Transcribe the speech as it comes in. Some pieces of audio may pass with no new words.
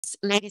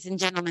Ladies and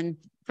gentlemen,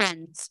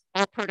 friends,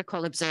 all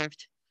protocol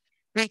observed.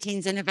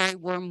 Greetings and a very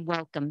warm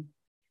welcome.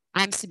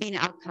 I'm Sabine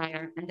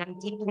Alkire, and I'm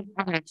deeply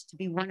honored to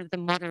be one of the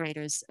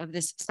moderators of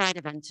this side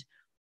event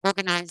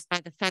organized by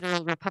the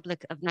Federal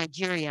Republic of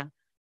Nigeria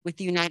with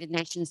the United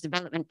Nations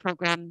Development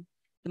Programme,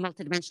 the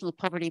Multidimensional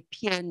Poverty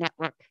Peer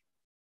Network,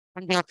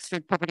 and the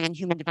Oxford Poverty and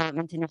Human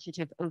Development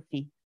Initiative,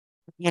 OPHI,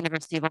 at the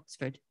University of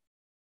Oxford.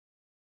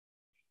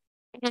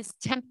 It is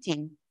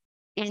tempting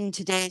in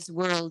today's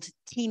world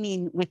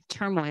teeming with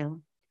turmoil,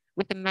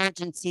 with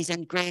emergencies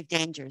and grave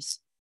dangers,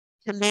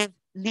 to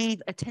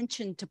leave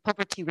attention to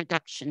poverty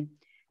reduction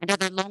and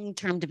other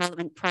long-term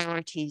development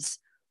priorities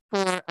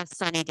for a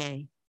sunny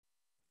day.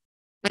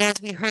 But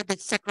as we heard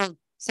the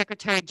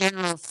Secretary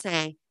General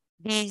say,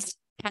 these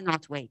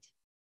cannot wait.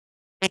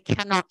 They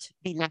cannot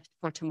be left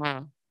for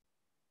tomorrow.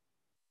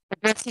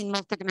 Addressing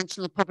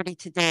multidimensional poverty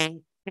today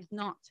is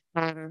not,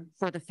 however,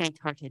 for the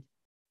faint-hearted.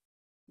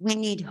 We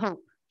need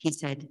hope, he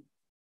said,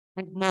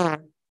 and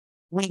more,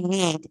 we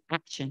need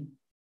action.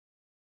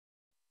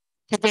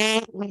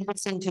 Today, we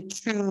listen to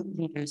true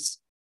leaders,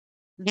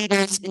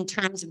 leaders in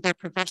terms of their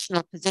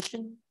professional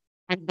position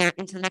and their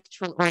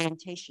intellectual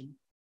orientation,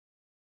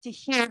 to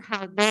hear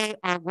how they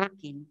are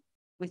working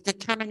with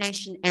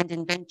determination and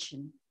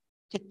invention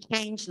to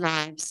change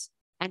lives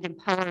and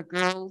empower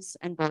girls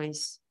and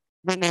boys,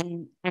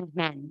 women and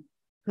men,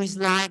 whose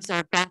lives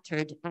are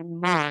battered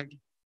and marred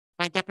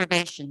by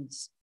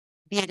deprivations,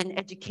 be it in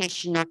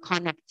education or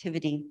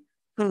connectivity,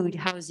 food,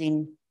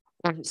 housing,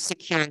 or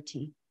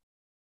security.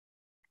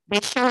 They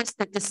show us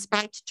that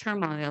despite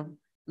turmoil,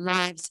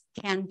 lives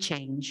can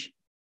change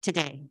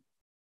today.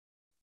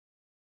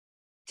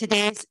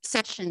 Today's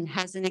session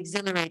has an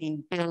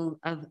exhilarating bill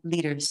of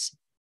leaders.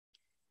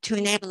 To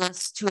enable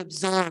us to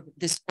absorb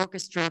this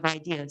orchestra of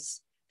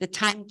ideas, the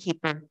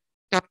timekeeper,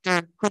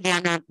 Dr.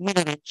 Juliana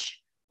Milovic,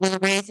 will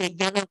raise a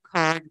yellow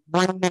card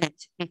 1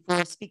 minute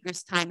before a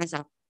speaker's time is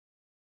up,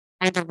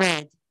 and a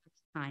red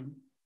time.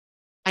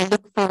 I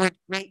look forward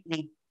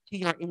greatly to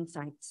your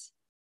insights,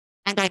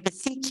 and I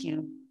beseech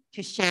you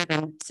to share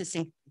them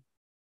succinctly.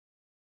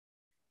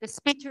 The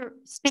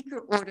speaker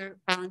order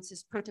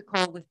balances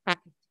protocol with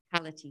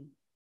practicality,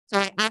 so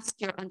I ask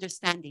your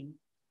understanding,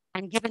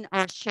 and given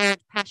our shared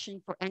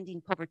passion for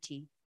ending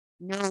poverty,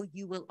 know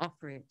you will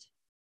offer it.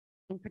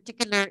 In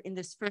particular, in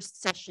this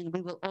first session,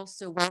 we will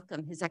also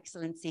welcome His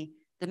Excellency,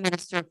 the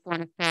Minister of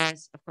Foreign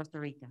Affairs of Costa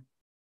Rica.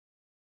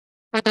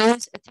 For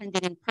those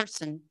attending in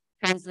person,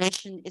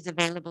 translation is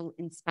available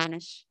in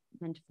Spanish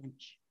and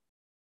French.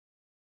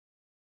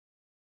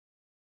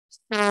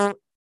 So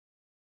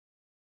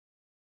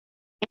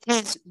it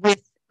is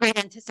with great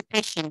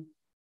anticipation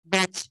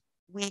that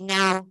we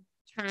now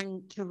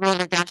turn to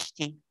Rola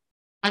Dashti,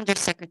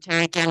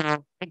 Undersecretary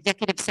General,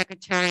 Executive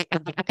Secretary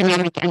of the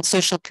Economic and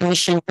Social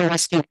Commission for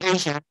Western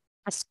Asia,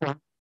 ESCWA,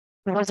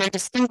 who was our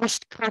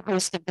distinguished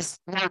co-host of this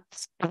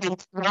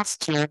event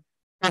last year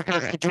for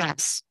her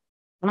address.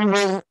 We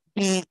will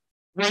be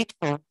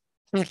grateful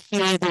to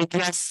hear the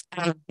address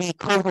of the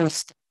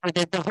co-host, or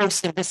the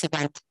host of this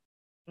event,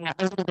 a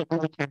little bit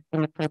later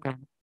in the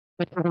program.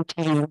 But over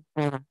to you,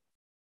 Rola.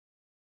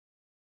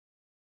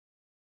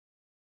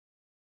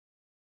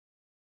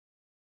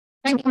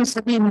 Thank you,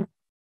 Sabine.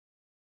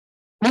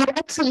 Your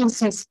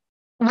Excellencies,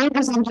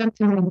 ladies and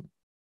gentlemen,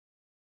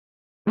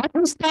 let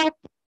me start,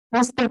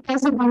 Mr.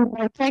 President,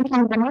 by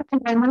thanking the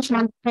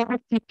Multidimensional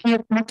Poverty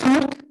Peer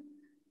Network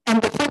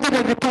and the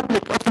Federal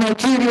Republic of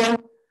Nigeria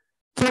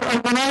for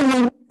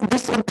organizing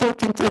this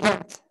important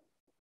event.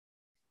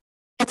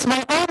 It's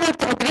my honor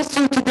to address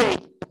you today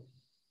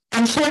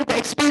and share the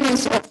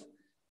experience of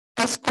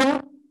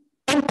ESCWA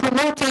in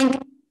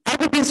promoting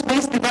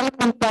evidence-based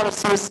development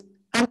policies,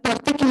 and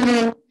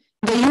particularly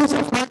the use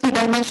of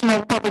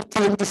multidimensional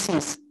poverty and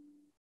disease.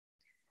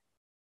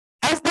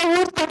 As the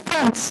world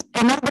confronts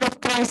a number of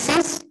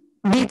crises,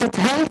 be it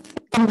health,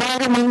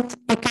 environment,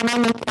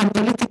 economic, and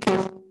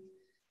political,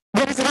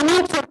 there is a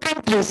need for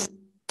countries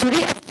to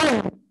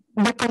reaffirm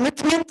the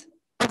commitment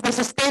of the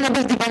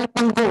Sustainable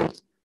Development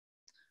Goals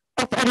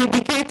of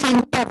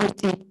eradicating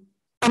poverty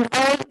in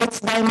all its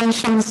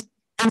dimensions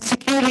and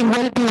securing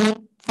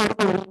well-being for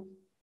all.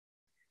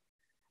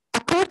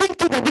 According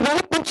to the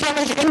Development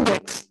Challenge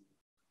Index,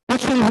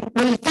 which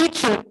will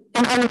feature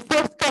in our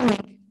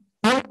forthcoming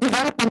World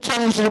Development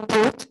Challenge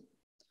report,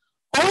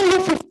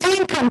 only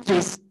 15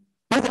 countries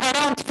with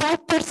around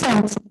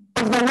 5%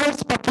 of the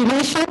world's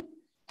population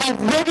have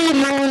very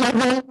low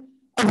level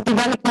of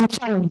development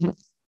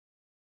challenges.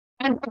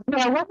 And of the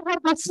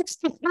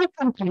 163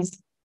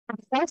 countries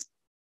assessed,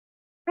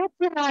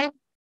 39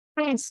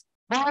 face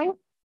high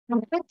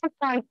and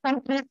 55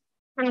 countries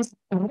face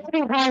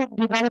very high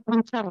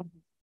development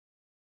challenges.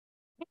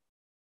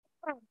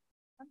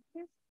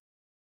 Countries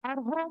are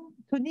home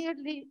to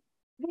nearly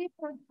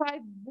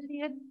 3.5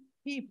 billion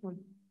people,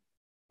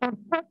 or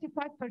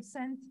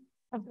 35%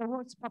 of the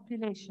world's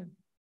population,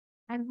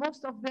 and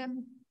most of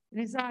them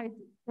reside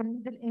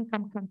in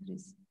middle-income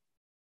countries.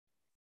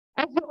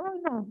 As you all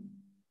know,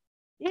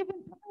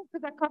 even prior to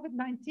the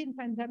COVID-19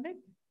 pandemic,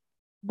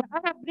 the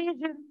Arab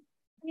region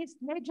faced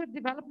major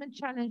development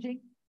challenges,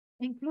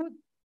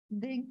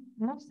 including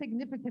most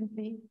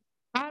significantly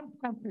armed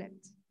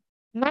conflicts,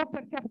 low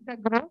per capita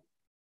growth,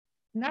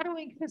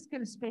 narrowing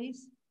fiscal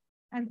space,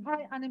 and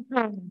high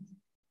unemployment,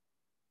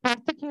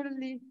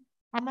 particularly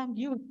among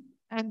youth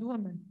and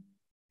women.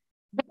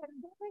 The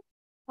pandemic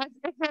has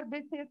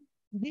exacerbated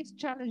these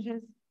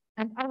challenges,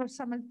 and our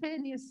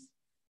simultaneous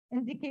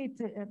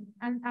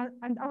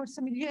and our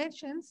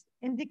simulations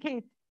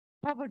indicate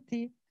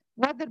poverty,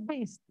 whether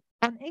based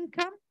on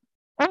income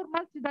or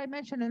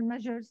multidimensional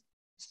measures,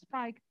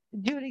 spiked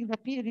during the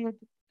period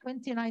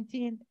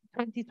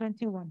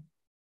 2019-2021.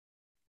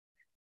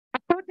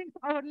 According to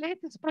our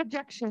latest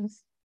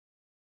projections,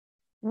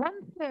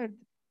 1/3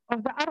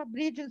 of the Arab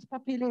region's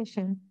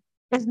population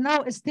is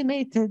now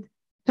estimated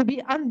to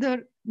be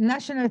under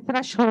national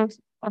thresholds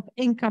of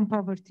income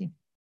poverty.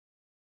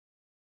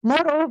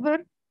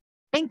 Moreover,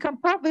 income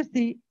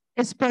poverty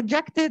is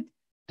projected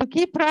to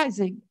keep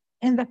rising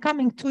in the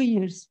coming 2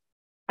 years,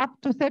 up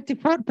to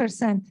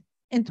 34%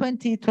 in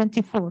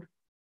 2024.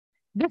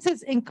 This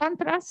is in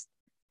contrast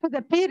to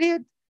the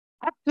period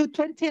up to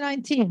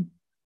 2019,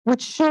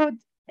 which showed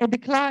a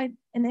decline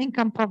in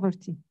income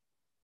poverty.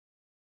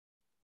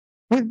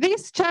 With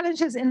these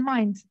challenges in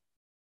mind,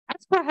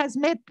 ESCWA has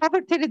made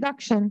poverty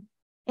reduction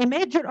a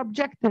major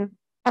objective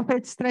of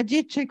its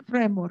strategic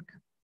framework.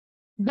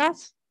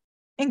 Thus,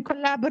 in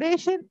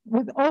collaboration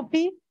with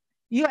OFI,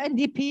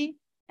 UNDP,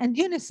 and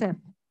UNICEF,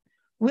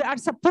 we are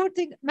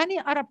supporting many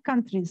Arab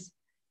countries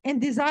in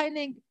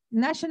designing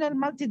national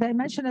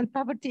multidimensional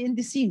poverty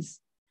indices,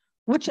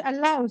 which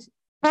allows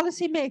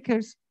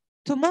policymakers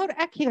to more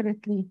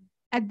accurately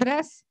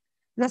address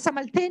the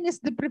simultaneous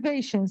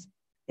deprivations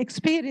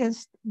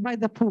experienced by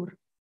the poor.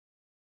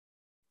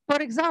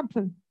 For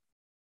example,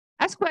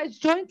 ESCWA is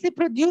jointly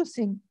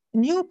producing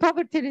new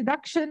poverty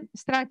reduction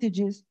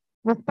strategies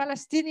with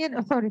Palestinian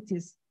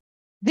authorities.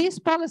 These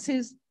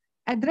policies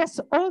address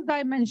all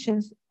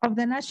dimensions of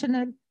the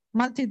National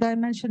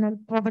Multidimensional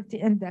Poverty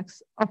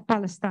Index of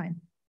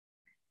Palestine.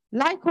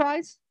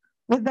 Likewise,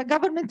 with the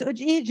government of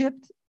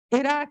Egypt,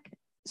 Iraq,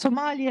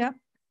 Somalia,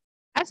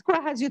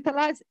 ESCWA has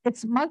utilized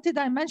its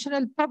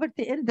Multidimensional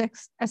Poverty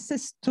Index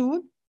Assist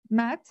tool,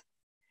 MAT,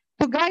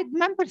 to guide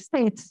member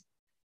states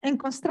in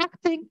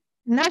constructing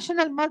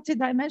national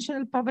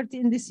multidimensional poverty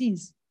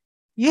indices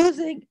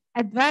using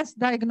advanced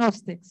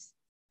diagnostics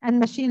and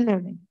machine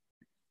learning.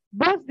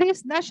 Both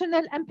these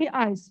national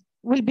MPIs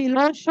will be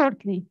launched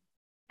shortly,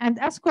 and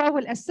ESCWA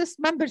will assist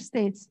member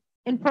states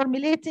in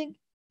formulating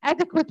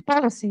adequate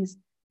policies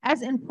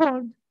as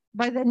informed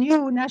by the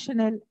new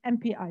national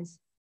MPIs.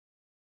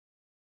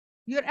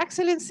 Your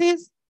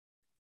Excellencies,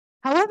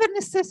 however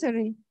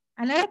necessary,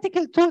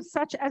 analytical tools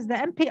such as the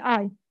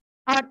MPI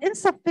are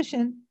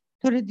insufficient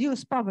to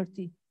reduce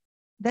poverty.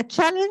 The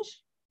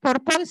challenge for a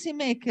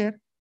policymaker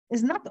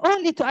is not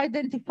only to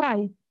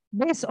identify,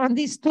 based on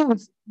these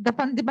tools, the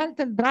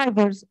fundamental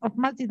drivers of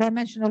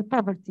multidimensional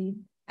poverty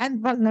and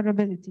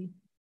vulnerability,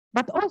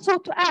 but also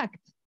to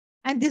act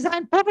and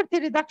design poverty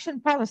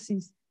reduction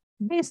policies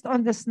based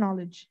on this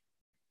knowledge.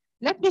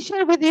 Let me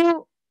share with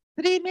you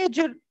 3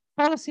 major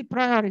policy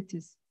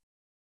priorities.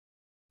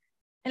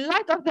 In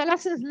light of the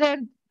lessons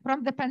learned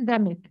from the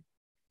pandemic,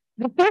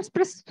 the first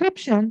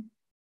prescription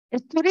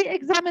is to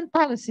re-examine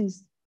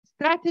policies,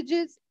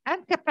 strategies,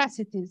 and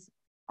capacities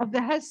of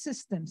the health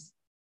systems,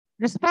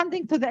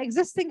 responding to the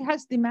existing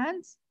health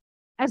demands,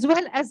 as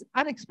well as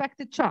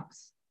unexpected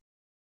shocks.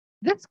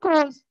 This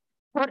calls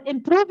for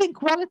improving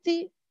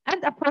quality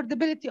and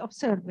affordability of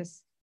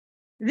service,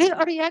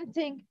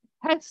 reorienting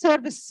health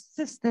service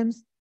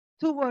systems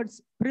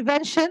towards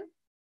prevention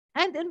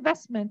and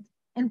investment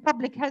in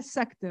public health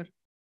sector,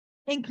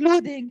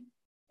 including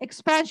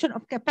expansion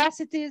of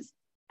capacities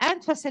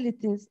and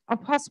facilities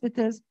of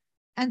hospitals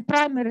and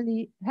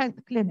primarily health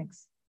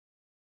clinics.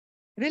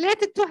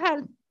 Related to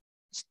health,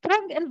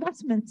 strong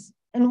investments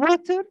in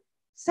water,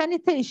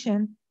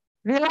 sanitation,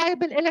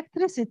 reliable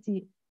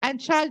electricity,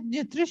 and child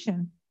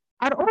nutrition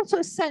are also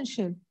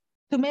essential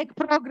to make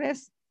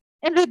progress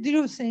in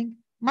reducing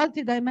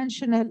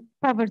multidimensional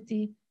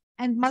poverty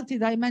and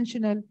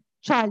multidimensional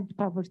child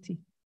poverty.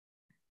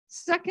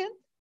 Second,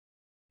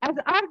 as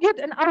argued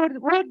in our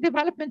World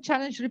Development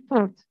Challenge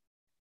report,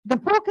 the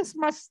focus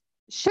must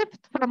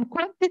shift from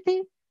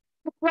quantity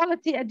to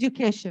quality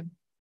education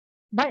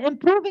by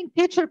improving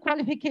teacher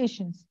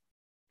qualifications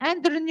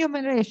and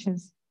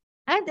remunerations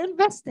and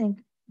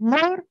investing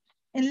more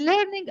in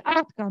learning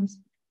outcomes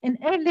in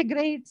early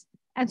grades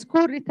and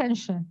school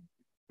retention,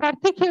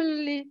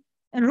 particularly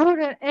in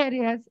rural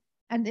areas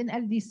and in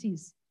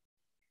LDCs.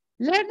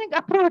 Learning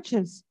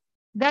approaches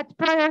that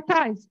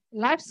prioritize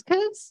life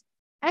skills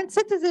and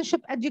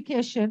citizenship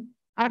education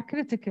are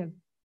critical.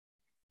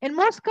 In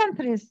most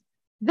countries,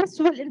 this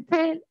will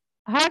entail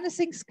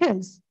harnessing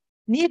skills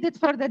needed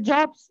for the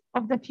jobs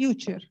of the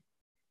future,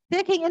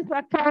 taking into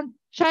account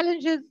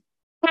challenges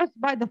posed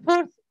by the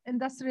 4th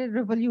Industrial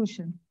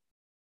Revolution.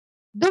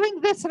 Doing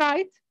this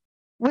right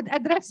would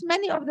address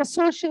many of the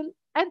social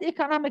and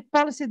economic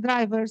policy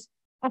drivers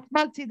of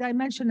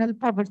multidimensional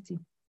poverty.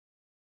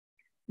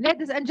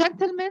 Ladies and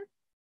gentlemen,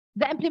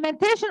 the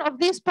implementation of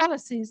these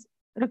policies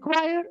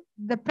require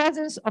the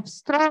presence of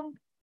strong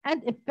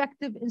and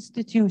effective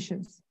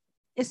institutions,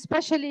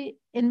 especially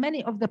in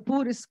many of the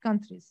poorest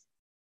countries.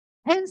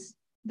 Hence,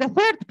 the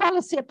third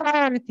policy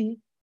priority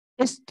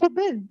is to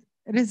build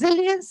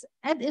resilience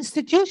and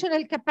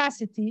institutional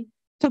capacity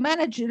to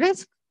manage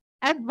risk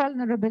and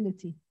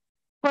vulnerability.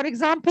 For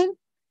example,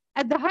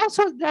 at the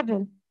household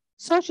level,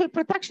 social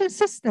protection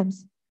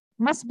systems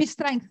must be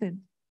strengthened,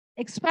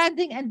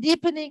 expanding and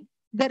deepening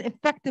their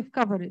effective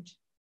coverage.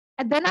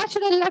 At the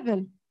national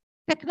level,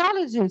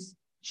 technologies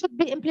should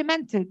be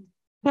implemented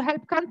to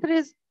help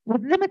countries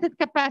with limited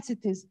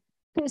capacities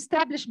to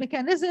establish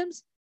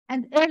mechanisms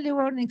and early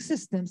warning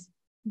systems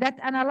that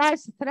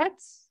analyze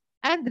threats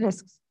and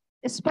risks,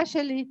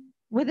 especially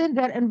within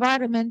their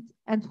environment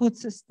and food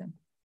system.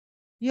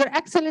 Your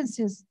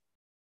Excellencies,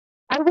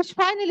 I wish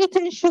finally to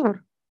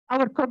ensure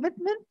our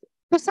commitment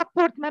to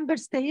support member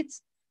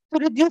states to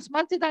reduce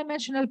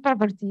multidimensional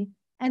poverty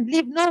and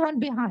leave no one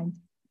behind,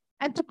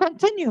 and to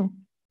continue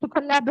to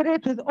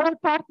collaborate with all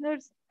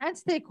partners and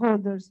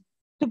stakeholders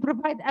to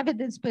provide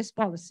evidence-based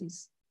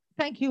policies.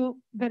 Thank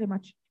you very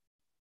much.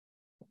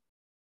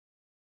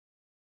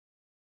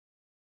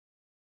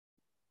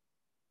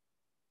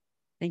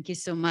 Thank you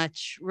so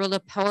much. Rola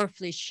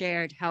powerfully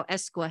shared how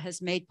ESCWA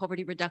has made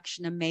poverty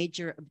reduction a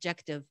major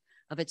objective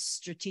of its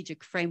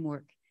strategic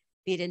framework,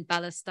 be it in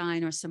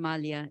Palestine or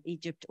Somalia,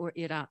 Egypt or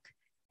Iraq.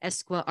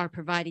 ESCWA are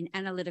providing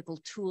analytical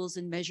tools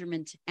in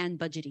measurement and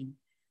budgeting,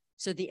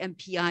 so the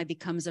MPI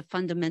becomes a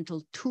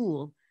fundamental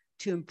tool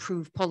to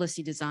improve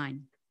policy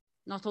design,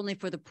 not only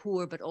for the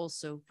poor, but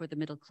also for the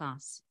middle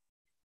class.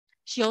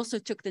 She also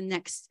took the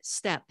next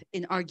step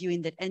in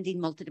arguing that ending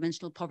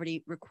multidimensional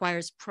poverty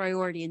requires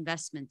priority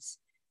investments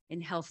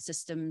in health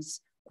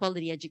systems,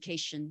 quality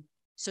education,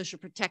 social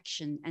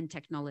protection, and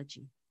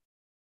technology.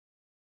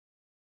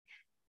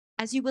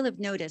 As you will have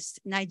noticed,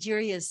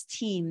 Nigeria's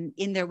team,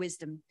 in their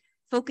wisdom,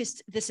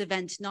 focused this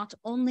event not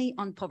only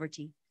on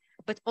poverty,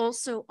 but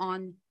also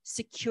on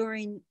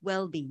securing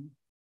well-being.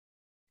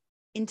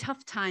 In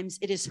tough times,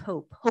 it is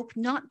hope. Hope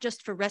not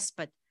just for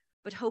respite,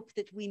 but hope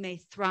that we may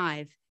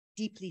thrive,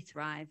 deeply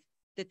thrive,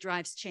 that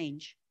drives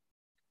change.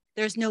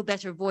 There's no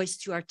better voice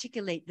to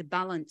articulate the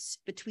balance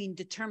between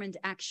determined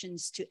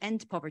actions to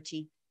end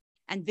poverty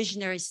and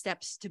visionary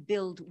steps to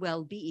build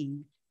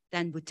well-being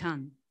than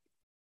Bhutan.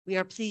 We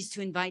are pleased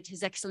to invite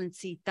His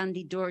Excellency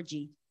Tandi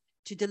Dorji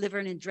to deliver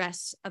an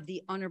address of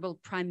the Honourable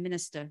Prime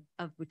Minister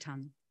of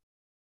Bhutan.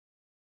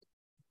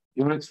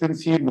 Your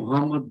Excellency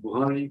Muhammadu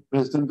Buhari,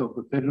 President of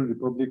the Federal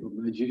Republic of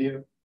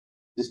Nigeria,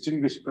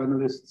 distinguished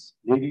panelists,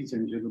 ladies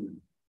and gentlemen.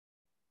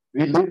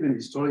 We live in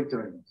historic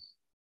times.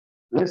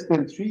 Less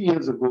than 3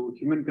 years ago,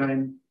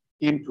 humankind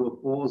came to a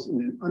pause in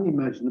an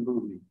unimaginable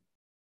way.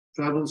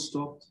 Travel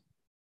stopped,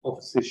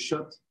 offices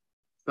shut,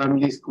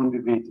 families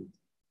congregated.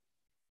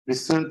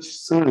 Research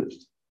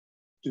surged.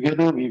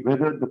 Together, we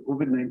weathered the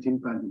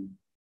COVID-19 pandemic.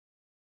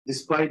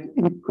 Despite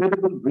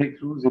incredible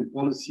breakthroughs in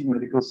policy,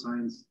 medical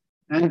science,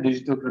 and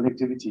digital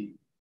connectivity,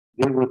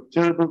 there were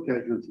terrible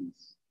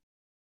casualties.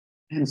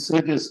 And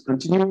surges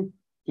continue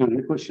to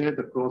ricochet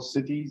across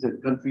cities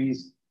and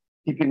countries,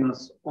 keeping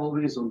us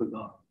always on the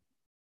guard.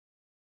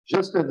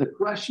 Just as the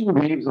crashing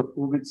waves of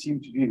COVID seem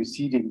to be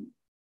receding,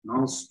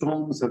 now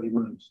storms have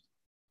emerged.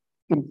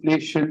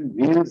 Inflation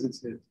rears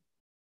its head.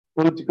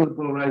 Political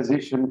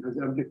polarization has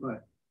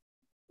amplified.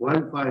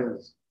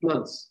 Wildfires,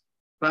 floods,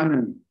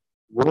 famine,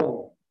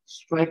 war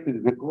strike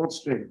with record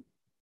strength.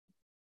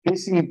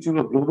 Facing into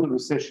a global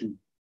recession,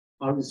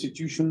 our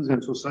institutions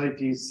and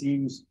societies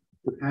seem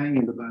to hang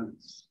in the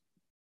balance.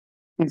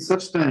 In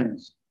such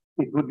times,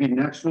 it would be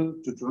natural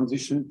to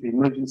transition to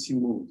emergency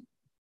mode.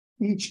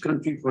 Each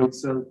country for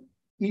itself,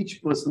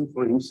 each person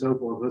for himself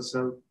or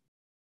herself,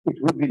 it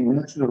would be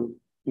natural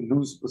to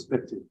lose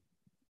perspective.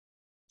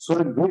 So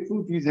I'm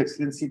grateful to His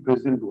Excellency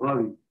President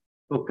Buhari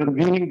for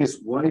convening this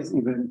wise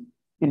event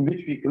in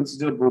which we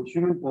consider both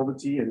human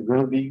poverty and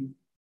well-being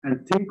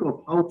and think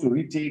of how to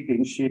retake the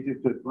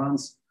initiative to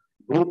advance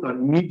both our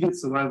immediate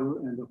survival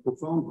and our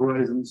profound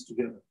horizons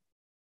together.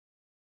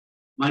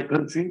 My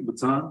country,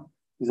 Bhutan,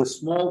 is a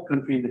small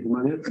country in the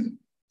Himalayas,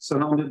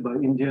 surrounded by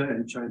India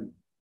and China.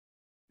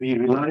 We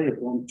rely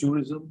upon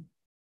tourism,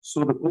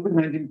 so the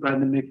COVID-19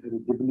 pandemic had a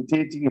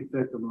debilitating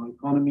effect on our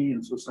economy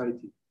and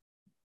society.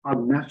 Our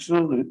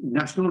national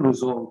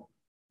resolve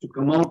to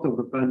come out of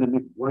the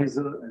pandemic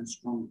wiser and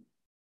stronger.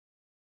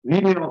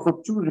 We may offer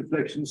two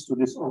reflections to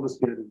this August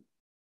gathering.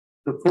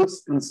 The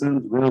first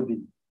concerns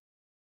well-being.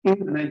 In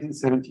the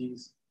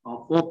 1970s,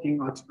 our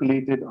foreking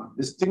articulated our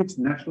distinct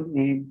national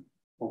aim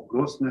of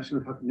gross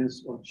national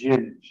happiness, or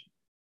GNH,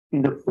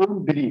 in the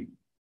firm belief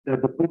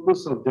that the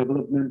purpose of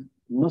development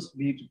must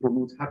be to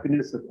promote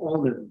happiness at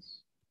all levels,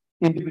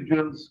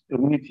 individuals,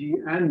 community,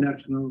 and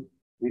national,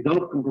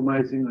 without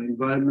compromising our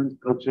environment,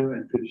 culture,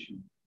 and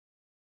tradition.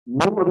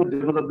 No other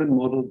development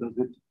model does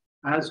it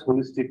as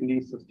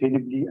holistically,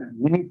 sustainably, and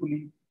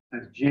meaningfully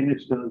as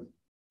GNH does,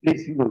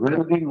 placing the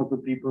well-being of the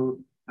people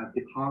at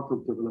the heart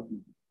of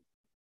development.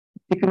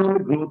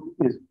 Economic growth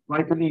is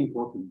vitally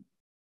important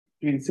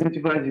to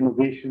incentivize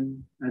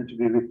innovation and to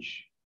be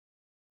rich.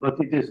 But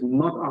it is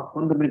not our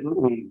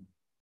fundamental aim.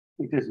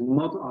 It is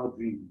not our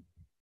dream.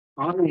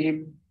 Our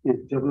aim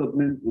is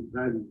development with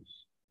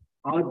values.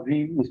 Our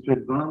dream is to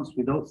advance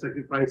without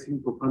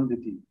sacrificing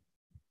profundity.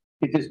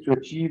 It is to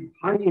achieve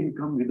high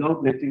income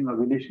without letting our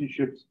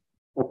relationships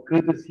of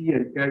courtesy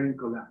and caring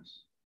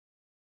collapse.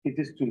 It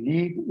is to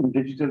lead in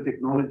digital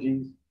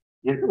technologies,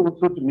 yet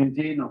also to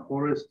maintain our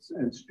forests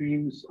and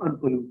streams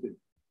unpolluted.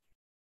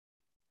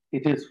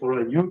 It is for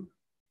our youth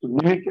to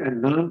mimic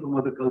and learn from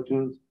other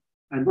cultures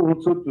and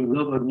also to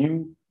love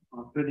anew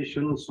our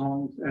traditional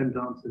songs and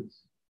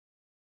dances.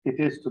 It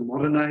is to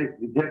modernize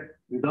the depth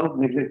without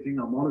neglecting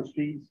our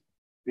monasteries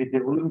with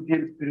their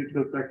Olympian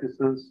spiritual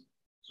practices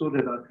so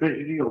that our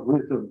treasury of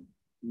wisdom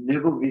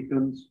never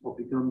weakens or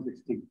becomes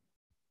extinct.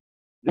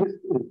 This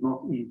is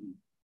not easy.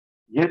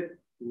 Yet,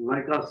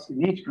 like us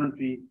in each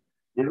country,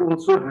 there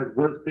also has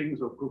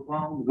wellsprings of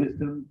profound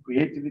wisdom,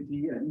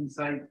 creativity, and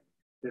insight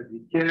that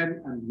we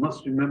can and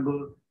must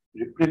remember,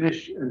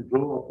 replenish, and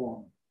draw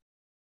upon.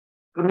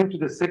 Coming to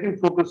the second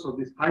focus of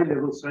this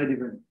high-level side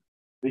event,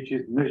 which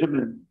is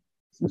measurement,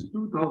 since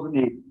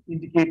 2008,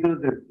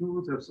 indicators and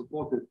tools have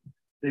supported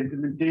the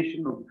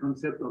implementation of the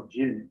concept of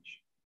GNH.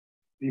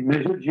 We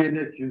measure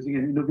GNH using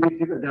an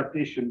innovative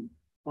adaptation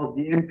of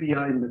the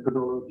MPI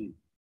methodology.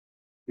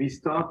 We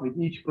start with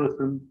each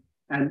person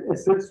and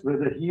assess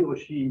whether he or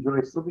she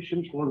enjoys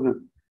sufficient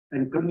causes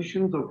and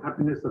conditions of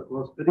happiness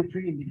across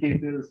 33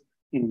 indicators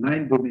in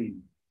 9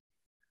 domains.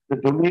 The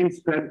domains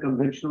span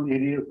conventional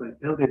areas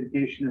like health,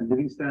 education, and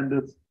living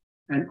standards,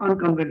 and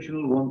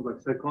unconventional ones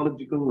like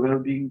psychological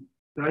well-being,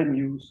 time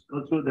use,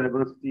 cultural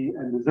diversity,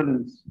 and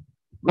resilience,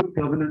 good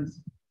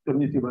governance,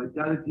 community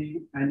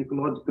vitality, and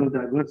ecological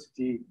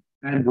diversity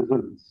and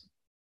resilience.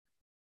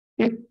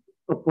 If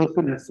a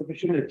person has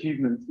sufficient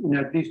achievements in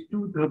at least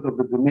 2/3 of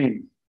the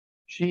domains,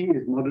 she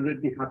is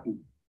moderately happy.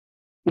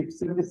 If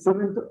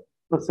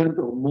 77%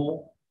 or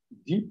more,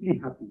 deeply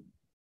happy.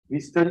 We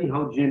study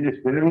how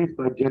GNH varies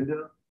by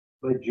gender,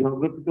 by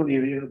geographical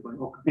area, by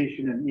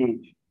occupation and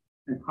age,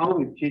 and how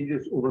it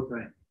changes over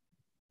time.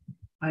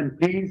 I am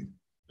pleased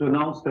to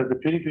announce that the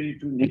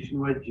 2022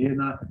 nationwide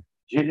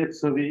GNH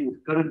survey is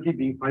currently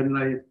being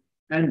finalized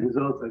and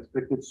results are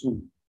expected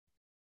soon.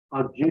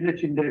 Our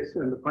GNH index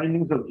and the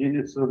findings of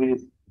GNH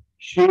surveys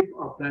shape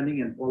our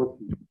planning and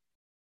policy.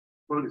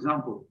 For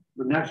example,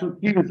 the national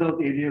key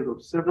result areas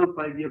of several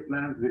 5-year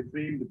plans were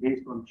framed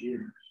based on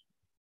GNH.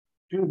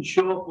 To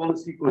ensure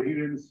policy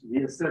coherence,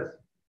 we assess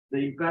the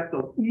impact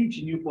of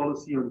each new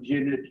policy on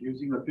GNH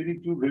using a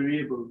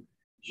 22-variable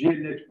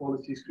GNH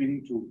policy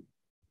screening tool.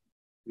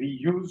 We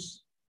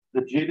use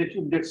the GNH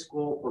index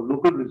score for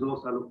local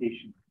resource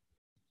allocation.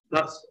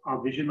 Thus,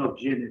 our vision of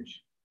GNH,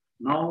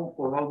 now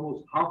for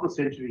almost half a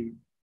century,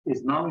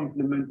 is now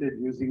implemented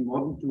using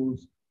modern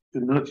tools to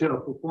nurture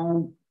a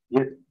profound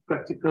yet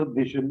practical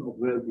vision of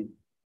well-being.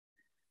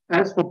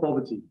 As for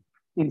poverty,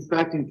 in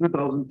fact, in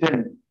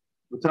 2010,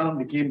 Bhutan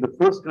became the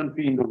first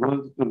country in the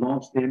world to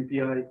launch the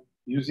MPI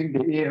using the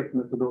AF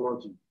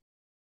methodology.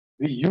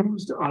 We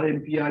used our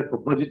MPI for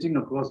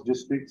budgeting across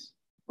districts,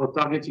 for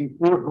targeting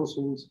poor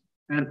households,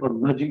 and for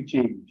nudging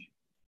change.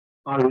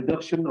 Our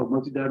reduction of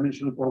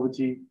multidimensional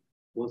poverty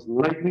was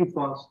lightning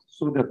fast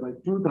so that by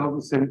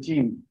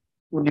 2017,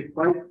 only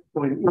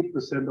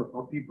 5.8% of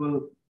our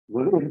people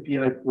were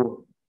MPI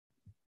poor.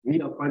 We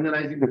are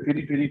finalizing the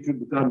 2022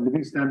 Bhutan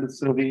Living Standards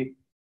Survey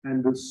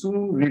and will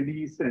soon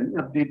release an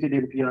updated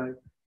MPI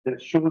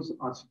that shows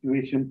our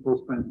situation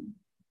post-pandemic.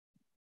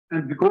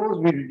 And because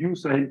we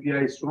reduced our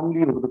MPI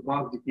strongly over the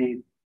past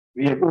decade,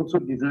 we have also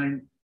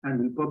designed and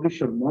will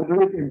publish a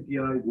moderate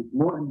MPI with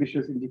more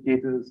ambitious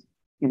indicators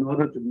in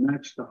order to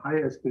match the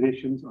high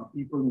aspirations our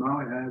people now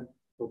have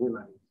for their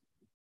lives.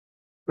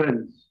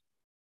 Friends,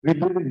 we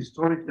live in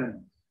historic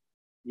times,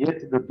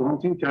 yet the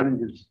daunting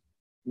challenges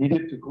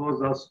needed to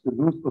cause us to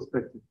lose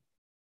perspective.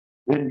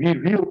 When we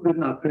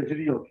reopen our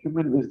treasury of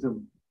human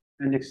wisdom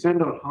and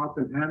extend our hearts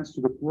and hands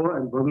to the poor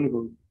and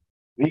vulnerable,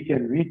 we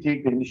can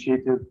retake the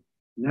initiative,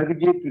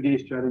 navigate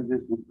today's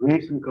challenges with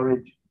grace and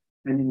courage,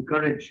 and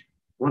encourage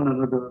one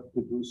another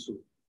to do so.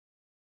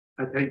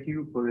 I thank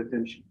you for your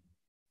attention.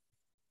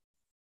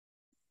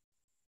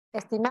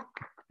 Estima.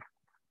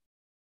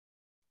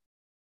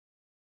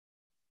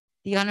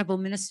 The Honourable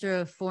Minister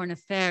of Foreign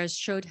Affairs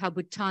showed how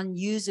Bhutan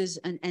uses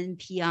an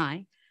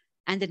NPI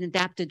and an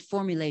adapted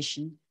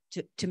formulation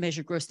to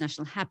measure gross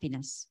national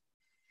happiness.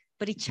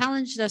 But he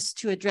challenged us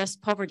to address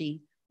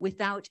poverty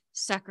without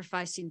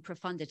sacrificing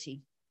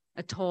profundity,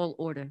 a tall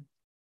order.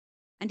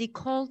 And he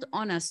called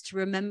on us to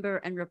remember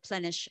and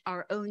replenish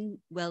our own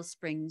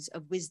wellsprings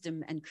of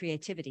wisdom and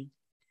creativity,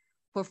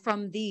 for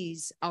from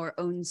these our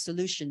own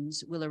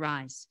solutions will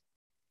arise.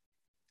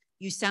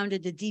 You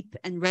sounded a deep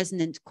and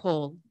resonant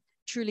call,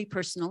 truly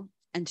personal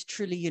and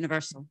truly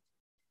universal.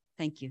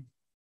 Thank you.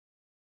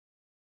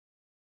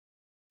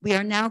 We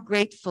are now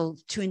grateful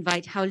to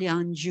invite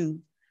Haoliang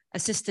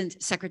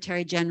Assistant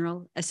Secretary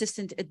General,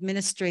 Assistant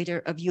Administrator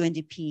of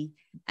UNDP,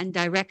 and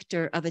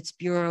Director of its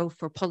Bureau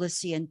for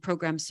Policy and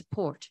Program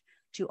Support,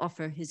 to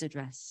offer his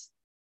address.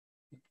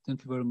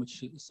 Thank you very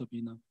much,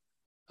 Sabina.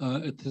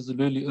 It is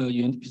really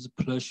UNDP's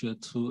pleasure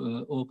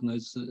to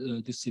organize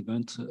this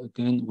event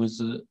again with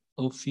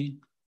OFI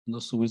and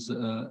also with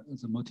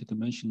the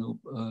Multidimensional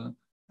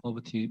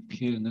Poverty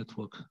Peer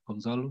Network,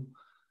 Gonzalo,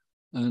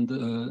 and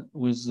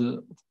with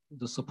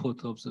the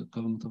support of the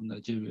government of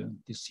Nigeria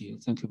this year.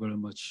 Thank you very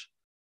much.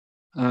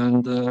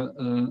 And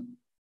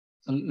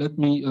let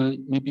me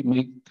maybe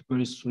make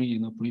very three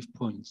brief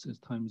points as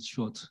time is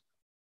short.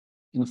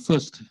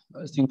 First,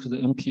 I think the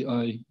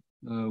MPI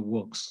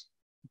works.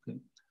 Okay.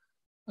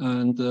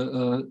 And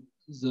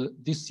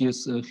this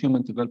year's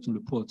Human Development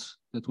Report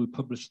that we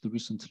published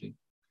recently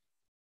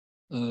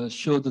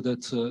showed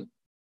that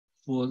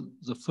for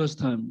the first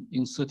time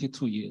in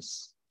 32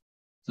 years,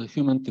 the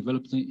Human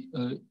Development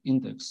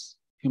Index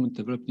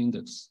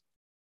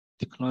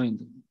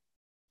declined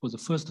for the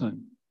first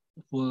time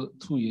for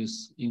 2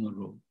 years in a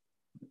row.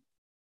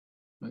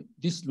 Right?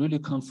 This really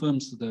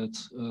confirms that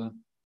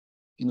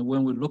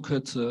when we look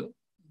at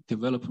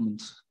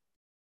development,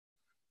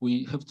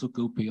 we have to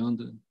go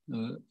beyond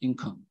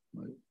income.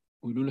 Right?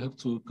 We really have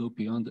to go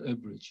beyond the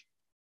average,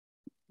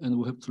 and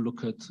we have to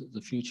look at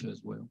the future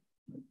as well.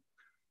 Right?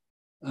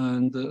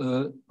 And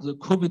the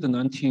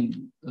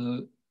COVID-19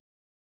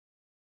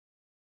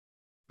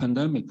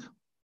 pandemic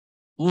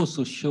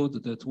also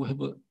showed that we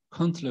have a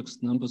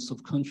countless numbers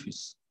of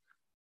countries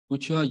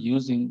which are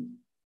using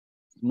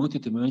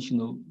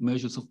multidimensional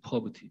measures of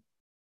poverty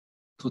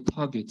to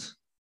target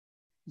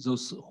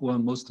those who are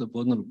most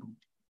vulnerable,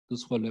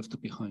 those who are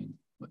left behind.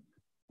 Right?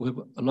 We have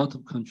a lot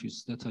of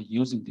countries that are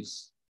using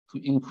this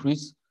to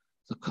increase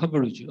the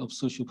coverage of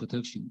social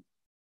protection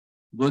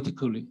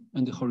vertically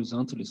and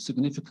horizontally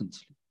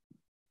significantly.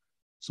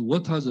 So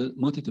what are the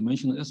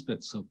multidimensional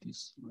aspects of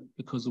this? Right?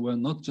 Because we're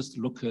not just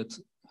look at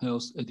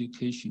health,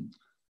 education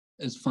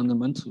as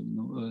fundamental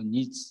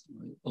needs,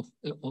 right, of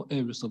or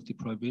areas of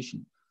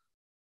deprivation.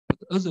 But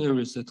other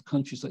areas that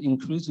countries are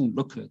increasingly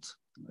look at,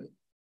 right,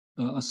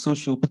 are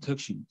social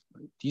protection,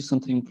 right,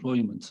 decent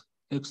employment,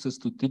 access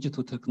to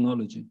digital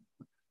technology,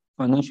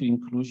 financial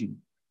inclusion,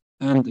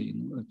 and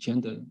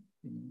gender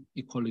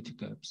equality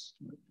gaps.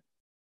 Right?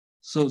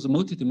 So the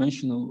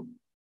multidimensional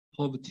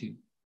poverty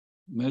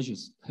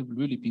measures have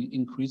really been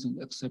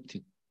increasingly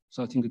accepted.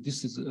 So I think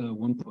this is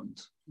one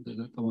point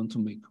that I want to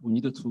make. We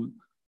needed to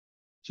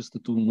just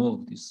do more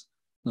of this.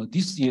 Now,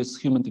 this year's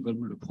Human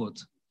Development Report,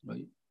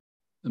 right,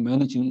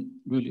 managing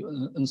really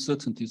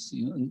uncertainties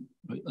in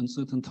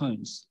uncertain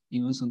times,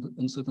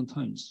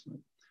 right?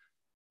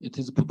 It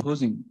is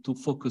proposing to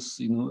focus,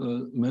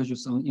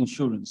 measures on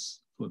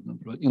insurance, for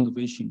example, right,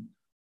 innovation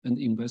and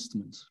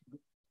investment. Right?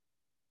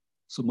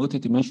 So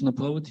multidimensional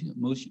poverty,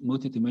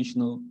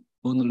 multidimensional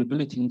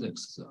vulnerability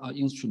indexes are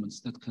instruments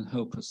that can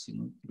help us,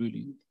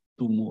 really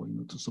do more,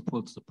 to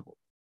support the poor.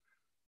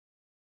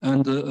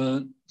 And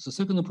the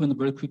second point,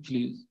 very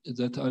quickly, is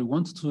that I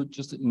want to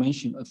just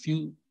mention a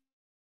few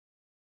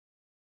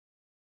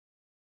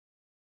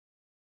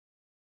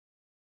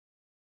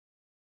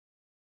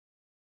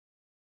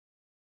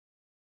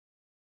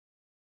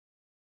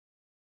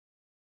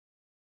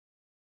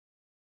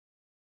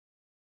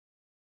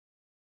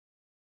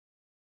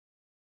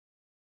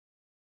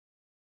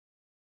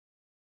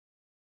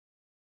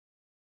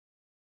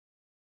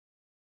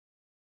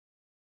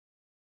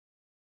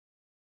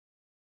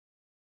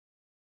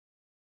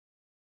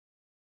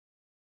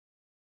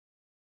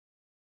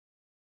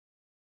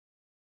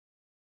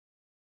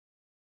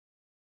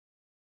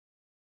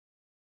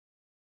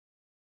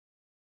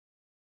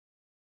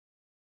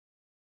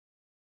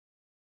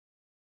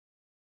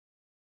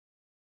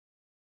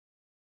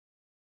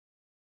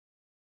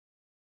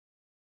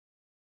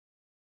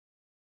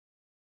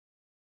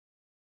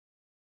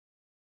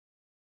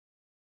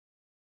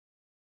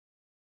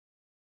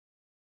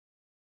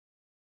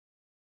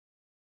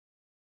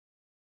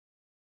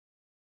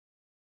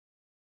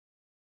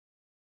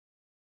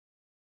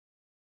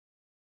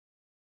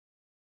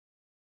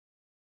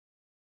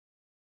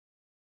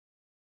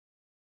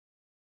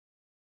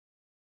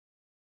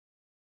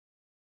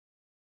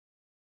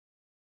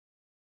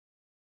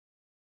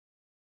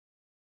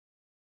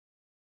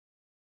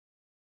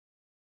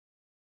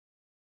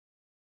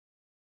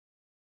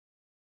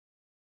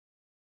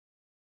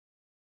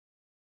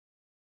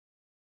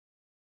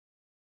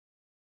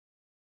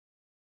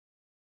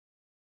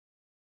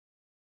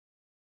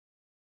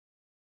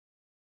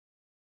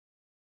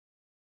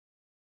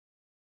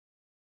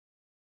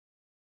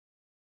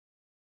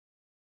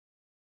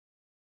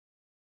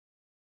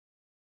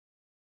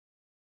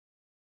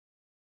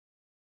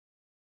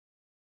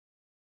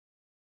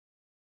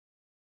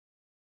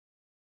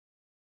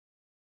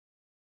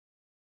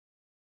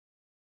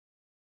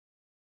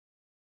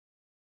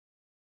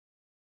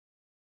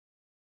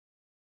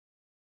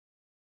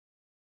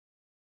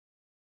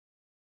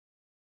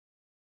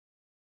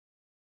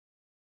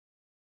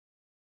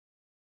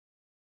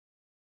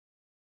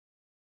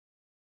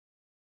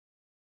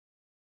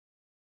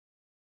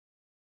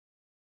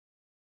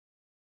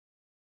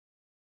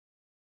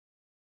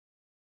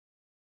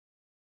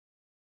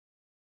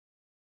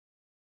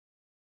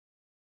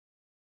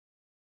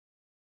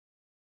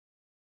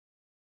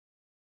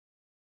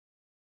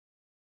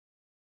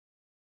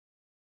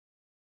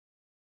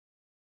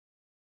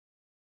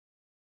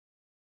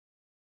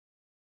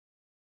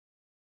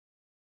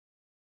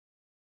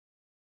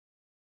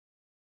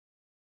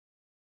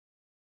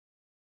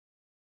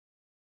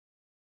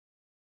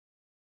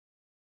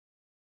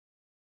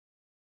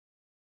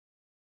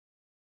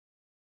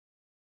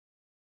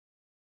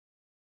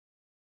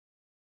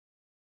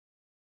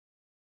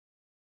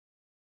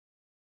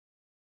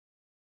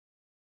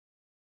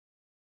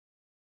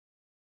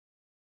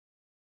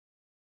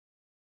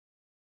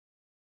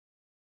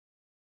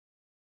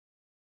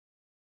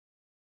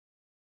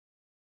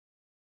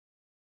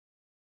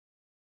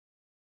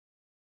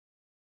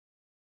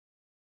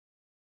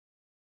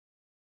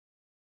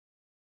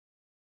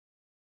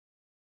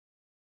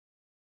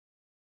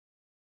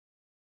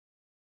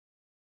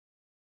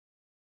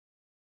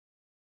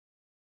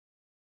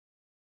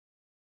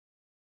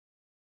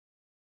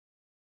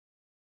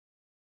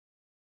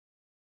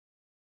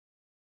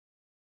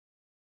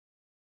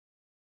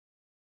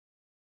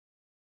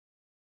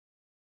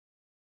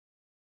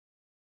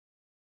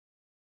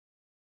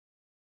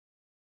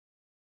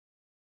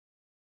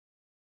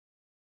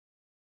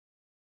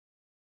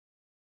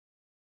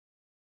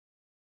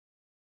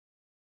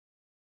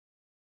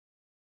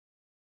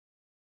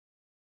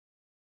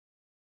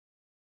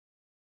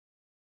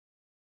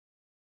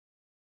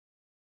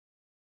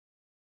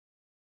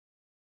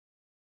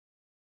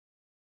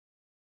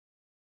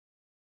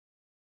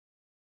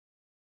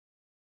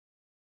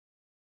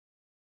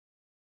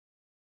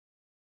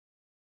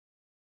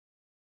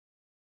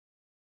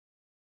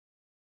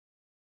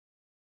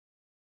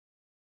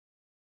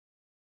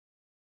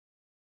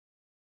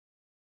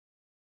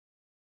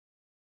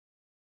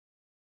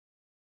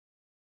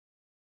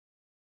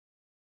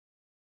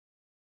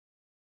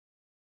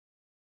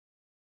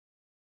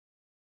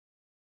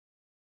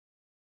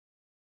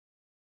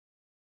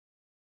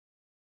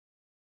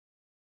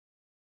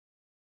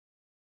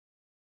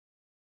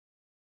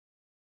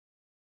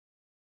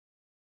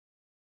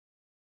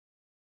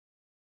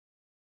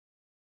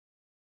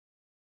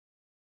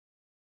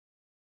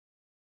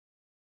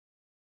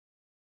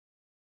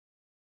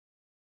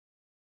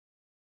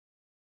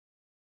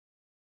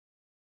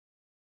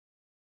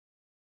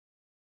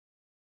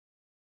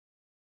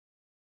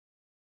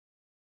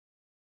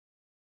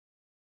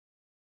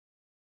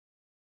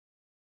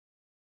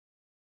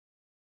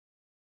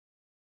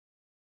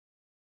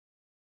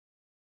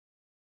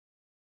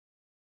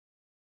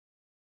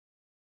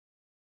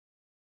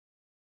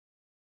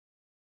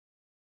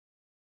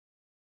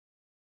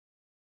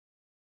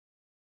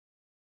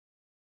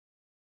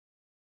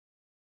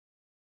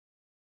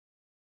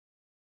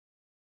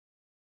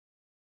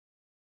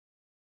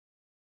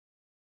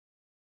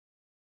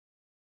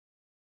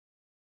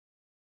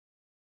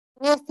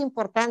este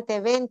importante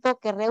evento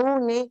que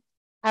reúne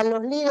a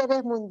los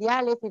líderes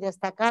mundiales y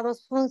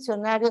destacados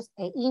funcionarios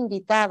e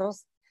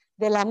invitados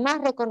de las más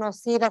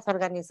reconocidas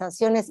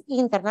organizaciones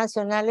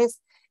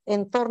internacionales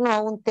en torno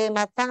a un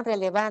tema tan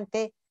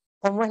relevante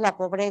como es la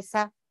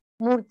pobreza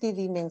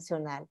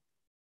multidimensional.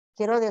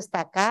 Quiero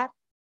destacar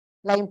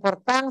la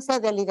importancia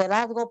del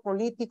liderazgo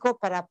político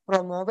para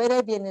promover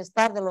el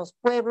bienestar de los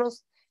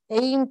pueblos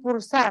e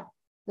impulsar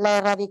la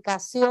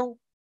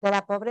erradicación de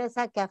la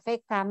pobreza que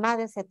afecta a más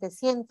de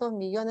 700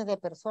 millones de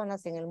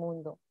personas en el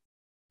mundo.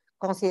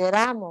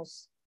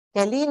 Consideramos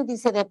que el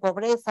índice de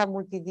pobreza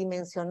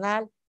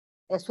multidimensional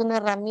es una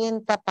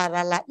herramienta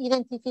para la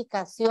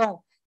identificación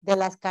de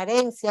las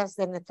carencias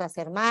de nuestras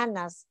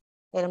hermanas,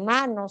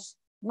 hermanos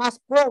más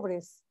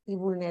pobres y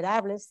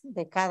vulnerables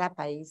de cada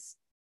país.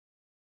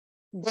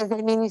 Desde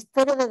el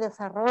Ministerio de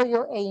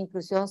Desarrollo e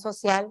Inclusión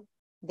Social,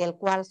 del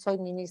cual soy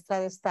ministra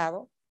de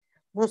Estado,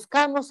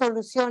 buscamos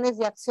soluciones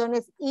y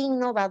acciones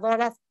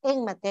innovadoras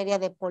en materia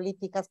de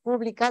políticas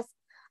públicas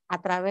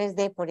a través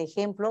de, por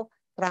ejemplo,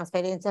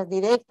 transferencias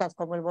directas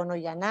como el bono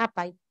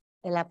Yanapay,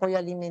 el apoyo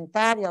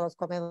alimentario a los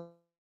comedores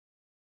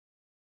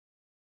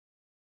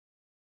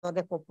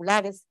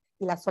populares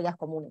y las ollas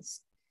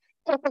comunes.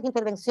 Estas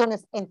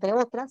intervenciones, entre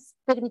otras,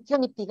 permitió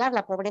mitigar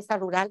la pobreza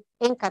rural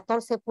en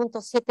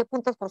 14.7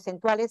 puntos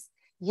porcentuales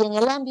y en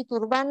el ámbito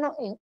urbano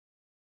en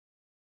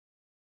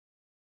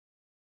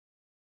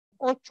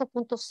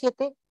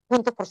 8.7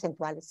 puntos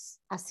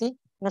porcentuales. Así,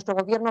 nuestro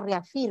gobierno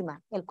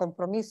reafirma el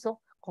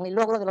compromiso con el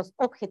logro de los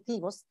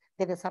objetivos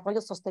de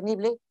desarrollo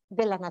sostenible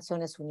de las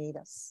Naciones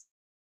Unidas.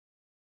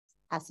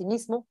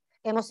 Asimismo,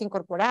 hemos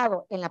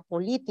incorporado en la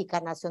Política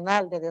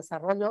Nacional de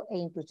Desarrollo e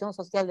Inclusión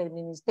Social del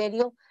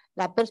Ministerio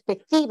la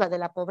perspectiva de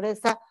la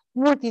pobreza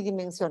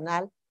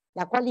multidimensional,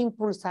 la cual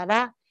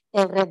impulsará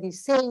el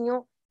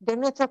rediseño de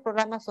nuestros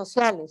programas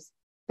sociales,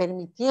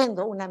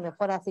 permitiendo una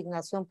mejor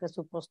asignación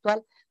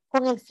presupuestal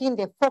con el fin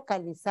de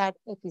focalizar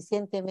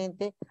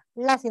eficientemente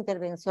las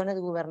intervenciones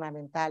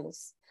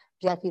gubernamentales.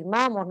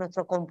 Reafirmamos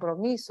nuestro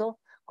compromiso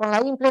con la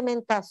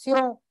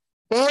implementación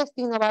de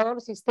este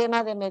innovador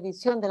sistema de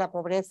medición de la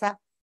pobreza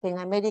que en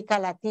América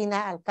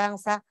Latina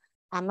alcanza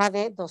a más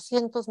de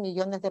 200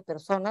 millones de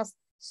personas,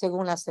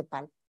 según la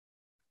CEPAL.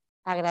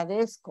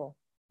 Agradezco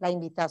la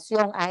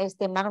invitación a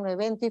este magno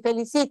evento y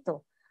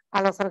felicito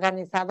a los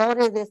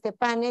organizadores de este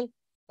panel,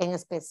 en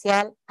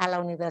especial a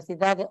la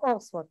Universidad de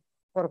Oxford,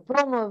 por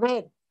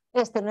promover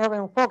este nuevo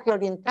enfoque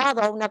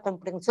orientado a una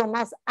comprensión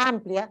más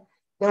amplia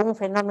de un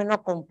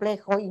fenómeno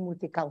complejo y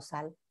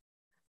multicausal.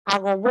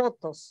 Hago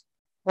votos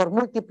por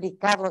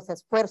multiplicar los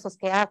esfuerzos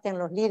que hacen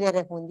los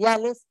líderes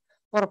mundiales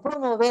por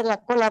promover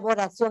la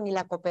colaboración y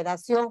la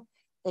cooperación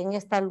en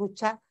esta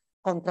lucha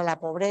contra la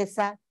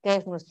pobreza, que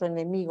es nuestro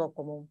enemigo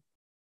común.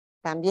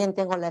 También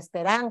tengo la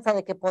esperanza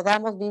de que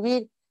podamos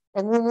vivir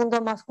en un mundo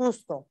más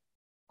justo,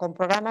 con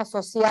programas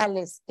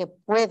sociales que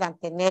puedan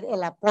tener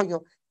el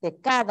apoyo de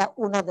cada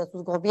uno de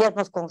sus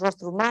gobiernos con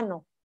rostro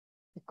humano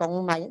y con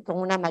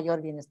una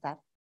mayor bienestar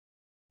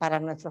para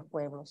nuestros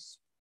pueblos.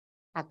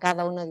 A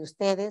cada uno de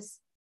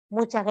ustedes,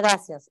 muchas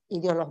gracias y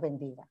Dios los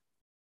bendiga.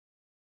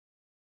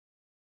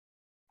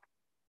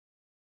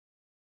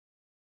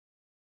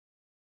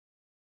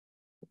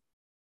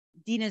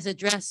 Dina's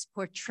address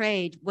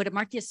portrayed what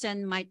Amartya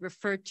Sen might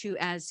refer to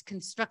as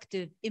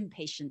constructive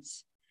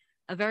impatience,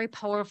 a very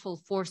powerful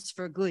force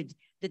for good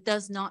that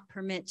does not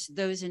permit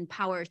those in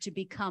power to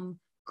become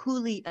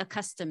coolly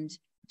accustomed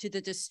to the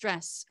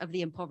distress of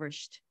the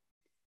impoverished.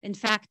 In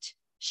fact,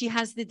 she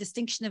has the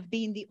distinction of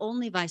being the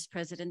only vice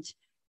president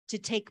to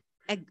take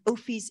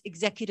OFI's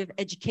executive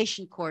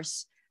education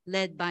course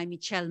led by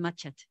Michel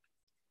Machet.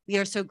 We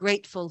are so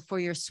grateful for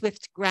your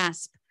swift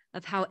grasp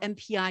of how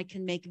MPI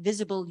can make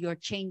visible your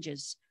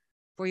changes,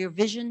 for your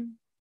vision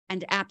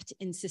and apt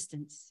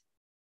insistence.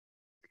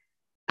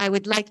 I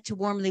would like to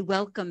warmly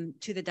welcome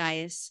to the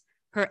dais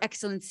Her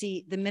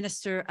Excellency, the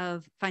Minister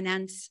of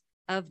Finance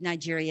of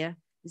Nigeria,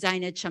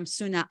 Zainab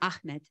Shamsuna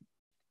Ahmed.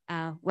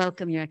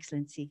 Welcome, Your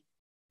Excellency.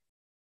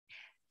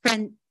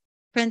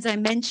 Friends, I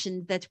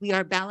mentioned that we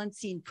are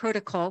balancing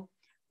protocol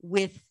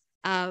with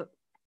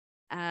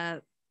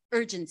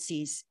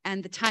urgencies,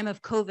 and the time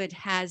of COVID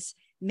has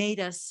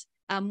made us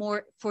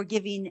more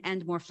forgiving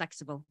and more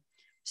flexible.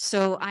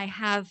 So I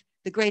have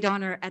the great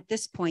honor at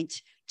this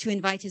point to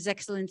invite His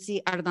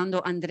Excellency Armando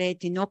André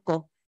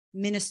Tinoco,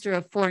 Minister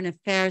of Foreign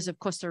Affairs of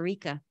Costa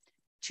Rica,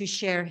 to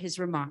share his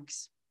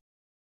remarks.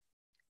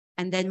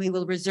 And then we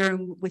will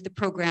resume with the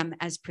program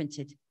as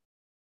printed.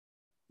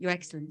 Your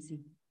Excellency.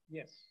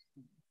 Yes.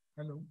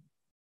 Hello.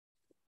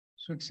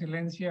 Su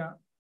Excelencia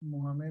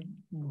Muhammadu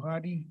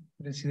Buhari,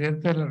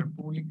 Presidente de la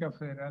República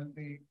Federal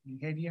de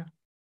Nigeria.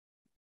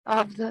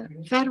 Of the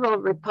Federal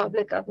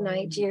Republic of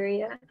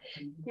Nigeria,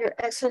 Your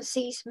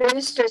Excellencies,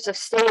 Ministers of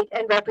State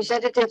and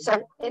representatives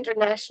of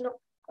international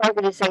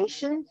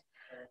organizations,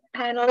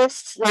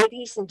 panelists,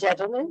 ladies and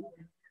gentlemen,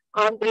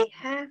 On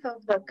behalf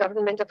of the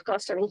government of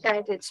Costa Rica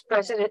and its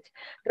President,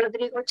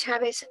 Rodrigo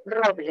Chavez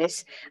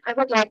Robles, I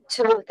would like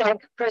to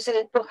thank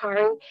President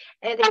Buhari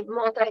and the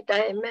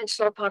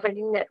Multidimensional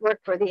Poverty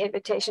Network for the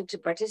invitation to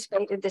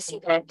participate in this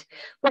event,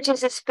 which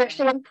is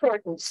especially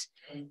important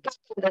given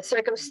the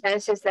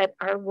circumstances that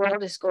our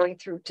world is going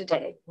through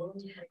today.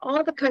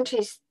 All the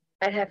countries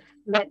that have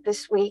met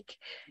this week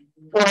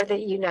for the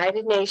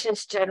United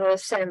Nations General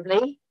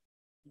Assembly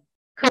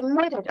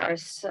committed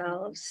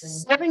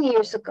ourselves 7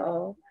 years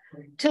ago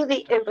to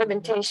the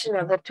implementation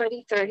of the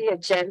 2030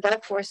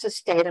 Agenda for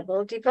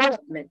Sustainable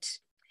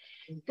Development.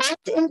 That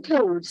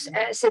includes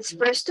as its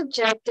first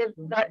objective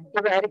the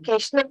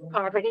eradication of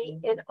poverty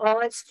in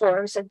all its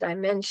forms and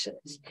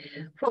dimensions,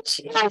 which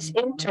is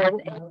in turn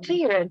a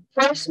clear and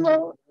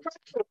forceful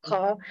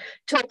call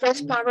to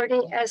address poverty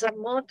as a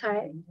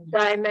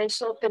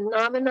multi-dimensional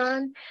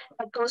phenomenon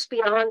that goes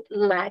beyond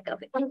lack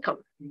of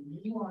income.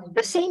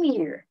 The same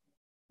year,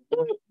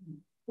 in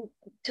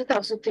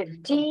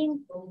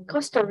 2015,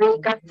 Costa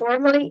Rica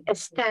formally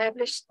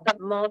established the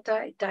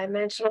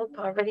Multidimensional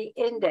Poverty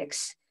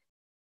Index,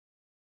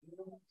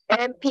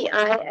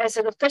 MPI, as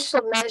an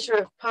official measure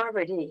of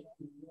poverty,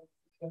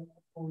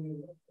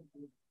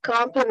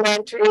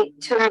 complementary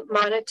to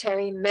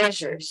monetary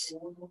measures.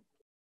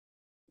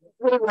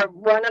 We were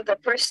one of the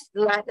first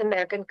Latin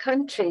American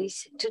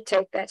countries to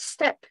take that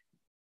step.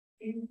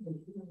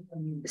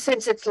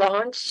 Since its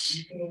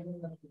launch,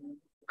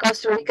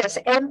 Costa Rica's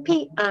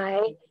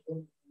MPI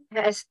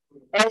has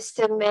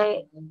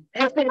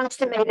been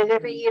estimated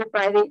every year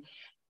by the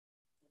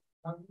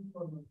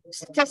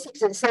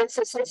Statistics and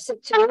Census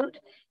Institute,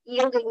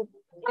 yielding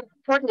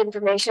important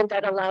information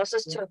that allows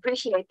us to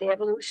appreciate the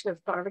evolution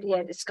of poverty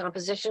and its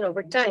composition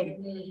over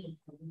time.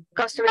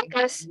 Costa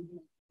Rica's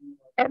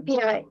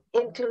MPI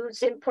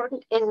includes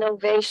important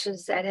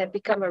innovations that have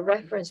become a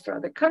reference for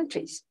other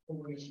countries,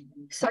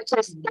 such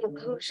as the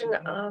inclusion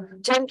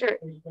of gender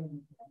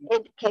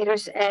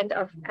indicators and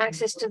of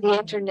access to the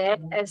internet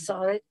and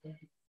solid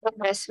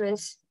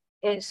investments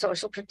in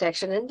social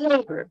protection and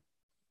labor.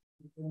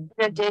 In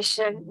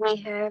addition, we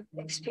have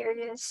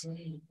experience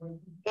in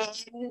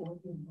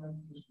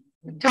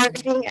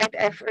targeting and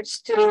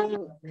efforts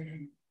to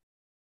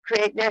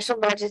create national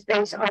budgets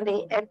based on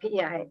the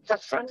MPI. The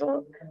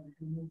frontal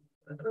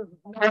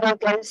battle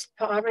against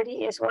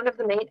poverty is one of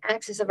the main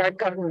axes of our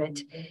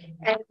government,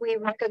 and we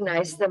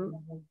recognize the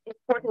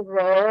important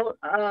role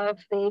of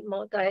the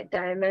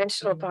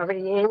Multidimensional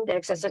Poverty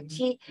Index as a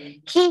key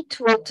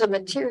tool to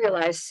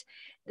materialize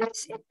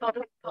this in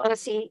public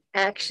policy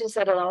actions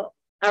that allow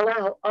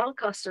all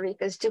Costa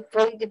Ricans to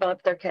fully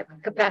develop their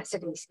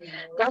capacities,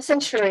 thus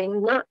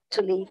ensuring not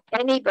to leave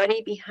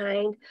anybody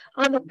behind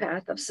on the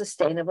path of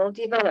sustainable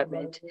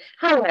development.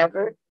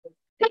 However,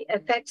 the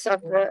effects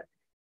of the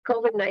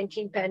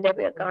COVID-19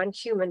 pandemic on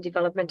human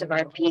development of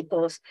our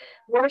peoples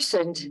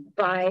worsened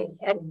by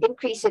an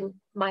increase in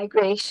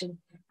migration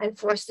and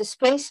forced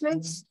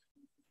displacements,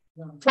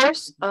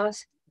 forced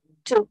us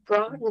to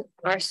broaden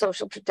our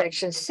social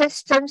protection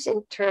systems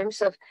in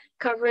terms of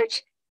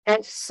coverage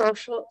and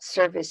social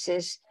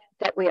services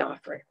that we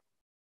offer.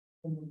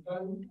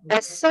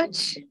 As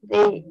such,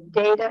 the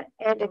data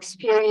and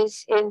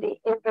experience in the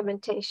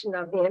implementation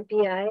of the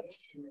MPI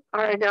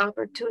are an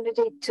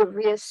opportunity to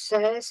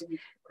reassess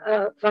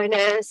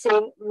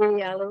financing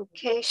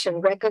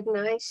reallocation,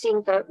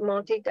 recognizing the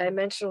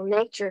multidimensional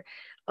nature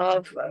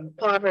of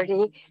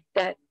poverty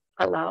that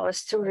allow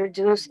us to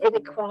reduce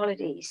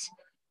inequalities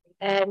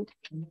and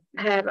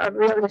have a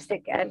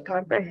realistic and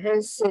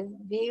comprehensive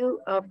view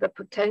of the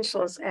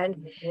potentials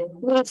and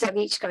needs of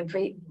each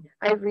country.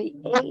 I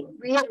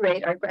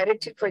reiterate our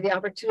gratitude for the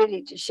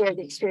opportunity to share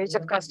the experience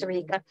of Costa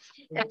Rica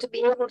and to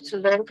be able to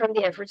learn from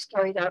the efforts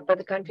carried out by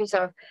the countries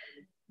of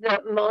the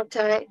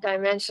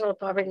Multidimensional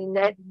Poverty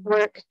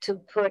Network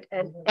to put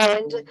an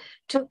end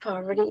to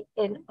poverty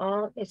in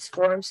all its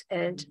forms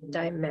and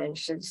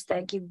dimensions.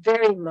 Thank you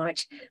very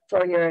much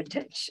for your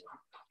attention.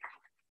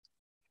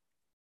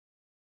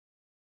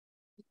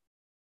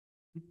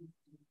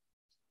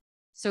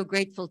 So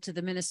grateful to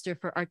the minister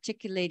for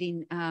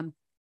articulating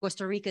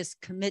Costa Rica's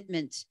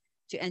commitment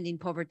to ending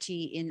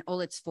poverty in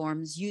all its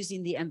forms,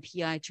 using the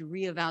MPI to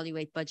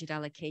reevaluate budget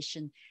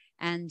allocation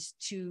and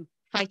to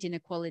fight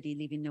inequality,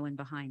 leaving no one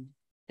behind.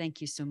 Thank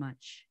you so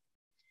much.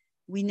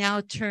 We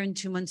now turn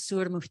to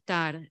Mansour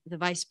Mukhtar, the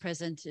Vice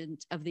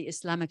President of the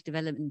Islamic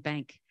Development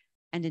Bank,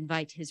 and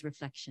invite his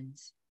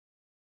reflections.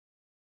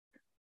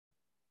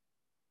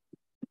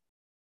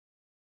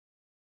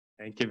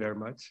 Thank you very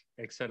much,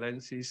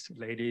 Excellencies,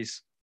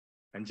 ladies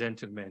and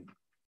gentlemen.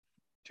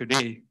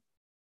 Today,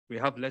 we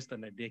have less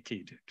than a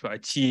decade to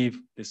achieve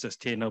the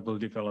Sustainable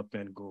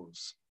Development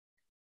Goals.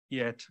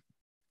 Yet,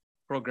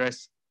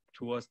 progress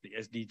towards the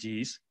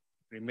SDGs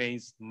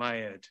remains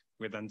mired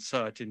with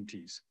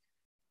uncertainties,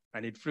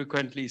 and it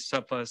frequently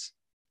suffers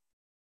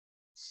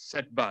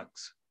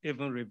setbacks,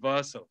 even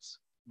reversals,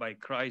 by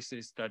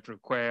crises that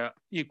require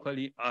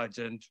equally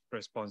urgent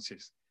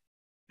responses.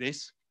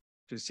 This,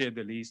 to say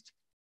the least,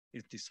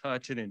 is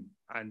disheartening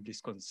and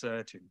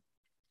disconcerting.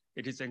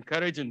 It is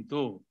encouraging,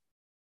 though,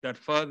 that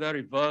further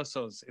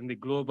reversals in the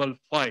global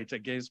fight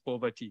against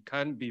poverty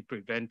can be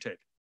prevented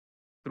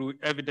through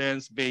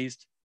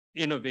evidence-based,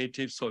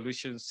 innovative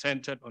solutions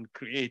centered on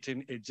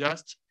creating a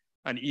just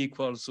and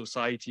equal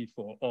society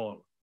for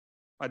all.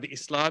 At the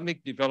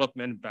Islamic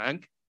Development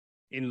Bank,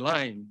 in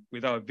line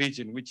with our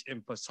vision, which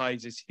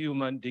emphasizes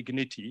human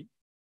dignity,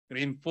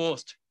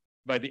 reinforced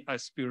by the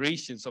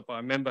aspirations of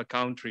our member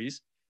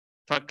countries,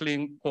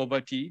 tackling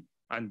poverty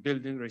and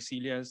building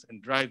resilience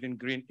and driving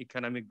green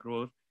economic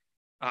growth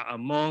are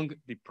among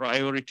the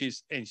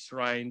priorities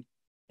enshrined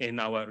in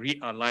our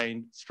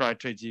realigned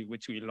strategy,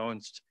 which we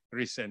launched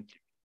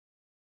recently.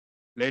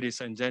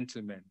 Ladies and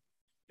gentlemen,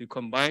 the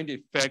combined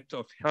effect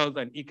of health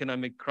and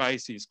economic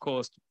crises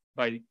caused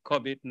by the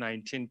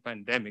COVID-19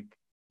 pandemic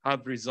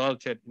have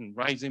resulted in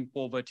rising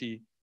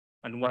poverty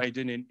and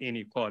widening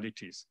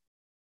inequalities.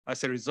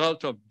 As a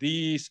result of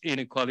these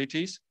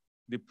inequalities,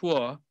 the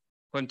poor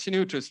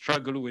continue to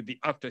struggle with the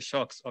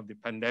aftershocks of the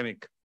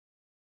pandemic.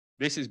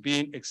 This is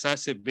being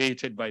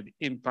exacerbated by the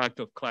impact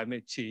of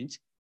climate change,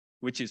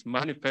 which is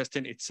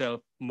manifesting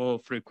itself more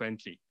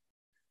frequently.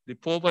 The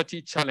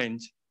poverty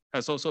challenge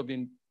has also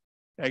been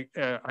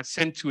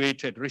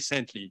accentuated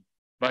recently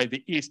by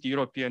the East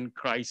European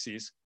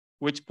crisis,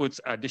 which puts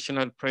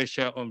additional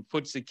pressure on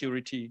food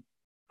security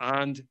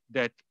and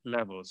debt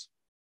levels.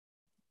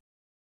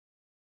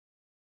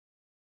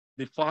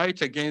 The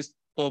fight against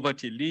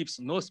poverty leaves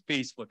no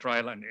space for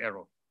trial and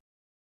error,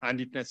 and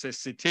it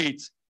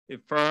necessitates a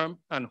firm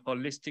and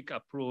holistic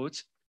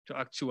approach to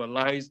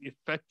actualize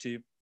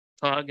effective,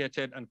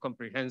 targeted, and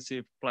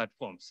comprehensive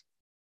platforms.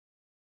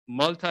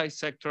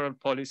 Multi-sectoral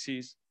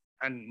policies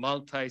and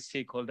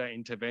multi-stakeholder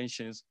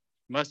interventions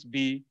must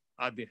be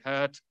at the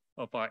heart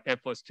of our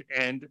efforts to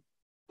end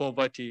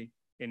poverty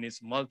in its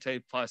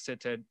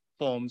multifaceted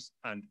forms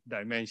and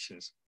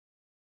dimensions.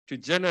 To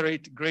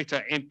generate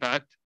greater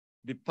impact,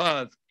 the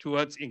path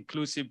towards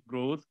inclusive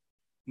growth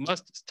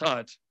must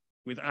start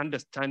with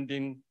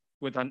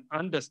an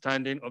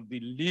understanding of the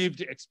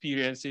lived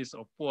experiences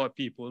of poor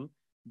people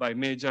by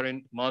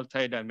measuring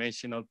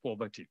multidimensional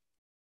poverty.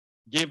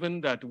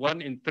 Given that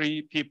 1 in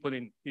 3 people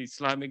in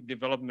Islamic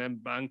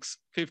Development Bank's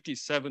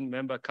 57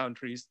 member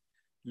countries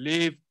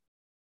live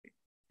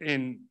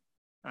in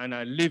and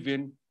are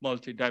living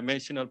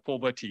multidimensional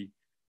poverty,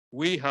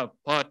 we have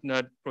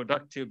partnered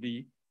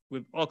productively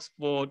with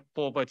Oxford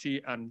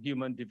Poverty and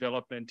Human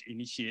Development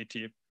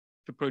Initiative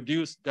to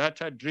produce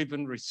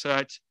data-driven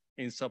research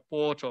in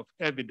support of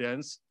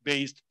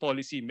evidence-based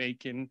policy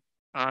making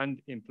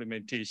and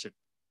implementation.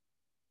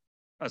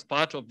 As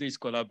part of this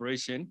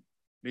collaboration,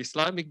 the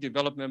Islamic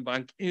Development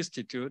Bank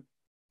Institute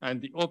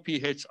and the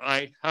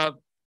OPHI have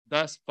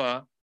thus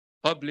far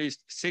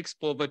published 6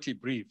 poverty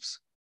briefs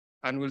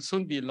and will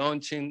soon be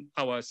launching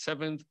our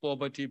 7th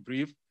poverty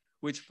brief,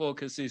 which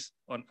focuses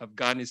on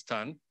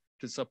Afghanistan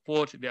to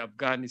support the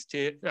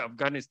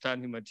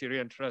Afghanistan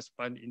Humanitarian Trust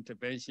Fund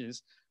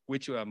interventions,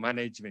 which we are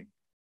managing.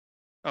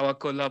 Our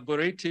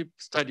collaborative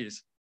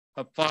studies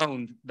have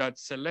found that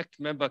select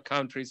member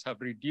countries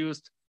have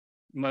reduced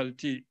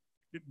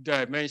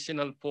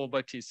multi-dimensional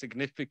poverty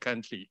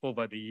significantly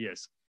over the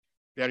years.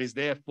 There is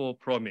therefore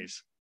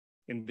promise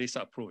in this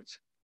approach.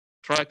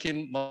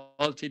 Tracking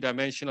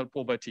multi-dimensional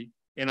poverty,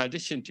 in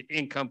addition to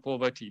income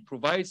poverty,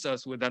 provides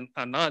us with an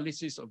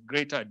analysis of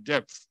greater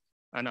depth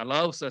and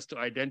allows us to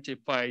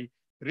identify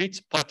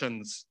rich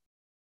patterns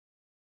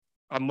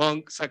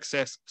among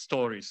success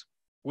stories,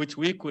 which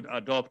we could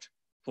adopt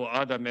for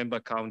other member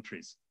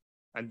countries.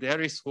 And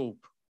there is hope.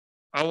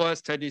 Our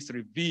studies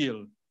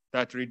reveal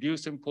that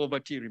reducing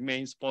poverty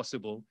remains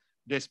possible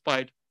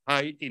despite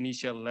high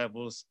initial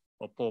levels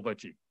of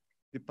poverty.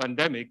 The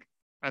pandemic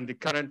and the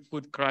current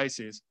food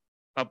crisis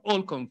have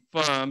all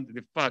confirmed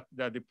the fact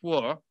that the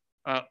poor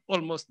are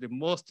almost the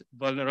most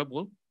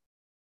vulnerable,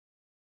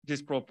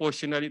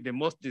 the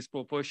most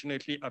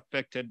disproportionately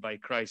affected by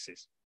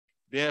crisis.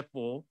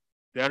 Therefore,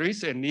 there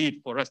is a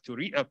need for us to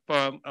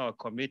reaffirm our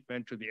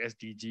commitment to the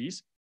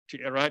SDGs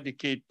to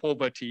eradicate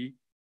poverty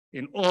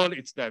in all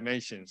its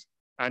dimensions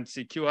and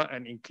secure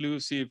an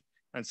inclusive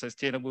and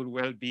sustainable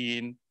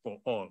well-being for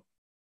all.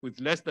 With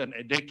less than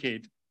a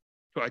decade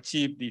to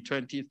achieve the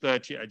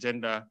 2030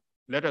 agenda,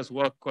 let us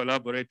work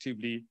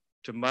collaboratively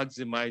to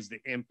maximize the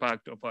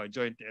impact of our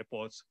joint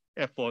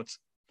efforts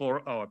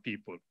for our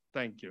people.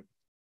 Thank you.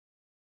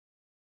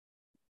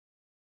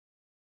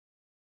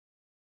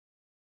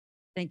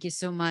 Thank you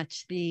so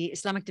much. The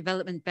Islamic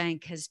Development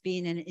Bank has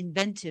been an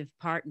inventive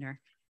partner,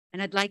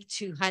 and I'd like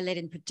to highlight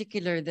in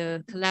particular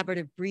the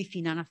collaborative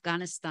briefing on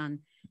Afghanistan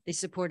they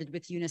supported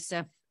with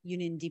UNICEF,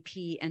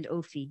 UNDP, and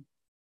OFI.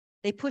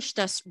 They pushed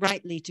us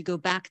rightly to go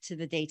back to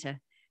the data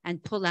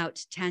and pull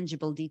out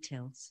tangible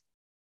details.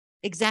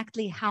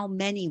 Exactly how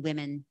many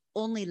women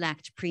only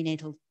lacked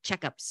prenatal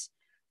checkups,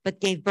 but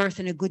gave birth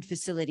in a good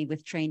facility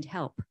with trained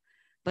help,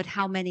 but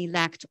how many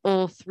lacked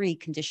all 3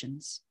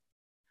 conditions?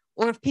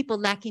 Or if people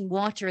lacking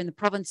water in the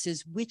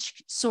provinces,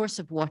 which source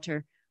of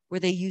water were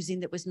they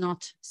using that was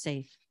not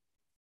safe?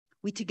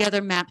 We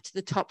together mapped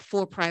the top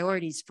 4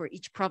 priorities for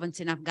each province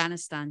in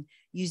Afghanistan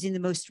using the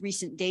most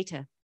recent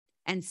data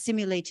and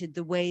simulated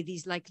the way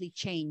these likely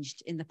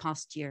changed in the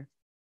past year.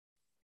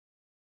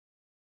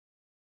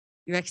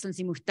 Your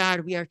Excellency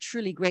Muhtar, we are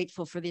truly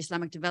grateful for the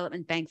Islamic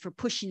Development Bank for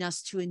pushing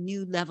us to a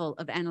new level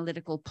of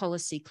analytical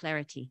policy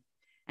clarity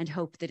and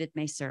hope that it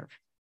may serve.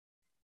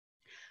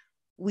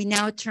 We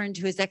now turn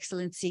to His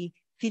Excellency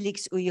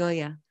Felix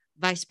Ulloa,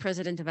 Vice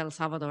President of El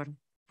Salvador,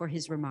 for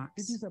his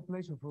remarks. It is a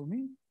pleasure for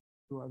me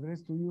to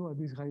address to you at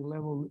this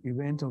high-level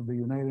event of the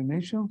United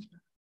Nations.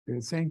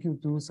 Thank you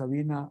to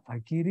Sabina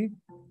Akiri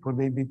for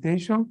the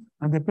invitation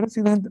and the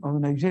President of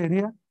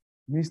Nigeria,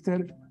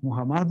 Mr.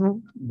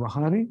 Muhammadu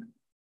Buhari,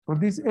 for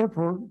this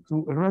effort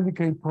to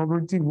eradicate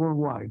poverty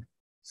worldwide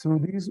through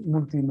this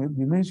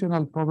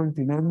multidimensional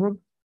poverty network,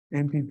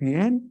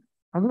 MPPN,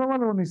 a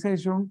global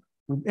organization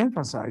with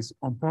emphasis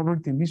on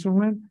poverty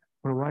measurement,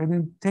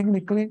 providing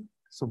technically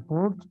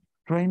support,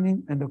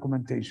 training, and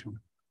documentation.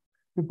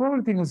 The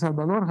poverty in El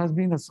Salvador has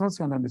been a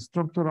social and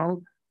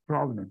structural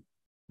problem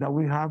that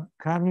we have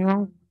carried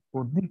on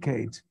for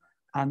decades,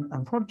 and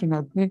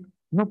unfortunately,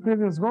 no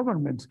previous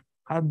government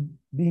had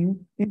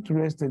been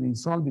interested in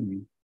solving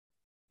it.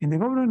 In the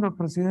government of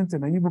President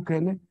Nayib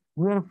Bukele,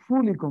 we are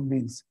fully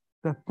convinced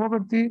that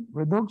poverty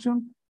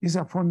reduction is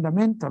a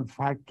fundamental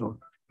factor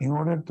in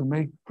order to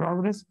make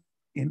progress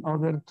in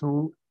other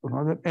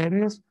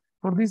areas.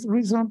 For this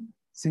reason,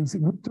 since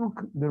we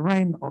took the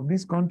reign of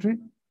this country,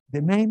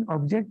 the main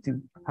objective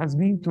has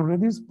been to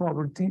reduce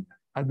poverty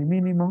at the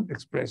minimum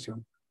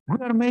expression. We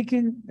are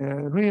making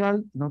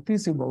real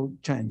noticeable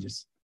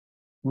changes.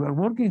 We are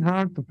working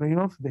hard to pay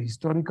off the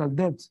historical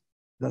debts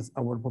that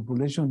our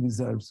population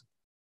deserves.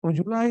 On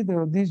July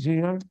of this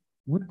year,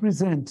 we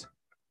present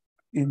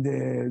in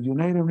the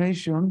United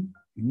Nations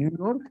in New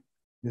York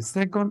the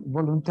second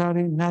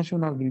voluntary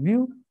national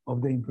review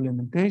of the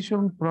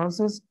implementation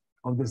process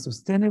of the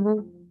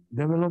Sustainable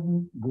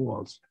Development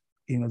Goals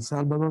in El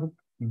Salvador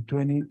in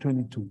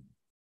 2022.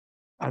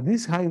 At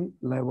this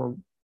high-level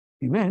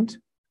event,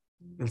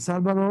 El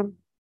Salvador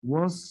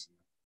was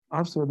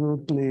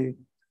absolutely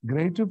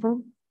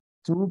grateful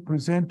to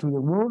present to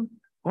the world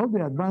all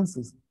the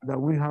advances that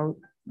we have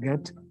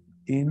get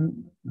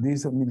in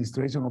this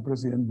administration of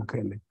President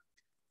Bukele.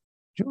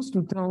 Just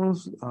to tell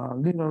us a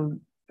little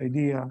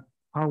idea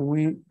how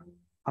we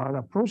are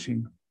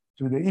approaching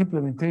to the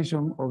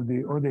implementation of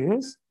the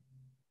ODS,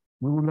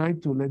 we would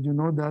like to let you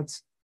know that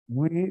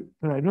we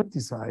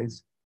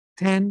prioritize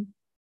 10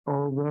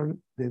 over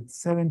the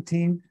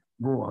 17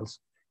 goals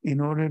in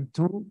order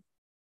to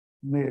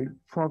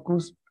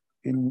focus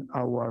in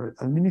our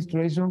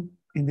administration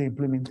in the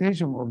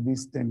implementation of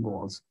these 10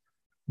 goals.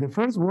 The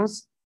first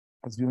was,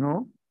 as you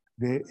know,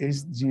 the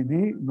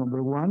SDG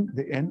 #1,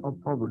 the end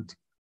of poverty.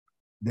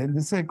 Then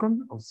the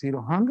second, of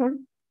zero hunger.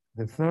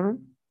 The third,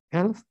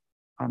 health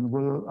and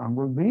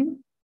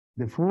well-being.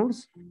 The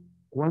fourth,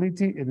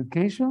 quality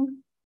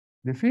education.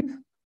 The fifth,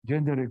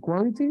 gender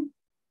equality.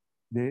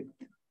 The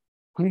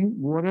clean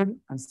water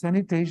and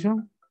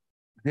sanitation.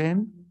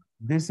 Then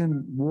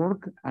decent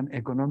work and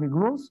economic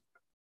growth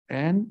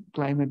and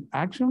climate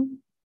action.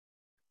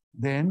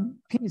 Then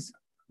peace,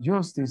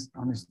 justice,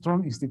 and a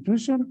strong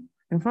institution.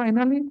 And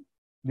finally,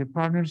 the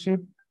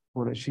partnership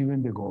for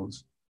achieving the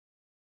goals.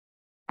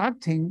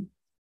 Acting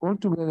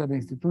altogether the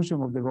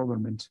institution of the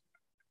government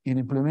in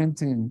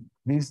implementing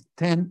these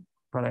 10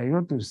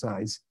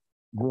 prioritized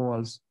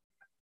goals,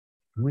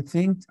 we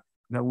think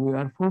that we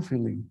are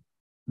fulfilling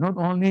not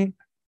only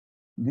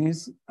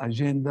this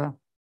agenda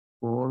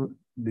for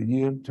the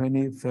year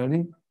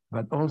 2030,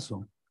 but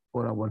also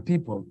for our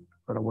people,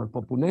 for our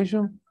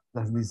population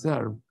that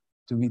deserve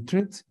to be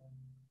treated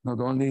not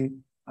only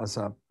as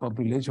a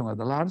population at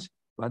large,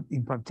 but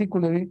in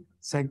particular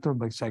sector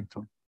by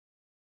sector.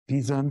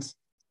 Peasants,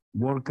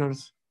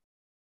 workers,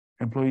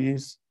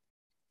 employees,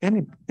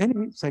 any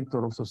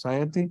sector of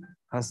society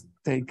has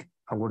taken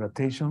our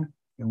attention,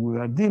 and we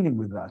are dealing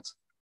with that.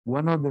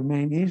 One of the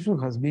main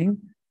issues has been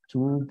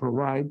to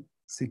provide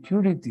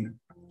security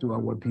to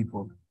our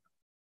people,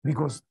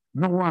 because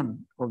no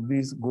one of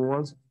these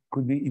goals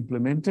could be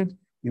implemented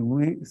if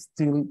we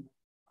still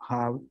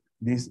have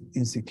these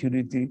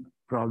insecurity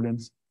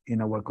problems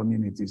in our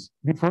communities.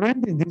 Before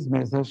ending this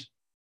message,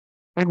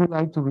 I would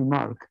like to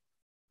remark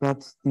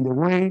that in the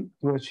way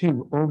to achieve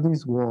all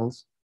these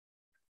goals,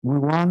 we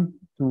want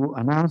to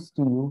announce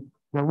to you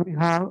that we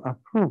have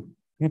approved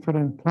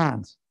different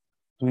plans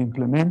to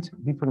implement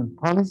different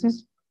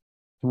policies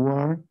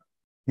toward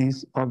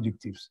these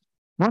objectives.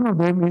 One of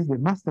them is the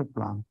master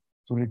plan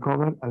to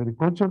recover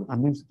agriculture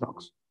and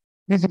livestock.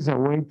 This is a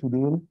way to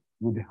deal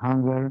with the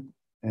hunger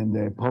and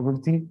the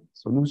poverty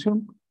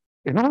solution.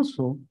 And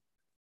also,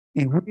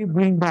 if we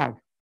bring back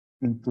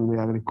into the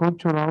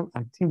agricultural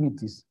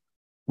activities,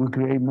 we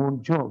create more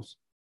jobs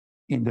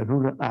in the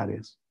rural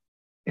areas.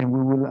 And we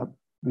will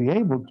be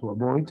able to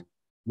avoid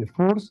the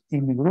forced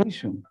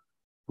immigration,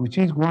 which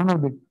is one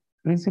of the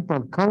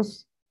principal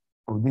causes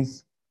of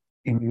this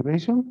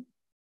immigration,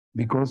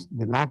 because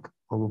the lack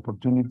of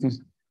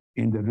opportunities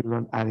in the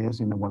rural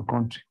areas in our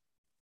country.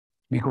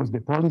 Because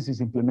the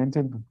policies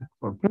implemented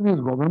for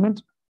previous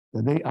government,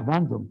 that they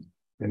abandoned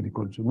the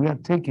agriculture. We are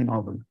taking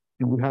over,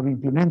 and we have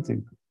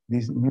implemented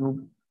this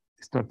new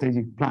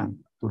strategic plan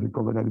to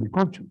recover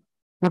agriculture.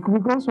 But we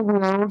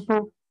are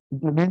also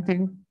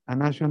implementing a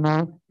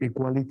national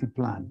equality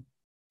plan.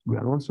 We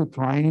are also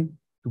trying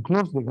to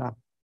close the gap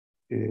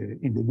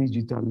in the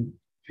digital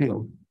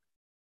field.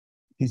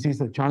 This is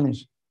a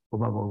challenge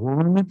of our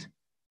government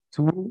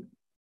to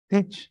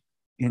teach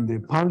in the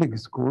public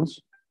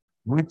schools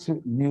with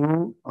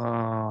new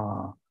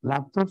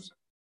laptops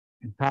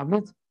and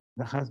tablets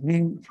that has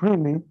been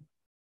freely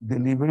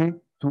delivered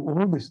to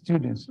all the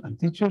students and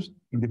teachers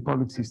in the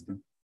public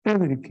system.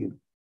 Every kid,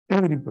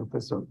 every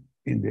professor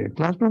in the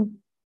classroom,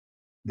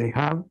 they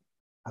have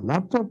a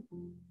laptop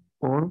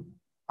or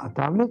a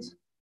tablet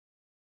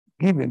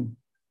given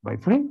by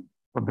free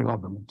from the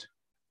government.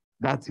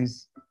 That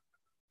is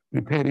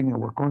preparing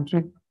our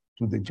country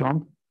to the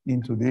jump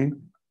into the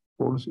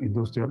fourth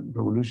industrial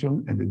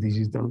revolution and the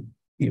digital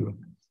era.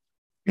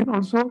 And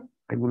also,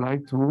 I would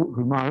like to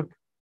remark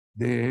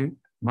the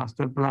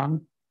master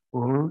plan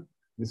for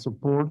the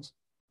support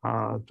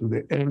to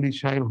the early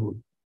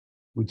childhood,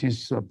 which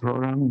is a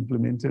program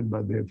implemented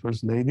by the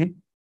First Lady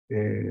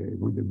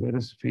with the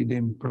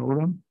breastfeeding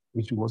program,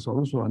 which was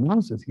also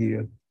announced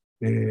here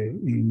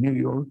in New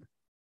York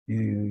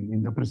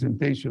in the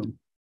presentation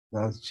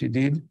that she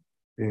did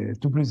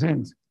to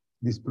present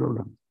this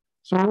program.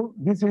 So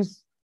this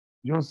is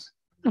just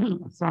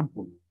a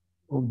sample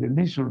of the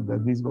measure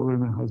that this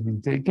government has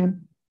been taking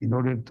in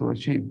order to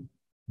achieve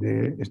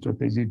the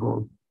strategic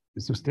goal,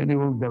 the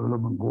sustainable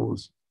development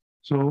goals.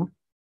 So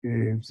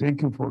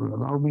thank you for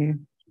allowing me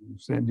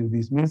to send you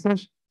this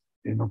message.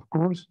 And of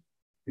course,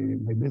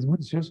 my best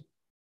wishes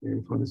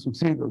for the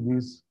success of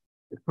this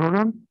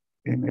program.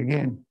 And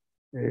again,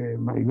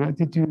 my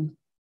gratitude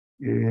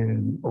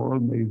and all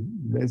my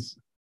best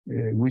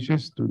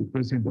wishes to the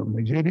President of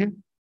Nigeria.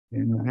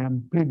 And I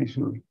am pretty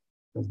sure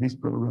that this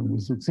program will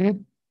succeed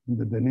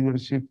under the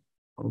leadership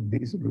of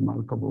this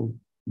remarkable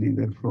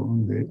leader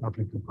from the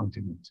African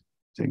continent.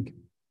 Thank you.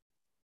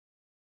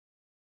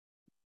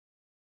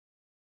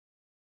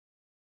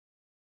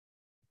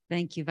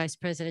 Thank you, Vice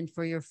President,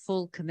 for your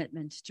full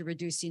commitment to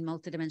reducing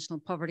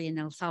multidimensional poverty in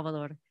El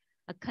Salvador,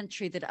 a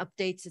country that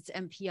updates its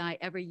MPI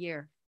every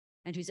year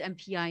and whose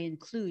MPI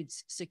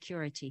includes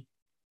security.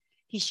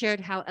 He shared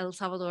how El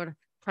Salvador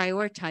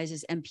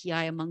prioritizes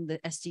MPI among the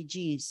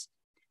SDGs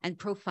and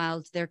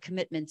profiled their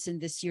commitments in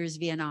this year's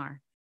VNR,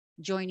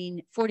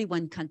 joining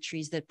 41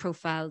 countries that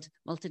profiled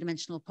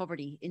multidimensional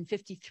poverty in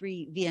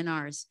 53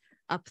 VNRs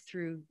up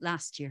through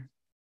last year.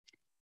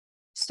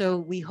 So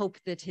we hope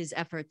that his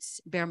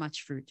efforts bear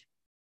much fruit.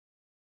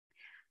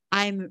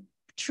 I'm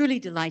truly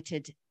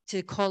delighted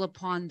to call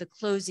upon the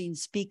closing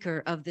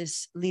speaker of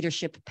this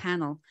leadership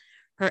panel,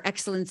 Her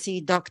Excellency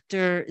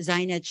Dr.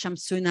 Zainab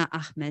Shamsuna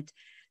Ahmed,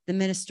 the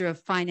Minister of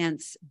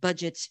Finance,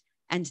 Budget,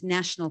 and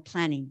National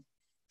Planning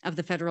of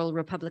the Federal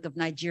Republic of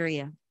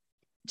Nigeria,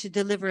 to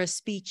deliver a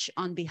speech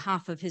on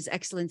behalf of His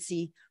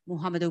Excellency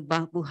Muhammadu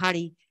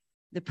Buhari,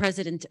 the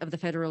President of the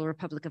Federal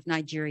Republic of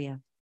Nigeria,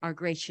 our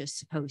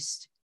gracious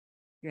host.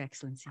 Your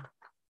Excellency.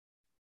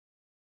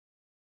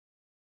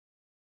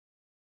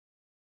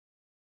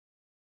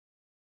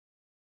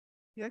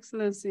 Your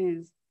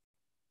Excellencies,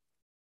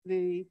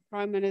 the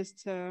Prime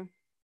Minister,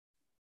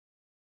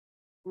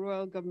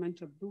 Royal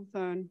Government of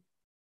Bhutan,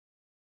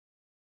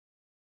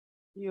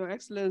 Your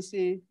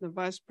Excellency, the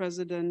Vice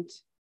President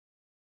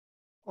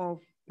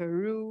of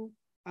Peru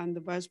and the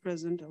Vice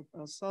President of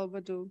El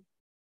Salvador,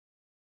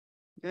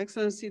 Your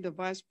Excellency, the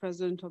Vice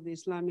President of the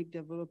Islamic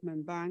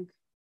Development Bank,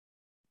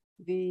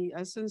 the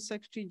Assistant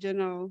Secretary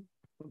General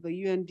of the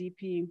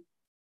UNDP,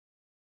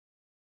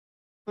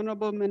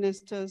 Honourable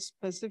Ministers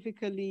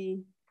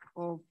specifically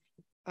of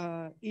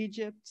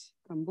Egypt,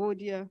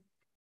 Cambodia,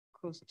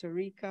 Costa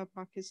Rica,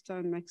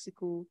 Pakistan,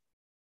 Mexico,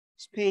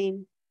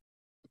 Spain,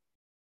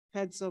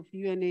 heads of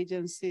UN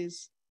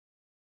agencies,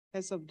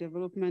 heads of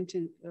development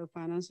in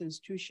finance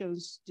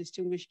institutions,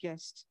 distinguished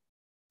guests,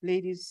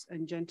 ladies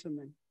and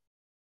gentlemen.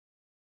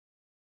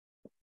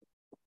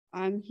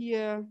 I'm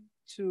here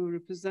to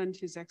represent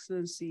His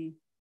Excellency,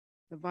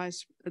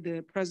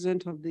 the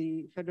President of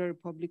the Federal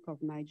Republic of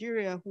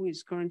Nigeria, who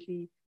is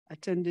currently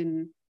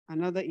attending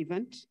another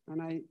event.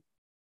 And I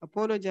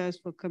apologize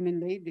for coming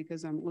late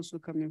because I'm also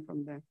coming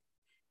from there.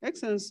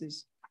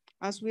 Excellencies,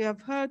 as we have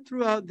heard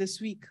throughout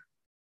this week,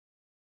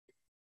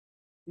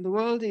 the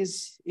world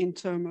is in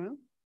turmoil.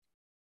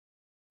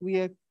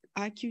 We are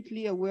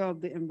acutely aware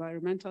of the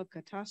environmental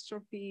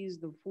catastrophes,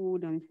 the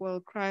food and fuel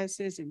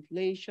crisis,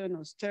 inflation,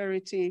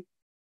 austerity,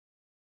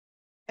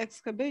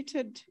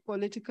 exacerbated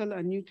political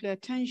and nuclear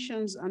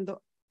tensions, and the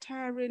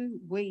tiring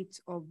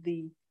weight of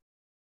the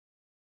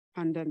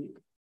pandemic.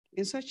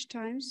 In such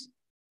times,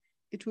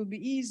 it will be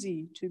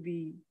easy to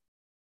be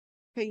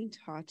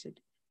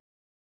faint-hearted.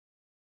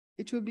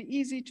 It will be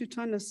easy to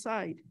turn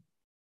aside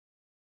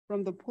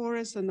from the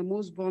poorest and the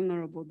most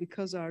vulnerable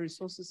because our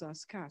resources are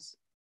scarce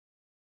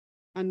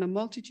and a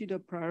multitude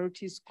of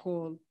priorities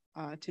call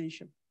our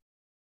attention.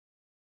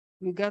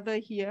 We gather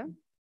here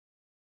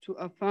to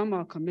affirm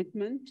our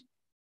commitment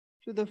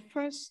to the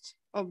first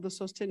of the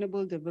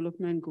Sustainable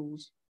Development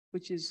Goals,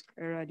 which is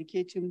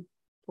eradicating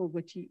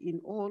poverty in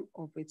all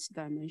of its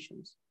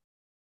dimensions.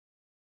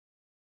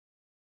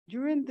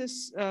 During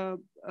this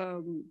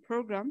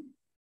program,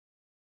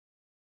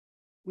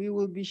 we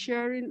will be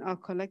sharing our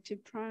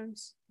collective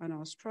triumphs and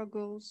our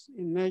struggles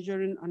in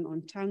measuring and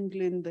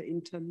untangling the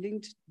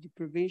interlinked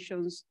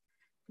deprivations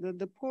that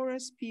the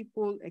poorest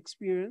people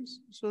experience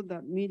so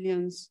that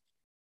millions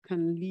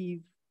can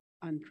live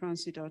and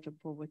transit out of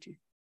poverty.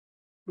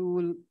 We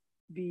will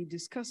be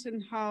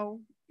discussing how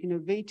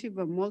innovative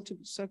and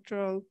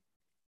multi-sectoral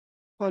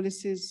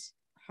policies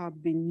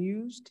have been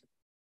used,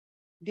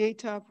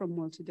 data from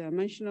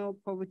multidimensional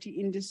poverty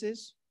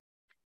indices,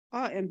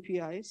 our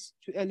MPIs,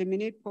 to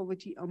eliminate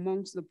poverty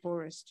amongst the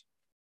poorest.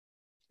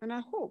 And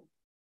I hope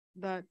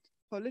that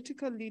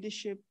political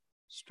leadership,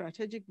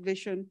 strategic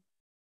vision,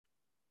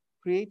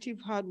 creative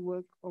hard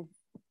work of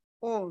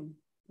all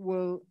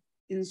will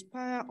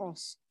inspire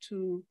us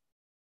to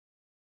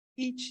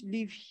each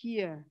live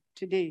here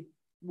today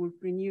with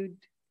renewed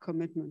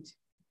commitment.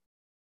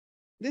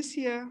 This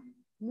year,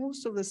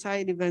 most of the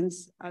side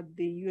events at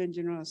the UN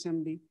General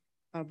Assembly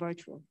are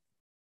virtual.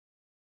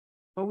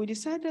 But we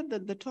decided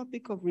that the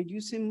topic of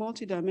reducing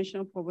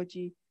multidimensional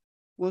poverty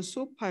was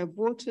so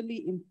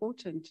pivotally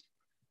important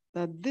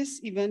that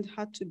this event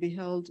had to be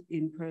held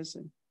in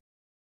person.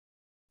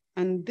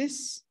 And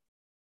this,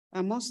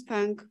 I must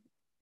thank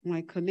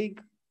my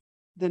colleague,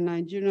 the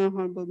Nigerian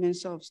Honourable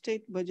Minister of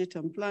State, Budget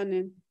and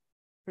Planning,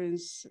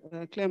 Prince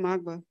Clem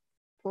Agba,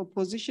 for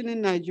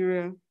positioning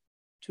Nigeria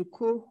to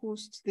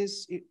co-host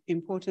this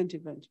important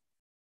event.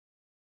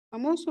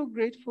 I'm also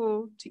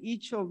grateful to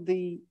each of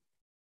the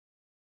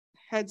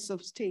heads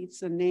of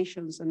states and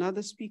nations and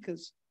other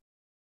speakers,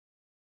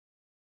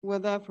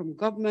 whether from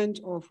government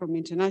or from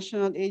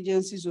international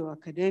agencies or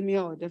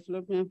academia or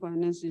development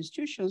finance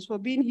institutions, for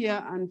being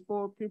here and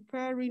for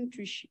preparing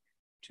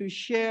to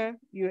share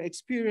your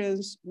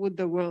experience with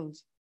the world.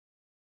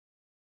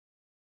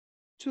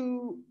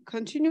 To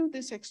continue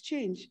this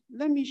exchange,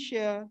 let me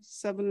share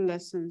 7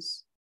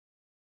 lessons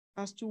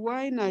as to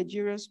why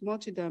Nigeria's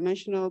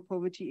multidimensional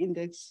poverty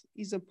index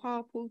is a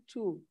powerful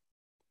tool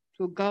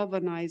to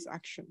galvanize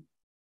action.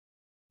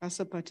 As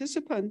a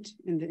participant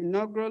in the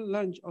inaugural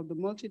launch of the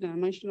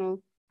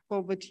Multidimensional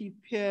Poverty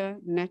Peer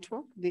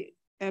Network, the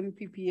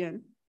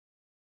MPPN,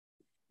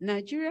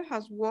 Nigeria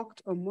has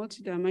worked on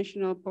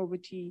multidimensional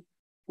poverty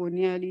for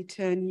nearly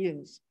 10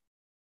 years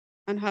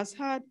and has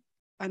had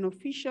an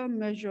official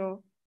measure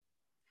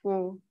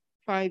for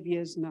 5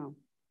 years now.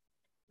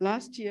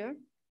 Last year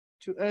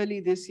to early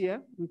this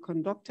year, we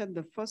conducted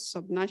the first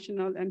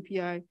subnational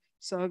MPI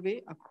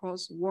survey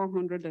across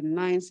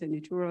 109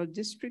 senatorial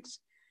districts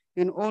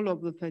in all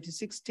of the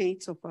 36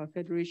 states of our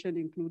federation,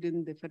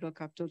 including the Federal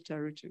Capital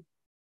Territory.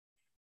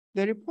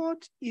 The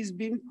report is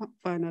being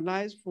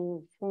finalized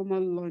for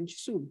formal launch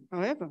soon.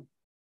 However,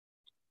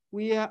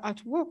 we are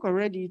at work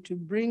already to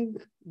bring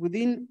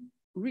within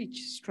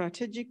reach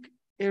strategic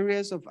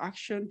areas of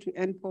action to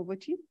end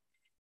poverty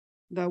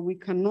that we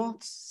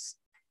cannot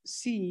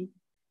see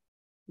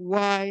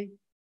why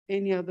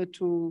any other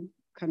tool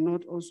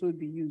cannot also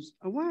be used.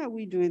 And why are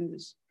we doing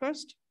this?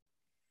 First,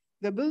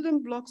 the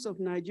building blocks of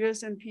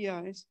Nigeria's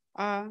MPIs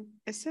are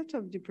a set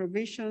of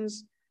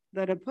deprivations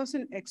that a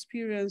person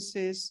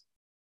experiences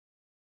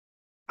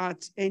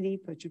at any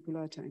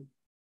particular time.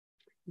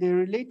 They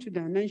relate to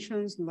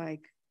dimensions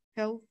like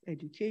health,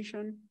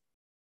 education,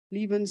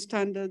 living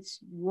standards,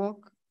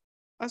 work,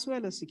 as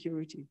well as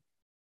security.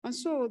 And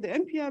so the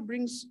MPI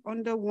brings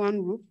under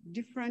one roof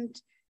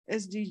different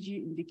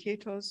SDG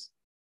indicators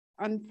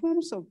and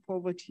forms of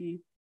poverty,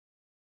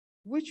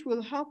 which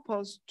will help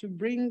us to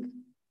bring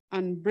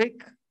and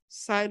break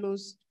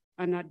silos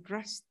and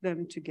address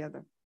them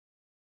together.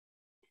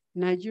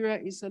 Nigeria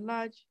is a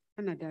large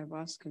and a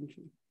diverse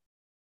country.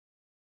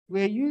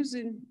 We're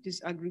using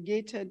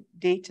disaggregated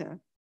data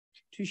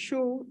to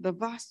show the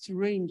vast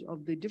range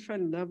of the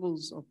different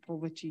levels of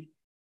poverty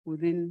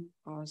within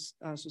our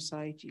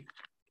society.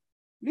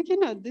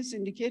 Looking at these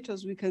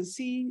indicators, we can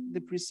see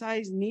the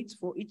precise needs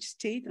for each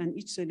state and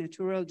each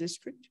senatorial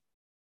district.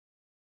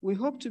 We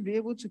hope to be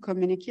able to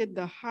communicate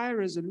the high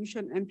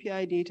resolution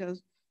MPI data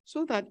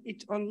so that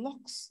it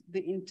unlocks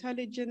the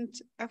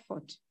intelligent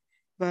effort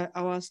by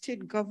our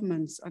state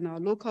governments and our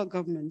local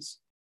governments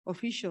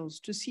officials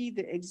to see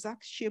the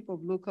exact shape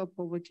of local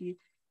poverty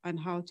and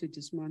how to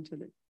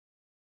dismantle it.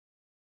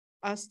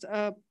 As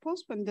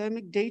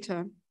post-pandemic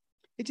data,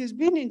 it is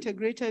being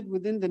integrated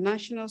within the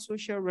National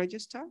Social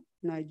Register,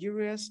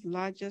 Nigeria's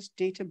largest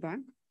data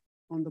bank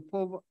on the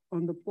poor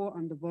and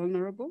the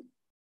vulnerable.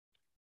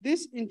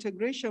 This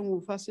integration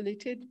will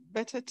facilitate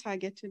better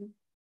targeting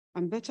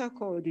and better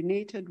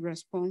coordinated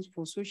response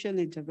for social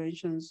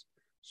interventions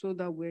so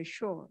that we're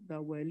sure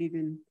that we're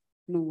leaving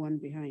no one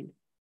behind.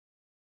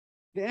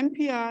 The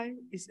MPI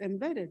is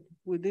embedded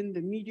within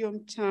the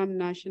medium-term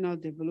National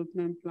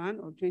Development Plan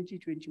of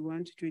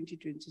 2021 to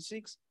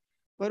 2026,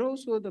 but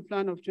also the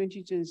plan of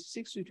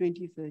 2026 to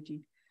 2030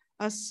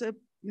 as a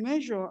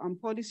measure and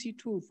policy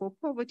tool for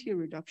poverty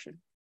reduction.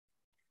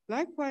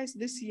 Likewise,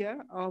 this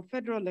year, our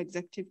Federal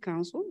Executive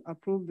Council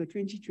approved the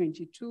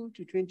 2022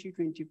 to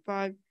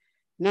 2025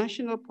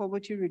 National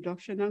Poverty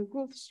Reduction and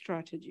Growth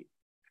Strategy,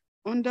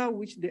 under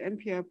which the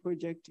MPI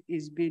project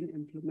is being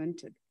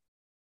implemented.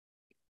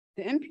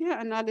 The MPI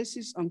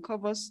analysis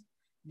uncovers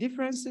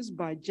differences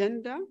by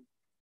gender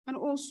and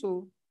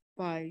also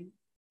by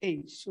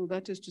age. So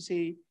that is to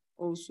say,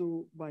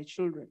 also by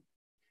children.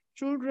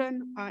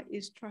 Children are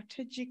a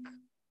strategic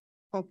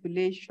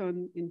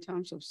population in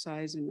terms of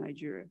size in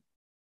Nigeria.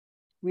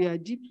 They're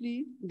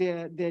deeply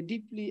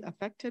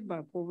affected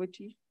by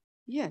poverty,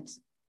 yet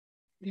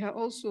they are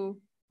also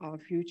our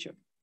future.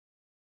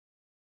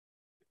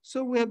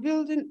 So we're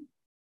building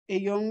a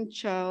young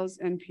child's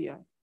MPI,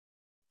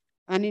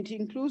 and it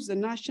includes the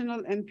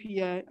national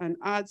MPI and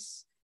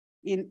adds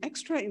in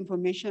extra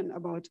information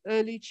about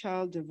early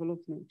child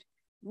development,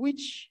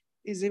 which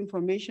is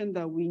information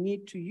that we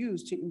need to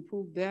use to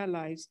improve their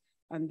lives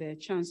and their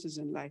chances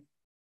in life.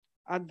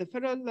 At the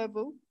federal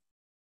level,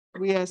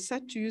 we are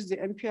set to use the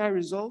MPI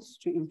results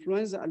to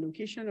influence the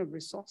allocation of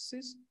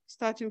resources,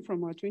 starting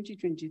from our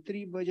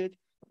 2023 budget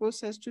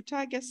process to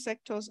target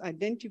sectors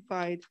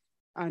identified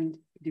and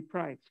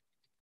deprived.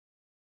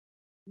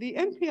 The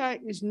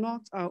MPI is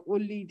not our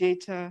only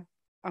data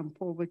and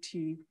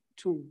poverty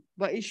tool,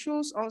 but it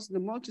shows us the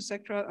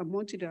multi-sectoral and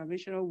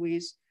multidimensional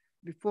ways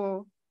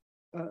before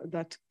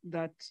that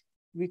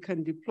we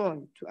can deploy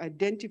to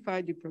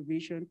identify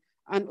deprivation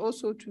and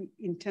also to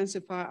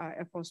intensify our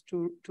efforts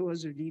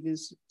towards relieving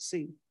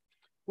same.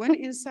 When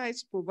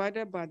insights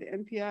provided by the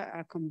MPI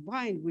are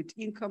combined with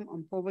income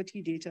and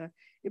poverty data,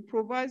 it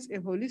provides a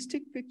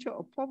holistic picture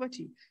of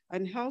poverty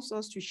and helps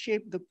us to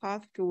shape the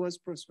path towards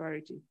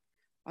prosperity.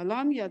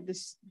 Allow me at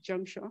this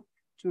juncture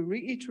to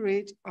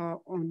reiterate our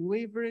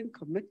unwavering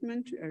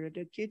commitment to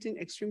eradicating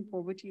extreme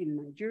poverty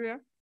in Nigeria.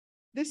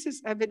 This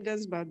is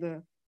evidenced by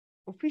the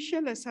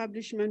official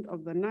establishment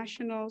of the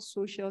National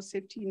Social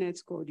Safety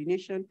Nets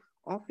Coordination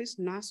Office,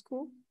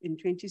 NASCO, in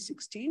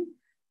 2016.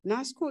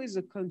 NASCO is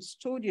a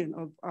custodian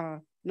of our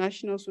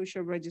National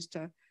Social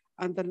Register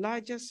and the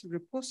largest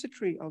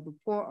repository of the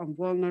poor and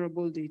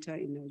vulnerable data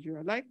in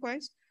Nigeria.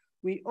 Likewise,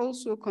 we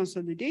also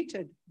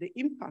consolidated the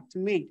impact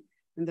made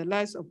in the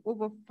lives of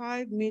over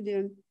 5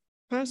 million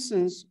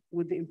persons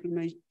with the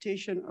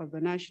implementation of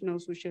the National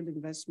Social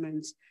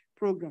Investments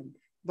Program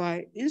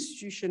by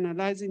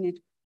institutionalizing it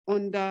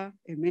under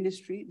a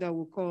ministry that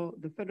we call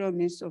the Federal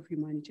Ministry of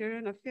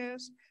Humanitarian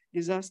Affairs,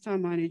 Disaster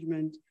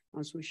Management,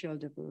 and Social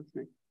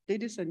Development.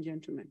 Ladies and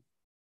gentlemen,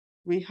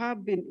 we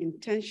have been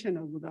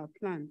intentional with our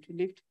plan to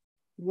lift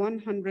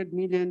 100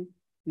 million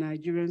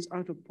Nigerians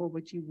out of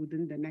poverty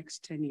within the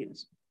next 10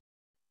 years.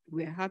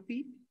 We are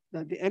happy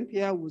that the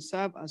MPI will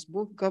serve as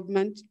both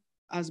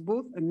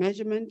a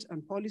measurement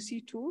and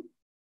policy tool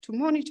to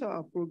monitor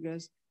our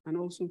progress and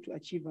also to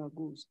achieve our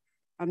goals.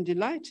 I'm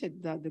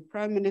delighted that the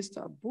Prime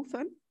Minister of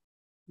Bhutan,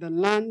 the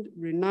land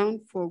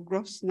renowned for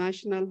gross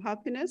national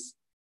happiness,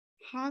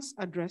 has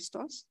addressed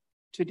us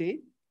today,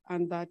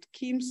 and that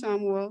Kim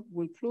Samuel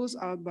will close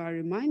out by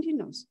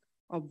reminding us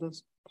of the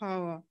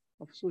power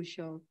of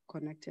social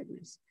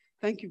connectedness.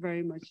 Thank you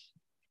very much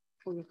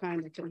for your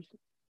kind attention.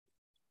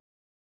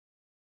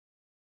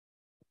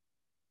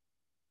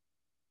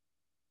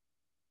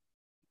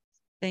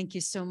 Thank you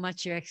so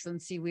much, Your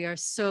Excellency. We are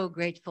so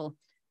grateful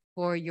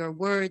for your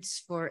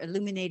words, for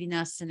illuminating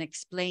us and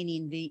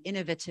explaining the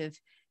innovative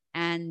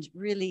and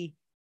really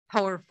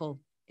powerful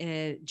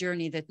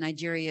journey that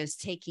Nigeria is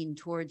taking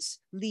towards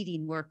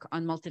leading work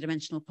on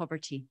multidimensional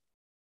poverty.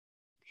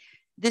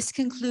 This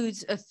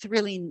concludes a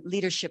thrilling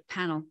leadership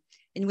panel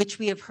in which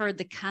we have heard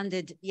the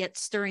candid yet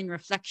stirring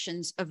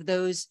reflections of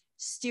those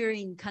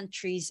steering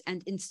countries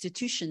and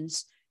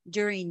institutions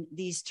during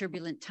these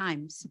turbulent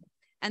times.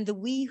 And the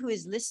we who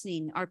is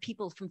listening are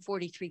people from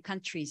 43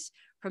 countries,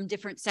 from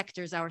different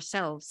sectors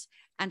ourselves.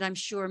 And I'm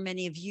sure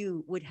many of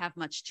you would have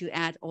much to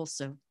add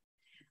also.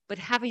 But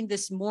having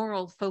this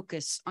moral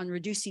focus on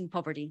reducing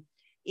poverty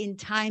in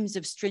times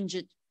of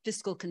stringent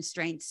fiscal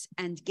constraints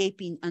and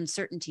gaping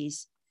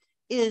uncertainties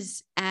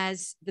is,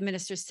 as the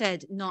minister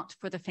said, not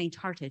for the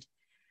faint-hearted.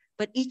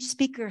 But each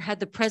speaker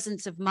had the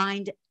presence of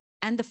mind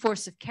and the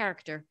force of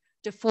character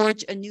to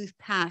forge a new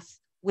path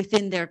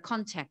within their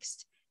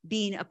context,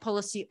 being a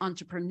policy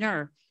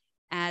entrepreneur,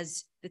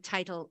 as the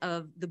title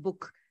of the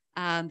book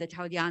that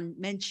Haoliang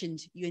mentioned,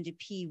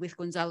 UNDP with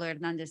Gonzalo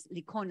Hernandez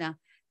Licona,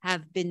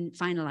 have been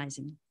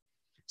finalizing.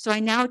 So I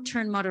now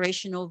turn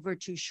moderation over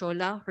to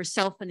Rola,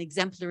 herself an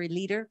exemplary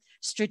leader,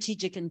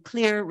 strategic and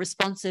clear,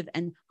 responsive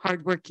and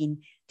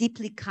hardworking,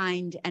 deeply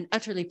kind and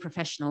utterly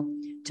professional,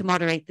 to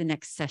moderate the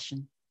next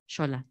session.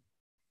 Rola.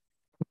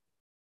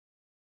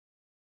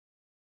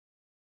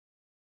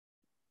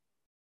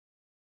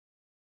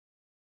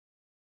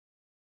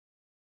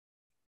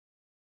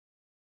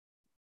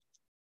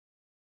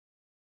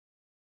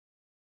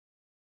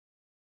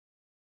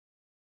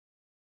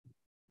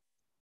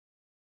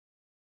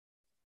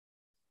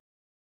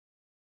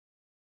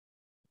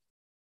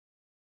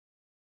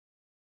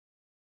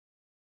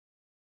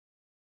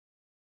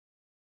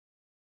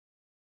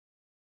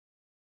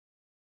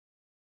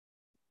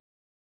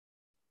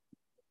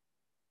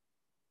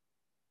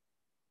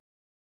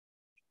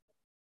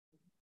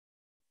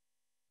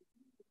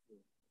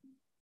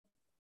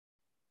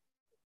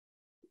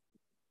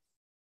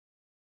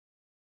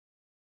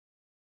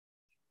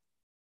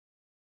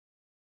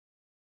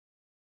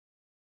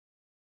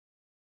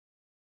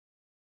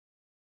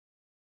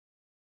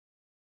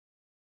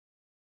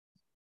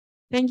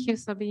 Thank you,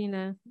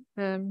 Sabina.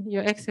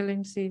 Your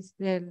Excellencies,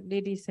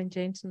 ladies and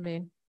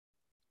gentlemen.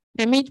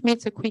 Permit me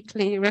to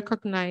quickly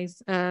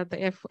recognize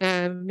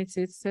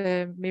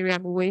Mrs.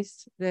 Miriam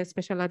Uwais, the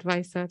Special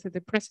Advisor to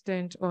the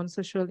President on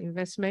Social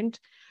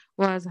Investment,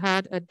 who has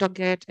had a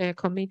dogged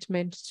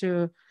commitment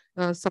to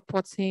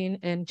supporting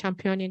and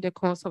championing the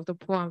cause of the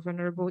poor and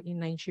vulnerable in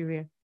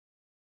Nigeria.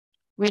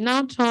 We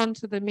now turn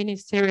to the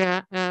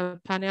ministerial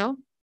panel.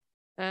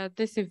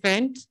 This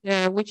event,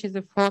 which is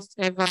the first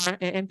ever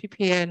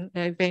MPPN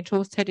event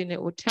hosted in a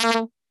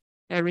hotel,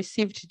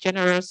 received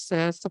generous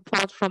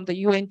support from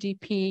the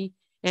UNDP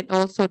and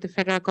also the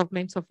federal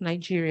government of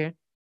Nigeria.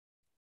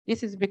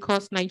 This is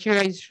because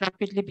Nigeria is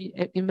rapidly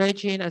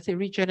emerging as a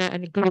regional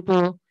and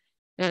global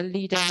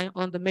leader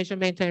on the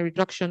measurement and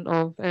reduction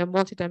of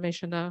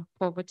multidimensional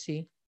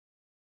poverty.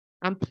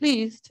 I'm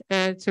pleased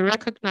to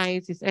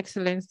recognize His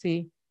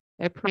Excellency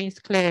Prince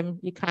Clem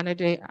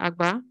Ikanade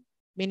Agba,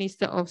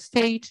 Minister of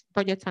State,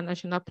 Budget and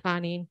National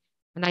Planning,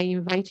 and I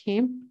invite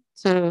him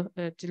to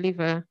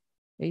deliver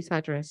his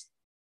address.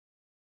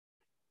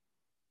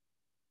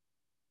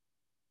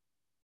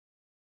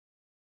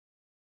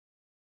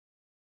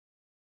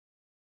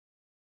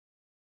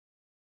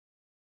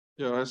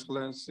 Your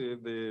Excellency,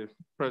 the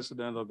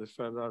President of the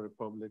Federal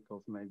Republic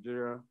of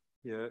Nigeria,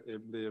 here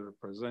ably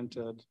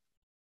represented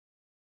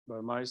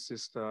by my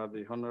sister,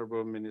 the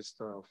Honourable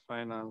Minister of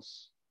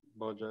Finance,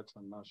 Budget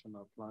and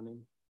National Planning,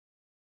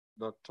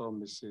 Dr.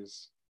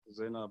 Mrs.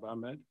 Zainab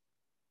Ahmed,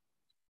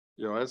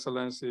 Your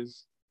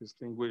Excellencies,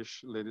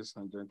 distinguished ladies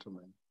and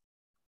gentlemen.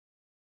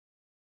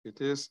 It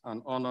is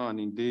an honor and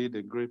indeed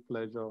a great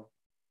pleasure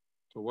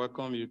to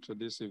welcome you to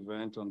this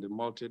event on the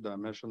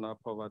Multidimensional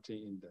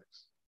Poverty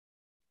Index,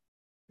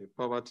 a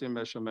poverty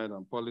measurement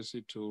and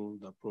policy tool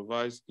that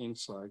provides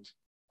insight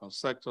on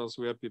sectors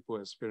where people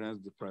experience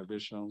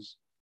deprivations,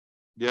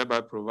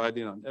 thereby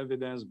providing an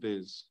evidence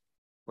base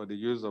for the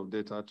use of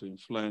data to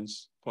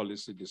influence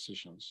policy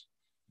decisions.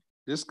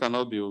 This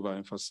cannot be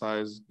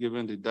overemphasized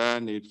given the dire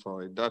need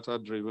for a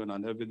data-driven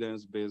and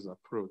evidence-based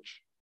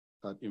approach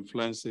that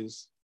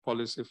influences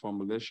policy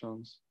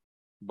formulations,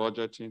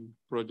 budgeting,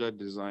 project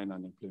design,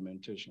 and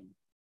implementation.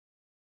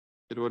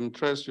 It would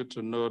interest you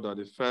to know that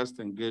the first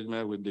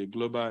engagement with the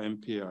global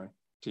MPI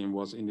team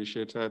was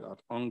initiated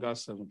at UNGA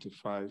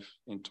 75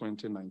 in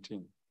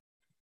 2019.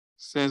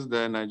 Since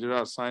then, Nigeria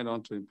has signed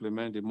on to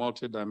implement the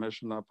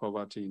Multidimensional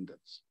Poverty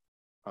Index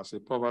as a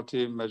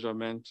poverty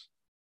measurement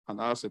and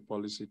as a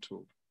policy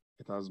tool.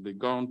 It has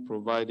begun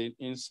providing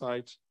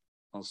insight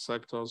on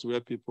sectors where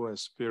people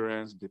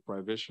experience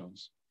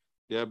deprivations,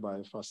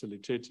 thereby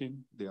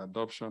facilitating the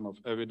adoption of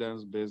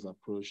evidence-based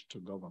approach to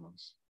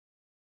governance.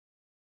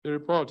 The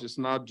report is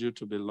now due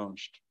to be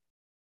launched.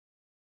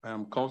 I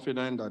am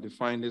confident that the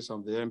findings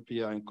of the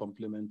MPI in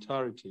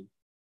complementarity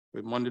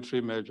with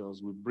monetary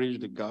measures will bridge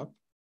the gap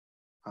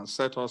and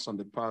set us on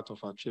the path of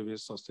achieving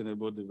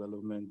Sustainable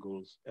Development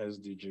Goals,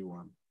 SDG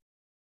 1.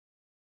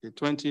 The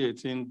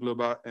 2018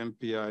 Global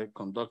MPI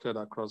conducted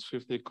across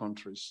 50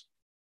 countries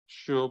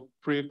show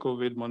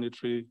pre-COVID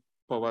monetary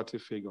poverty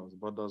figures,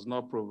 but does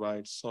not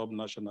provide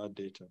sub-national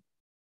data.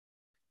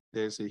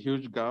 There is a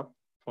huge gap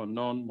for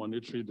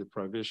non-monetary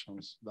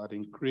deprivations that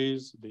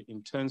increase the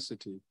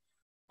intensity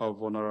of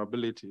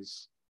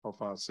vulnerabilities of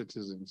our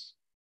citizens.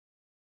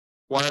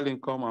 While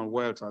income and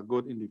wealth are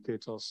good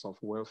indicators of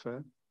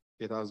welfare,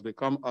 it has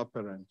become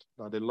apparent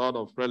that a lot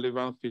of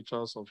relevant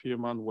features of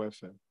human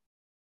welfare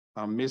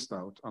are missed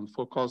out, and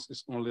focus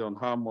is only on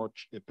how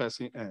much a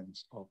person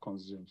earns or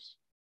consumes.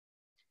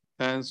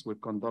 Hence, we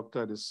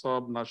conducted a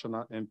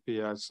sub-national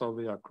MPI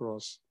survey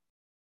across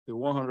the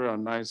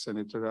 109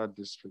 senatorial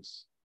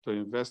districts to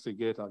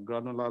investigate at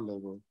granular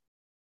level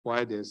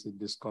why there's a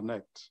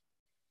disconnect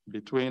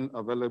between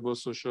available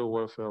social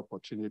welfare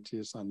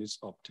opportunities and its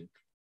uptake,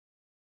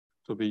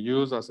 to be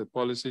used as a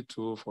policy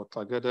tool for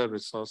targeted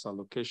resource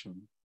allocation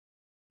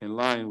in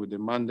line with the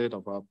mandate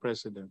of our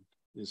President,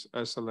 His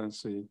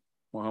Excellency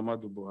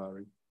Muhammadu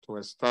Buhari, to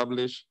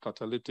establish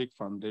catalytic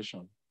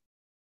foundation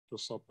to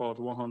support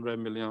 100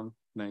 million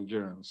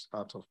Nigerians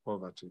out of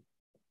poverty.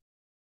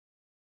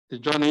 The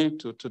journey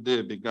to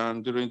today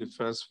began during the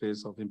first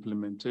phase of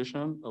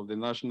implementation of the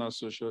National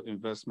Social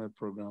Investment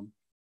Program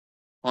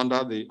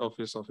under the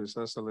Office of His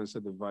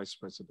Excellency, the Vice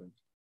President.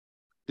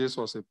 This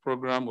was a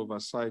program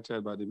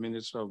oversighted by the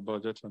Ministry of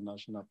Budget and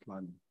National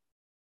Planning.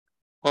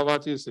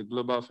 Poverty is a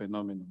global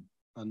phenomenon,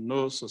 and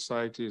no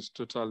society is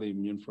totally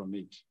immune from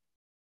it.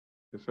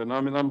 The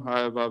phenomenon,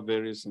 however,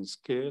 varies in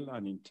scale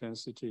and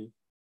intensity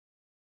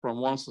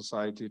from one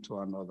society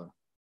to another.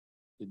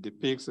 It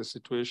depicts a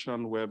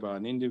situation whereby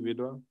an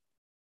individual,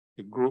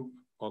 a group,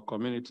 or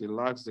community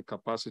lacks the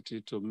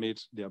capacity to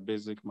meet their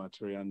basic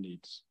material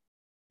needs.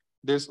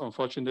 This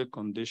unfortunate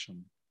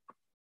condition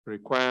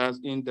requires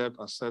in-depth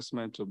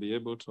assessment to be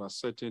able to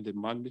ascertain the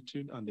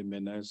magnitude and the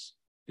menace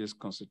this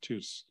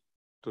constitutes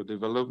to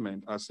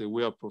development as a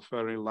way of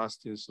preferring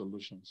lasting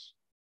solutions.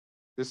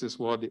 This is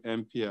what the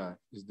MPI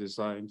is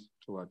designed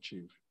to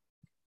achieve.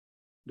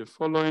 The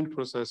following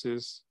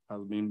processes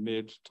have been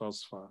made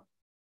thus far.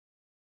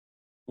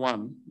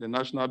 One, the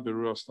National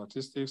Bureau of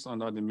Statistics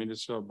under the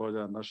Ministry of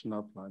Budget and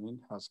National Planning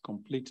has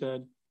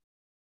completed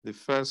the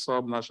first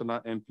sub-national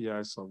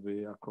MPI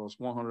survey across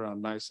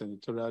 109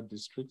 senatorial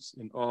districts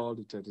in all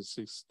the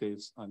 36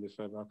 states and the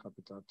Federal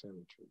Capital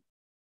Territory.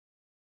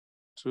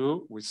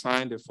 Two, we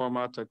signed a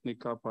formal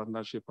technical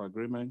partnership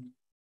agreement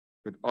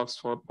with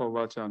Oxford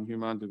Poverty and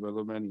Human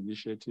Development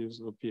Initiatives,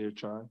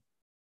 OPHI,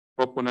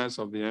 proponents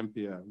of the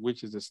MPI,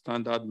 which is the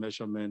standard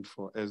measurement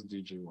for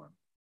SDG 1.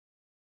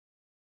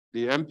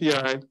 The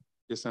MPI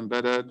is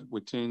embedded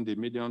within the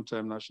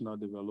Medium-Term National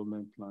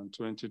Development Plan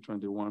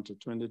 2021 to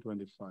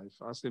 2025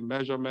 as a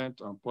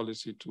measurement and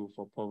policy tool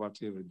for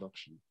poverty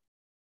reduction.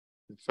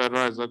 The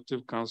Federal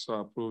Executive Council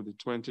approved the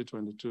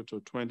 2022 to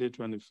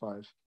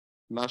 2025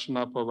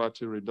 National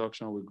Poverty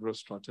Reduction with Growth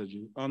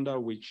Strategy, under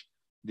which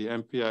the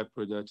MPI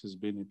project is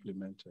being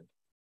implemented.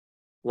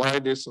 While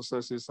these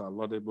successes are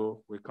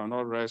laudable, we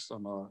cannot rest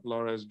on our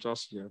laurels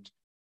just yet,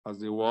 as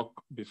the work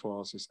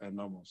before us is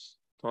enormous.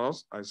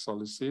 Thus, I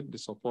solicit the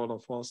support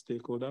of all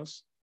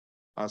stakeholders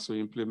as we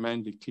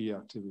implement the key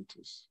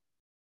activities.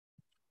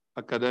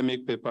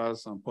 Academic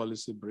papers and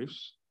policy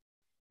briefs.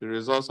 The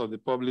results of the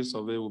public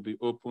survey will be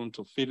open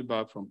to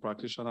feedback from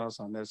practitioners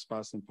and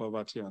experts in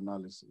poverty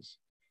analysis.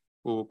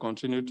 We will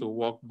continue to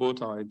work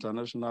both our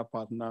international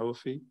partner,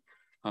 OFI,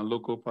 and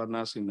local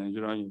partners in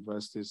Nigerian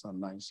universities and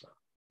NISA.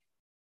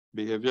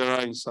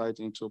 Behavioral insight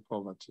into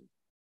poverty.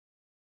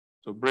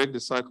 To break the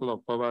cycle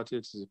of poverty,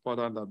 it is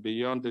important that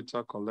beyond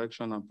data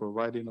collection and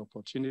providing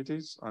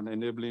opportunities and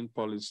enabling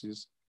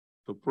policies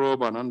to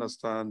probe and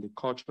understand the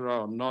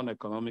cultural and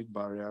non-economic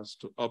barriers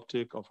to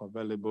uptake of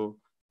available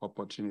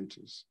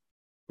opportunities.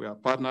 We are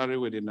partnering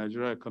with the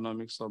Nigeria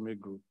Economic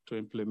Summit Group to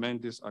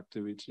implement this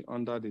activity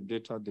under the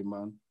data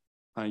demand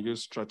and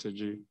use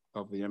strategy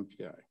of the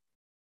MPI.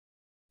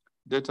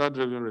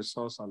 Data-driven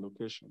resource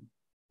allocation.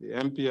 The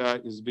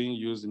MPI is being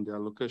used in the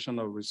allocation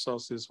of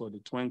resources for the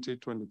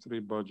 2023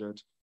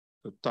 budget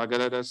to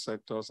targeted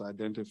sectors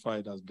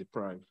identified as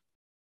deprived.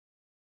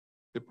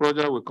 The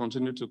project will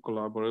continue to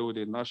collaborate with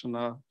the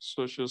National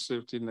Social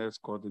Safety Net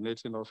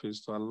Coordinating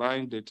Office to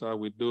align data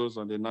with those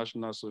on the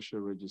National Social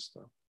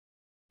Register.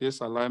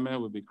 This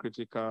alignment will be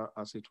critical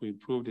as it will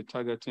improve the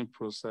targeting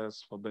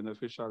process for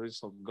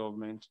beneficiaries of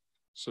government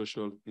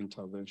social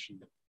intervention.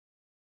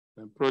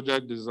 Then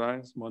project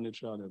designs,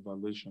 monitoring, and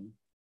evaluation.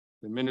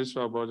 The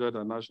Ministry of Budget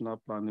and National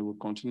Planning will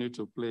continue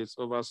to play its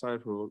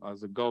oversight role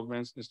as the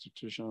government's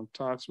institution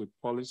tasked with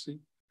policy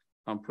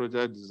and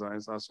project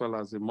designs, as well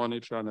as the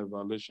monitoring and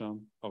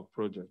evaluation of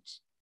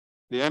projects.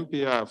 The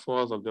MPI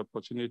affords of the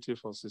opportunity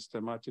for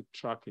systematic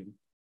tracking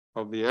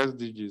of the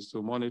SDGs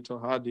to monitor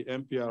how the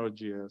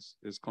MPRGS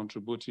is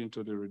contributing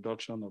to the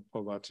reduction of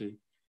poverty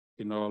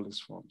in all its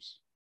forms.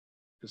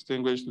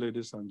 Distinguished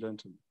ladies and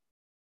gentlemen,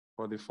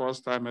 for the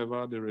first time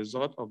ever, the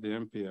result of the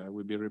MPI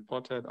will be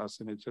reported at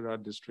senatorial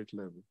district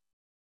level.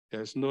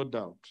 There is no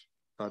doubt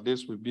that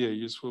this will be a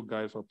useful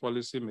guide for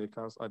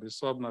policymakers at the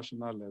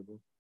subnational level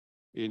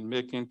in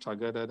making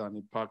targeted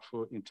and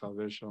impactful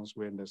interventions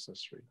where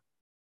necessary.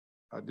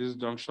 At this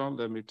junction,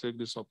 let me take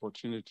this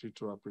opportunity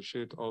to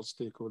appreciate all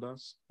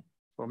stakeholders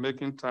for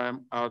making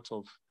time out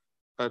of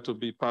to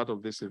be part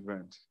of this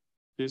event.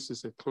 This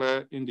is a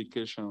clear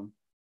indication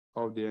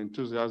of the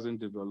enthusiasm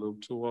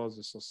developed towards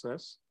the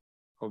success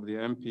of the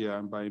MPI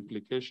and by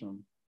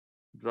implication,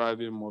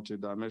 driving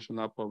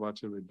multidimensional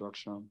poverty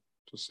reduction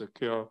to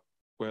secure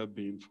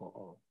well-being for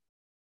all.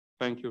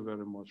 Thank you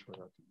very much for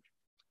that.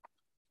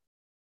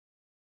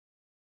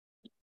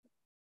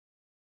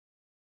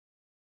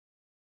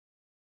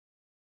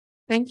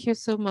 Thank you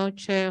so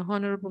much,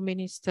 Honourable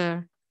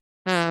Minister,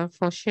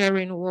 for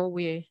sharing what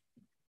we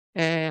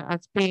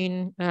has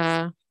been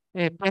a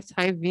bird's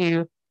eye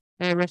view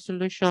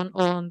resolution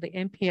on the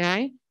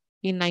MPI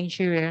in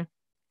Nigeria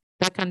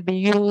that can be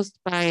used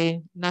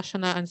by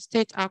national and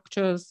state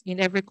actors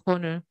in every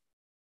corner.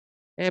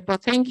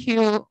 But thank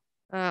you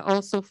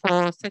also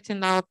for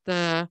setting out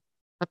the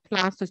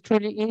plans to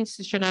truly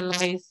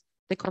institutionalize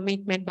the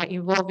commitment by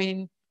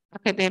involving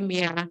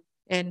academia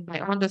and by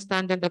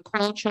understanding the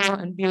culture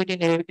and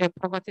building a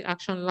poverty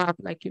action lab,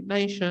 like you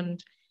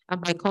mentioned,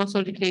 and by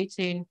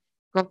consolidating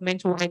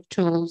government-wide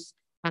tools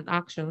and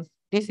actions.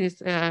 This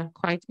is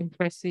quite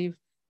impressive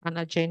an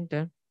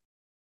agenda.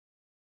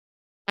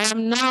 I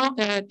am now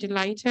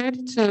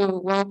delighted to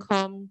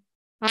welcome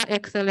Her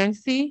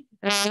Excellency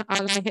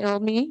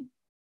Al-Helmi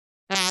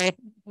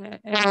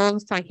El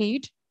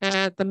Sahid,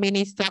 the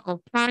Minister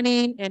of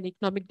Planning and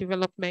Economic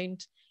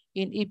Development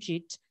in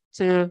Egypt,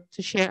 to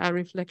share our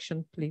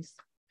reflection, please.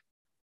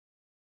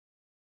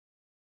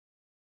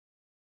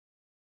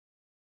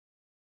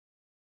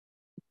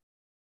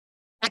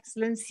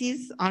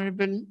 Excellencies,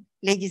 honorable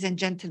ladies and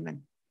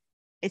gentlemen,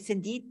 it's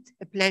indeed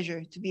a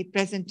pleasure to be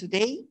present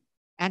today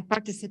and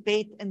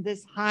participate in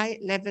this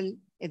high-level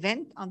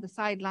event on the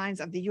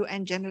sidelines of the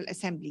UN General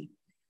Assembly.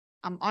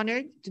 I'm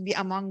honored to be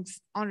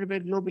amongst honorable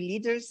global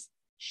leaders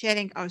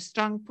sharing our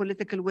strong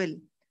political will,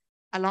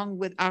 along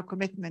with our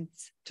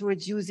commitments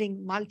towards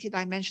using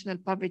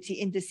multidimensional poverty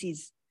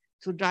indices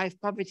to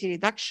drive poverty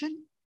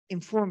reduction,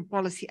 inform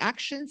policy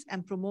actions,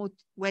 and promote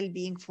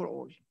well-being for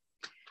all.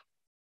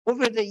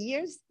 Over the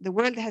years, the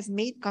world has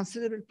made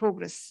considerable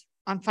progress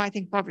on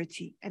fighting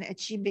poverty and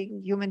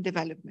achieving human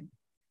development.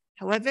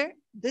 However,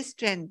 this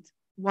trend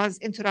was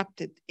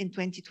interrupted in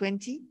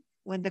 2020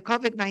 when the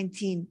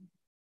COVID-19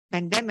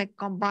 pandemic,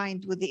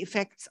 combined with the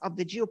effects of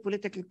the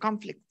geopolitical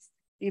conflicts,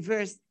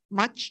 reversed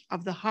much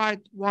of the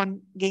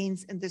hard-won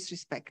gains in this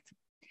respect.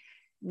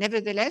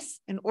 Nevertheless,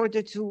 in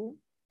order to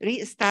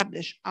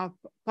re-establish our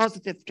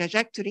positive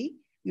trajectory,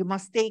 we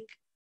must take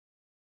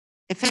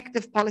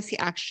effective policy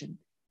action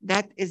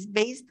that is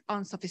based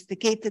on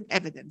sophisticated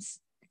evidence.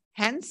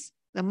 Hence,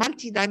 the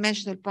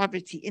multidimensional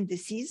poverty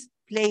indices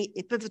play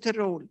a pivotal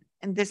role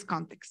in this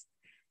context,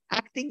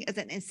 acting as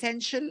an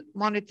essential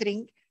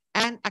monitoring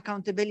and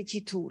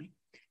accountability tool,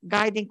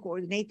 guiding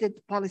coordinated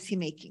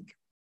policymaking.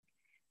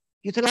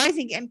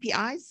 Utilizing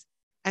MPIs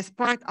as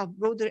part of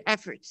broader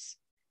efforts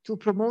to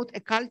promote a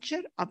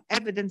culture of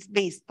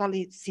evidence-based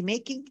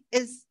policymaking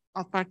is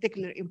of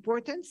particular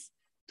importance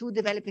to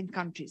developing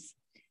countries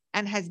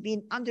and has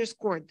been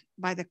underscored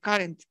by the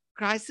current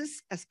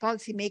crisis as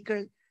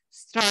policymakers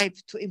strive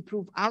to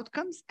improve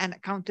outcomes and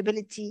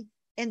accountability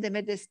in the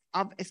midst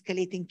of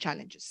escalating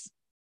challenges.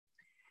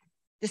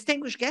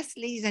 Distinguished guests,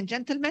 ladies and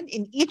gentlemen,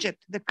 in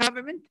Egypt, the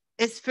government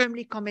is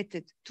firmly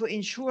committed to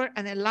ensure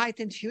an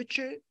enlightened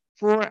future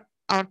for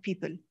our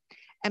people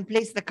and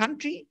place the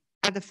country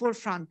at the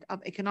forefront of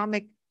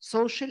economic,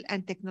 social,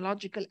 and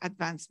technological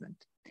advancement.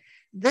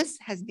 This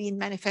has been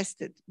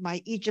manifested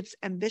by Egypt's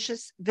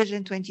ambitious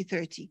Vision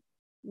 2030,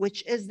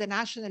 which is the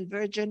national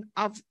version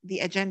of the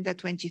Agenda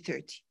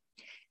 2030.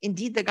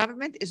 Indeed, the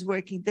government is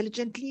working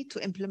diligently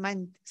to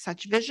implement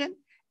such vision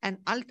and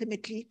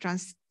ultimately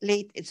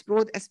translate its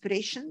broad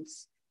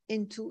aspirations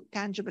into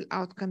tangible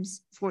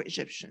outcomes for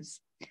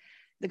Egyptians.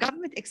 The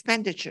government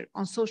expenditure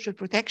on social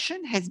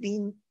protection has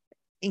been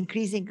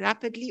increasing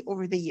rapidly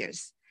over the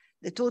years.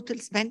 The total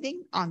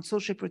spending on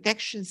social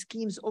protection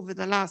schemes over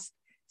the last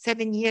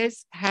 7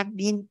 years have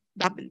been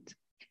doubled.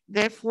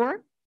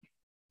 Therefore,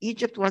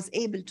 Egypt was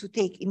able to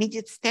take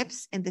immediate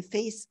steps in the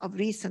face of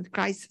recent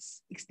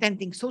crisis,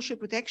 extending social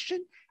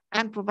protection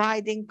and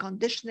providing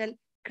conditional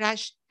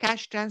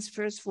cash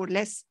transfers for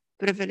less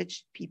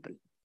privileged people.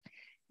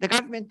 The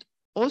government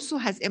also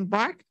has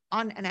embarked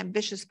on an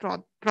ambitious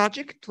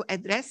project to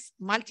address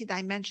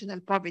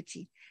multidimensional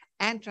poverty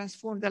and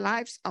transform the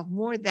lives of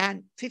more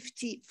than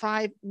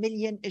 55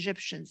 million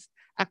Egyptians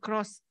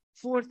across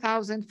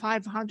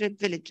 4,500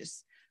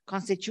 villages,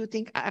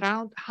 constituting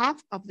around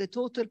half of the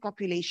total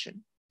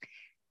population.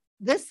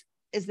 This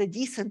is the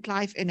Decent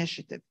Life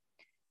Initiative.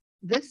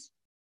 This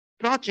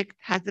project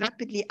has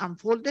rapidly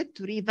unfolded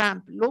to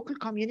revamp local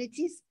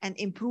communities and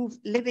improve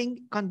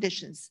living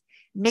conditions,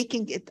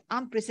 making it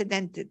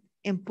unprecedented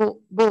in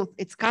both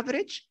its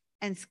coverage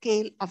and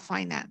scale of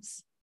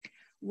finance.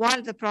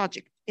 While the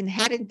project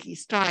inherently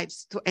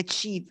strives to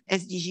achieve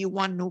SDG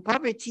 1 no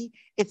poverty,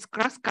 its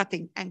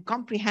cross-cutting and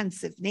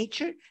comprehensive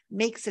nature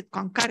makes it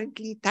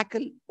concurrently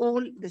tackle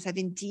all the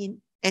 17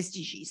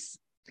 SDGs.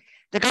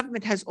 The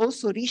government has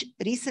also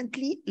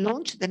recently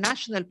launched the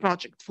National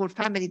Project for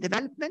Family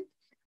Development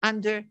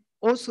under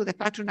also the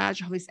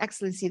patronage of His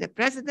Excellency the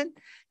President.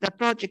 The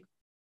project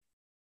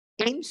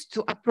aims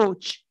to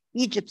approach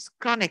Egypt's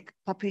chronic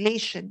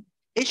population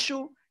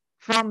issue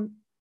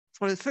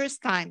for the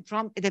first time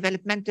from a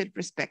developmental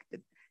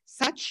perspective.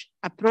 Such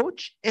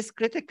approach is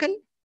critical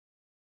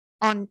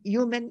on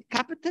human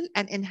capital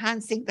and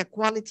enhancing the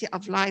quality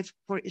of life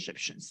for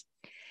Egyptians.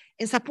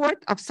 In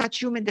support of such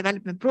human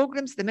development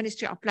programs, the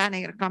Ministry of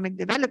Planning and Economic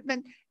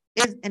Development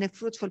is in a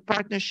fruitful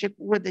partnership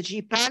with the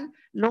GPAL,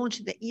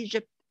 launched the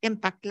Egypt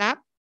Impact Lab,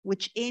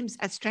 which aims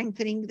at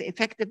strengthening the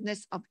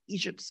effectiveness of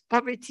Egypt's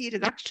poverty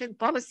reduction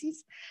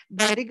policies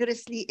by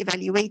rigorously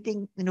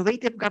evaluating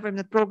innovative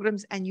government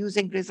programs and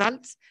using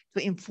results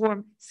to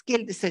inform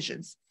skilled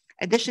decisions.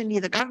 Additionally,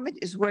 the government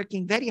is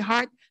working very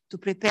hard to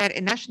prepare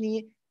a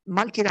nationally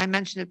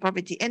multidimensional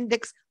poverty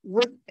index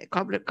with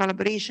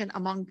collaboration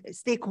among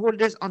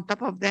stakeholders. On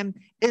top of them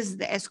is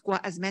the ESCWA,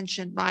 as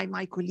mentioned by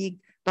my colleague,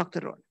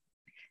 Dr. Rola.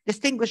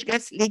 Distinguished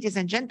guests, ladies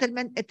and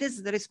gentlemen, it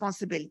is the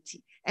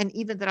responsibility and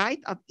even the right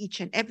of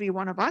each and every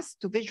one of us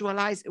to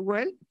visualize a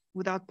world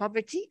without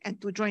poverty and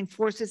to join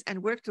forces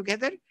and work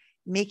together,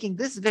 making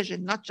this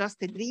vision not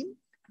just a dream,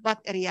 but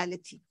a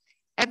reality.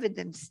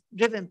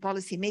 Evidence-driven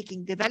policy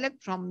making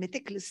developed from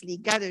meticulously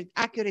gathered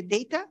accurate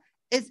data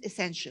is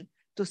essential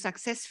to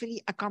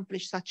successfully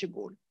accomplish such a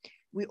goal.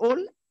 We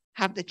all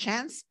have the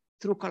chance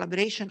through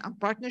collaboration and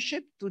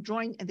partnership to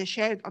join in the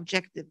shared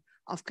objective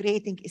of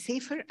creating a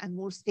safer and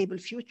more stable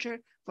future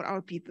for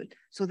our people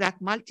so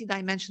that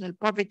multidimensional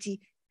poverty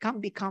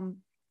can become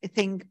a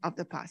thing of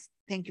the past.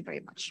 Thank you very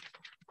much.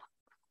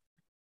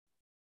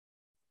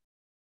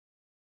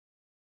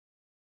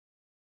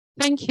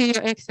 Thank you,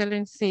 Your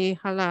Excellency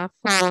Hala,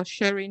 for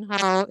sharing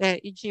how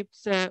Egypt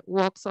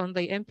works on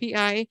the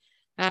MPI.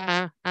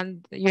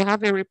 And you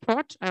have a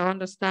report, I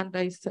understand,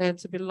 that is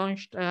to be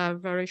launched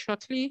very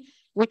shortly,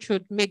 which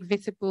would make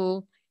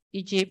visible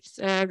Egypt's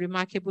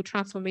remarkable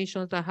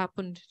transformations that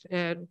happened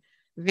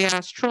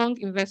via strong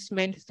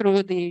investment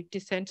through the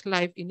Decent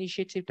Life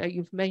initiative that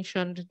you've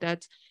mentioned,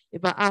 that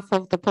about half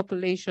of the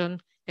population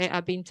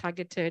are being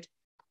targeted.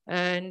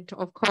 And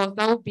of course,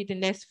 that will be the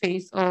next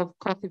phase of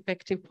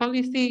cost-effective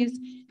policies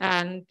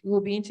and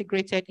will be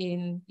integrated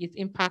in its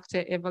impact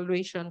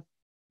evaluation.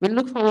 We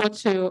look forward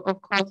to,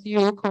 of course,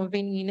 you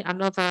convening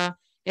another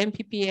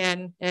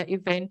MPPN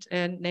event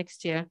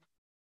next year.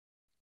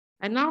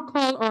 I now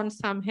call on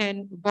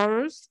Samhen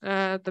Boros,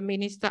 the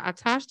minister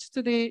attached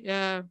to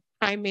the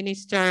Prime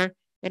Minister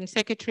and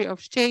Secretary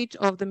of State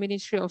of the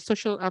Ministry of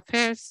Social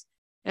Affairs,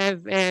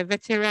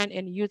 Veteran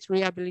and Youth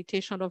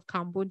Rehabilitation of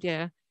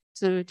Cambodia,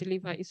 to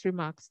deliver his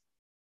remarks.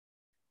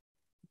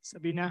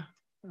 Sabina,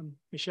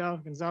 Michelle,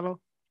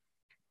 Gonzalo,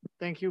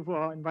 thank you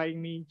for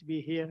inviting me to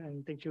be here,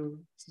 and thank you,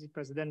 Mr.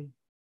 President.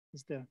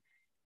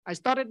 I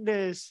started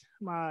this,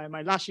 my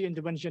last year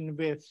intervention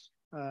with,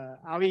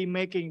 are we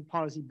making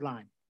policy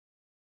blind?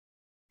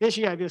 This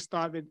year I will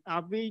start with,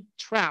 are we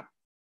trapped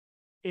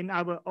in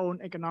our own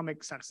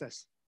economic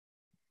success?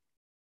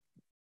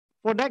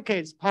 For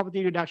decades,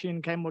 poverty reduction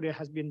in Cambodia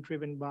has been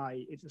driven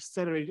by its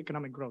accelerated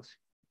economic growth.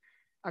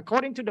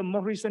 According to the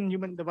most recent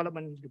Human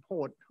Development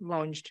Report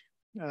launched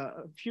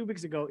a few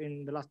weeks ago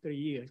in the last 30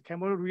 years,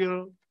 Cambodia's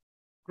real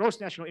gross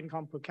national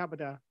income per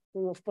capita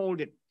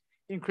fourfolded,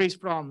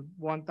 increased from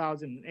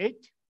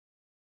 1,008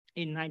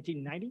 in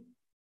 1990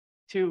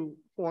 to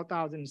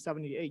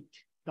 $4,078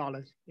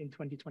 in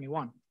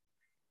 2021.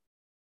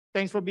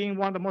 Thanks for being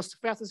one of the most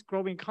fastest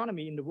growing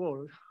economy in the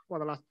world for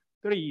the last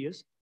 30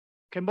 years,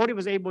 Cambodia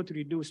was able to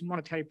reduce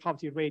monetary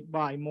poverty rate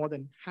by more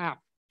than half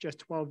just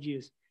 12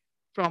 years,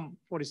 from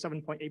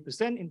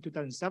 47.8% in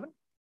 2007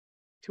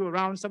 to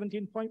around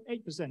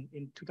 17.8%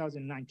 in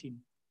 2019.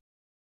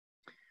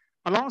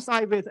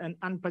 Alongside with an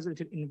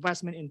unprecedented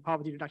investment in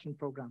poverty reduction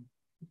program.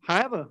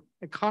 However,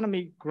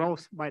 economic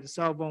growth by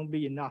itself won't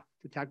be enough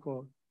to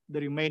tackle the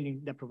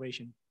remaining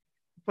deprivation.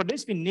 For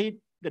this, we need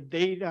the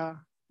data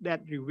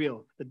that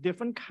reveal the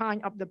different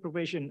kind of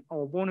deprivation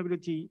or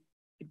vulnerability,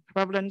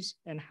 prevalence,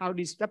 and how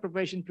these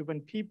deprivation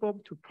prevent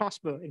people to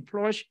prosper and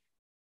flourish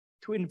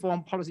to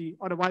inform policy.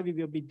 Otherwise, we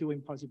will be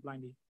doing policy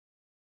blindly.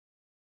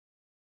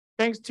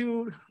 Thanks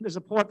to the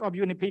support of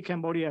UNDP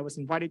Cambodia, I was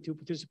invited to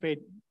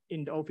participate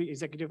in the OFI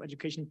Executive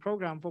Education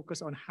Program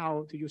focused on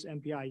how to use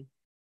MPI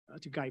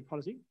to guide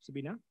policy.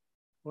 Sabina, of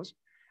course.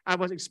 I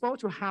was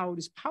exposed to how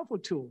this powerful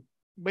tool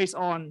based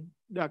on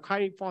the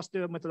Kyrie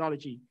Foster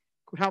methodology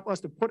could help us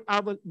to put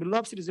our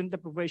beloved citizen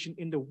deprivation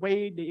in the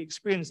way they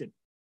experience it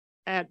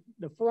at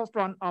the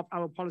forefront of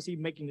our policy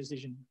making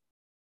decision.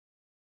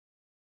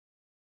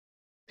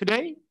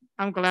 Today,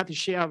 I'm glad to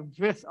share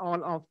with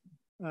all of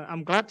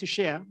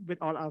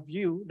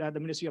you that the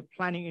Ministry of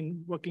Planning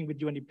in working with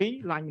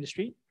UNDP, Line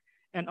Ministry,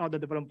 and other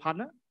development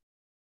partner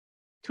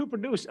to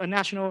produce a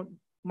national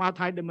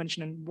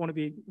multi-dimensional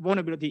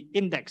vulnerability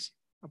index.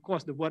 Of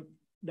course, the word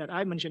that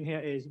I mentioned here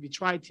is we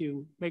try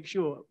to make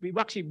sure we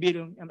actually build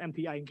an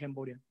MPI in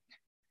Cambodia.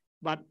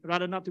 But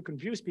rather not to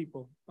confuse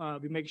people,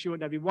 we make sure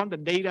that we want the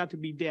data to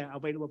be there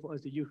available for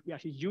us to use. We're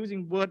actually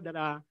using words that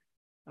are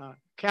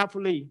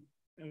carefully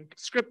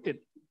scripted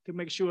to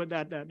make sure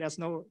that there's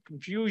no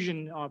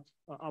confusion of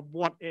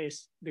what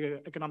is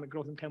the economic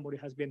growth in Cambodia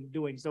has been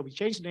doing. So we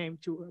changed the name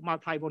to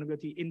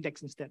multi-vulnerability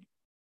index instead.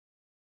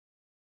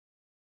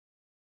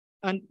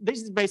 And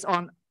this is based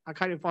on a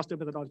Kyrie Foster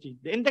methodology.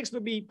 The index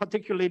will be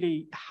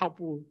particularly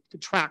helpful to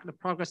track the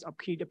progress of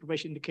key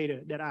deprivation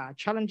indicators that are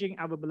challenging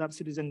our beloved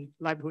citizen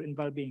livelihood and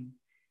well-being.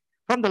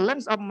 From the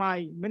lens of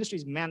my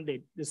ministry's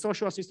mandate, the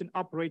social assistance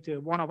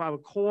operator, one of our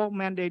core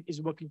mandate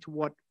is working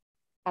toward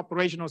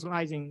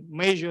operationalizing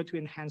measures to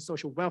enhance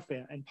social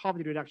welfare and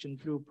poverty reduction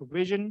through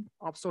provision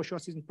of social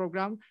assistance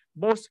program,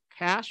 both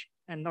cash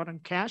and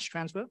non-cash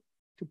transfer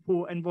to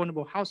poor and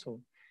vulnerable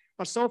households.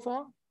 But so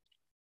far,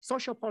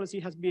 social policy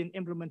has been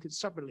implemented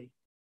separately.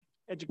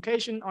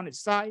 Education on its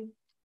side,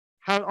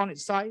 health on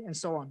its side, and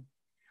so on.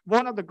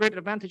 One of the great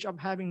advantages of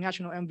having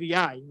national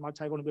MVI,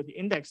 multi-vulnerability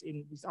index,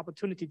 in this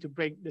opportunity to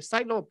break the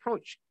silo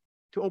approach,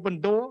 to open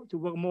door to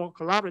work more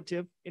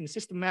collaborative in a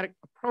systematic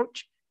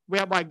approach,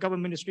 whereby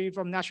government ministry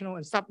from national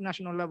and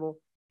sub-national level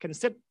can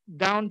sit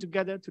down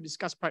together to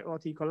discuss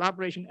priority,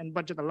 collaboration, and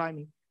budget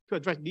alignment to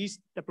address these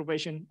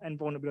deprivation and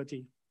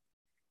vulnerability.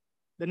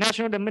 The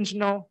National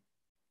Dimensional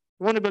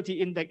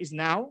Vulnerability Index is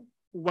now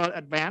well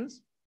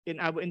advanced in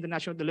our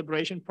international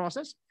deliberation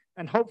process.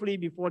 And hopefully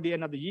before the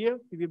end of the year,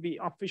 we will be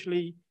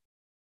officially,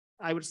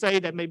 I would say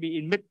that maybe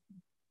in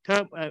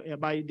mid-term,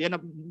 by the end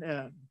of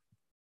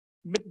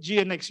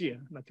mid-year next year,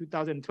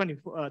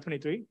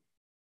 2023,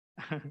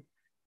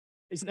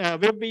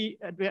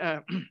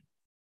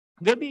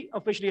 will be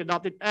officially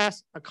adopted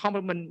as a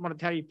complement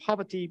monetary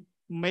poverty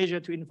measure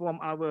to inform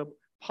our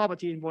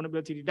poverty and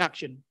vulnerability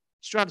reduction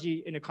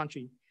strategy in the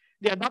country.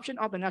 The adoption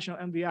of the national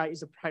MVI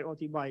is a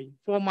priority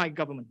for my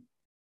government.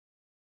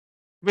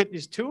 With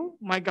this tool,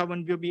 my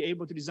government will be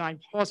able to design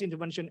policy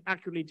intervention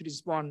accurately to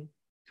respond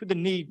to the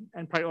need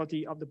and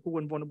priority of the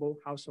poor and vulnerable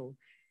household.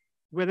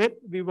 With it,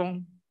 we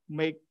won't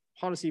make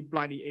policy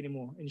blindly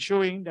anymore,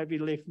 ensuring that we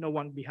leave no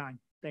one behind.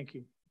 Thank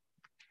you.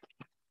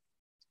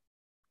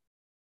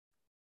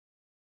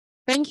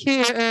 Thank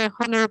you,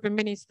 Honourable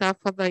Minister,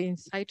 for the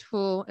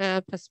insightful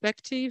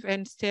perspective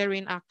and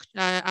steering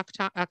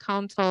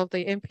account of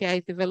the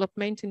MPI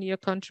development in your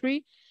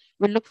country.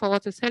 We look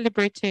forward to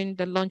celebrating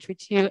the launch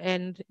with you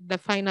and the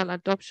final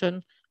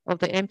adoption of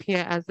the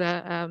MPI as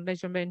a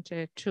measurement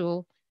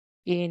tool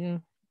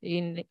in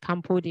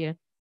Cambodia.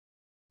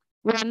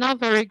 We are now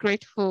very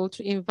grateful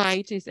to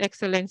invite His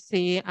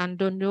Excellency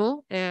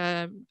Andono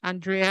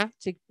Andrea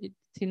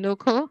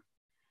Tinoco,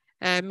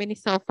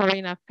 Minister of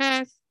Foreign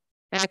Affairs,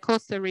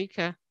 Costa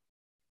Rica.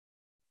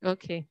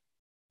 Okay,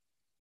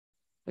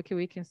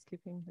 we can skip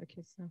him.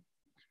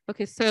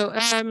 So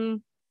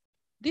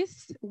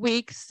this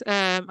week's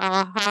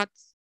our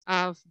hearts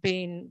have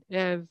been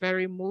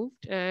very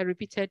moved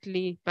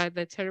repeatedly by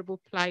the terrible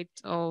plight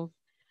of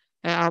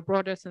our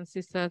brothers and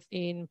sisters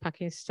in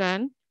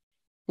Pakistan,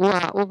 who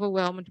are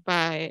overwhelmed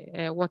by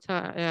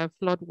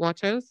flood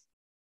waters.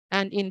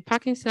 And in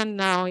Pakistan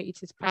now,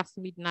 it is past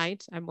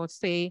midnight, I must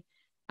say,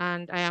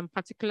 and I am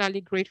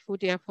particularly grateful,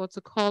 therefore,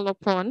 to call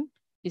upon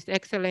His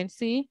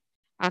Excellency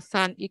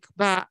Hassan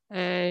Iqbal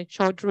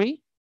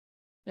Chaudhry,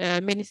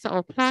 Minister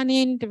of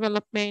Planning,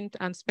 Development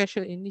and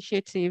Special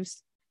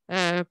Initiatives,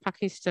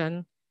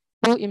 Pakistan,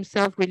 who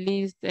himself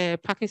released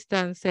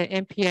Pakistan's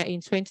MPI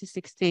in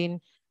 2016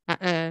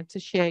 to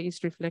share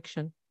his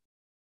reflection.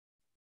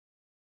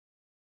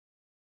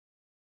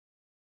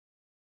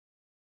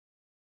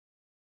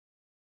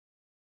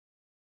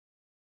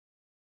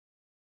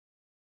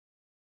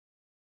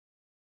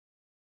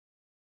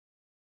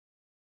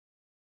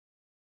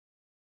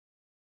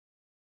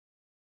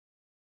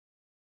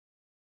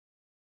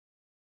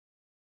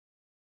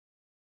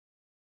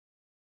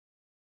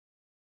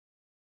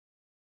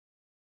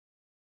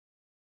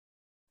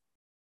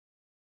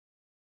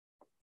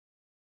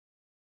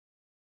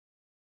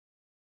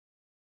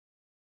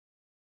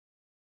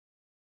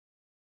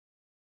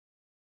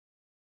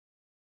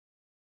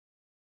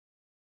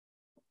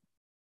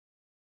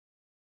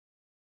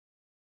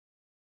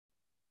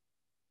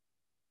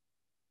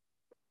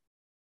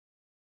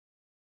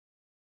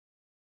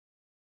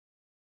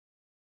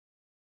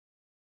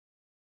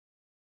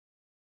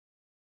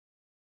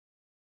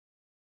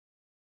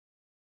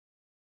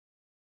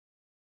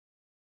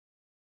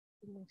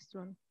 Next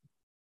one.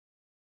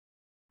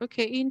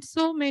 Okay, in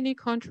so many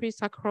countries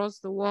across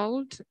the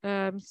world,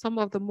 some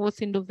of the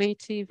most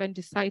innovative and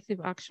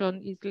decisive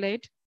action is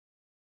led.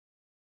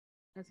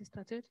 Has it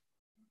started?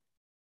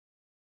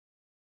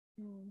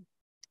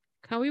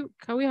 Can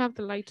we have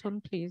the light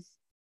on, please?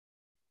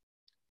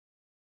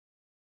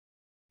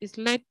 It's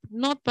led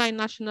not by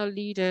national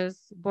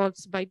leaders, but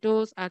by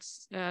those at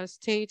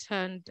state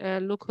and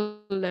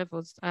local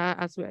levels,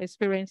 as we're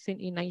experiencing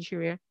in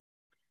Nigeria.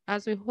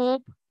 As we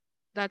hope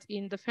that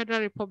in the Federal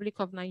Republic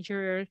of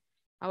Nigeria,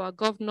 our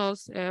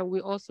governors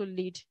will also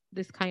lead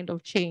this kind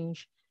of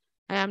change.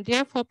 I am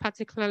therefore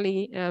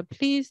particularly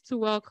pleased to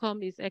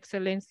welcome His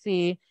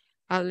Excellency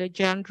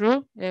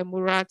Alejandro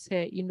Murat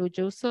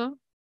Hinojosa,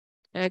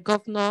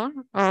 Governor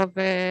of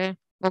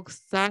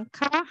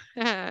Oaxaca,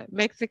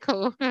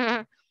 Mexico.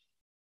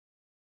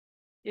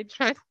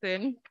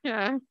 Interesting,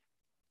 to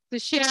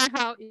share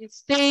how each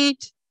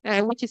state,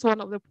 which is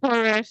one of the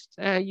poorest,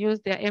 use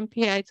their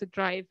MPI to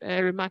drive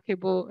a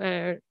remarkable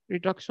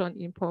reduction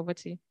in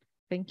poverty.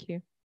 Thank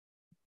you.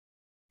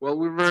 Well,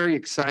 we're very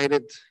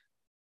excited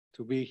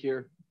to be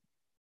here.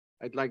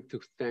 I'd like to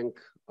thank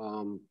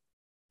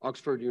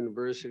Oxford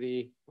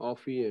University,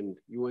 OFI, and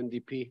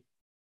UNDP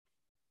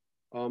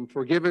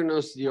for giving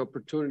us the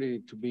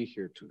opportunity to be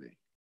here today.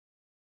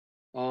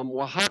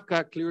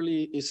 Oaxaca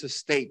clearly is a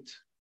state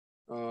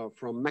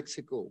from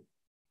Mexico.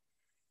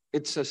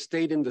 It's a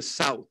state in the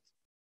south.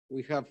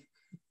 We have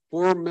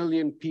 4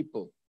 million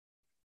people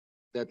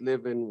that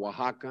live in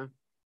Oaxaca,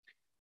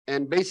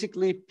 and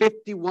basically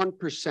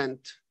 51%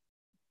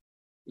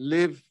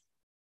 live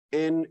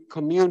in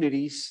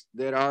communities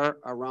that are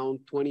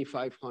around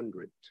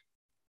 2,500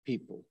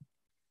 people.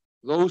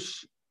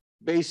 Those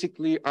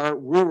basically are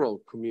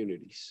rural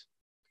communities.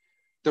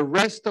 The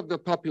rest of the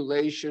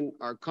population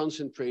are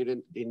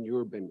concentrated in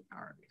urban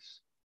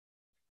areas.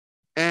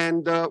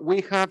 And we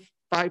have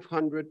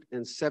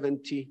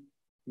 570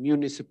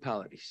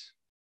 municipalities.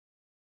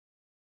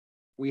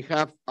 We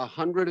have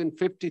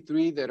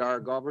 153 that are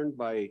governed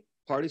by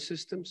party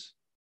systems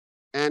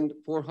and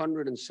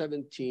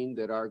 417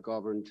 that are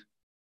governed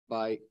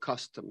by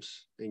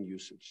customs and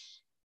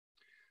usage.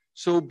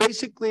 So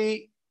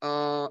basically,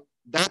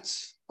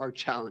 that's our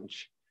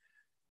challenge.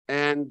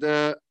 And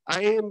I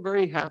am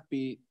very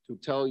happy to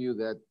tell you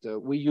that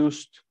we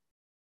used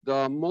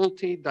the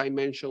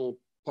Multidimensional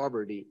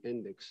Poverty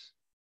Index,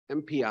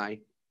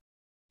 MPI,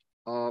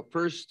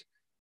 first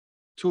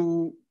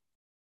to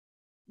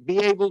be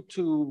able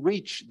to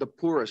reach the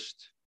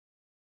poorest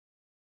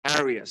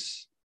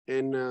areas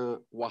in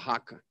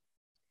Oaxaca.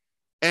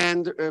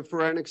 And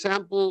for an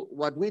example,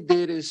 what we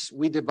did is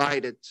we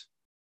divided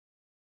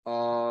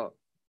the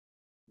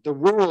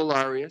rural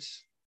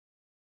areas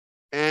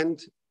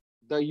and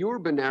the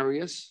urban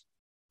areas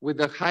with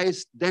the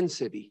highest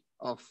density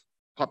of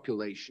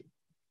population.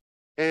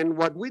 And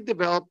what we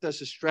developed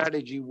as a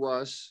strategy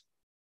was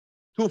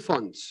two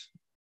funds,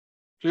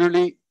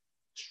 clearly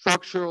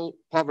structural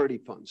poverty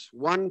funds,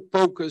 one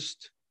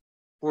focused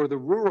for the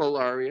rural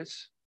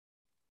areas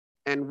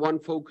and one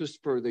focused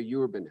for the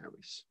urban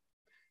areas.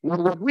 Now,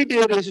 what we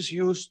did is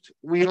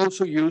we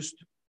also used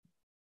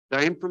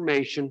the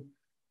information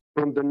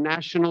from the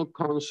National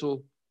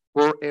Council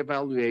for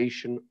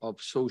Evaluation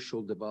of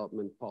Social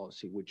Development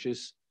Policy, which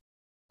is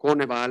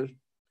Coneval,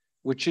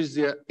 which is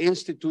the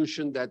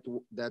institution that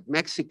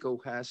Mexico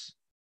has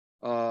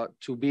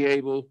to be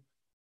able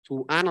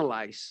to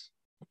analyze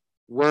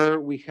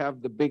where we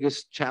have the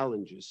biggest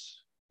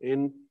challenges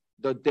in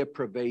the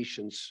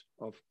deprivations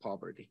of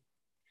poverty.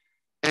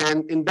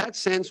 And in that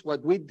sense,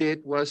 what we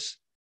did was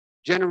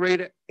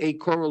generate a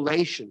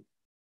correlation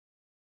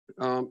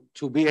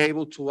to be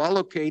able to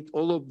allocate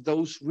all of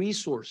those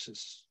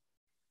resources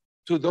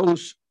to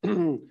those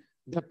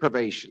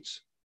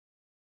deprivations.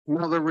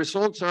 Now, the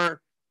results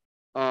are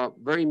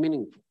very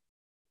meaningful.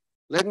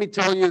 Let me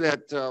tell you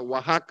that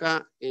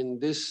Oaxaca in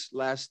this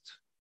last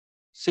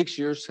 6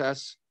 years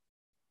has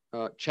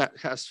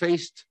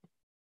faced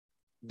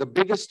the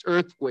biggest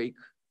earthquake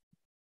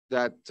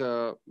that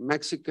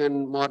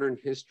Mexican modern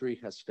history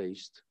has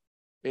faced,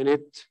 and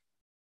it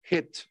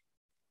hit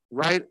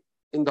right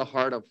in the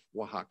heart of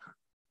Oaxaca.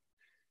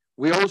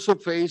 We also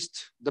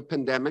faced the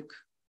pandemic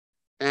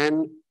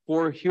and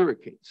 4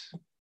 hurricanes.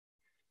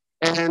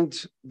 And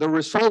the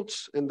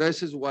results, and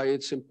this is why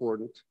it's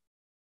important,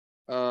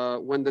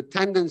 when the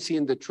tendency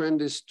and the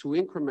trend is to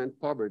increment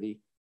poverty,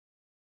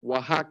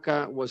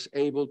 Oaxaca was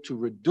able to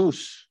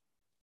reduce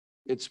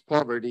its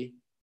poverty,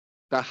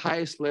 the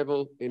highest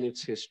level in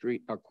its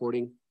history,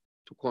 according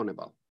to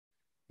Coneval.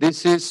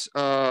 This is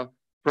from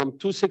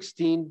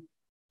 2016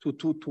 to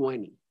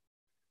 2020.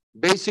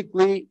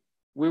 Basically,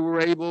 we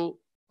were able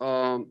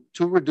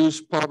to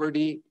reduce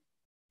poverty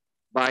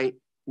by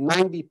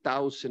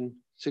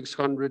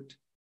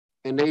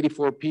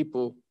 90,684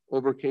 people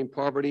overcame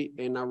poverty,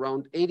 and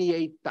around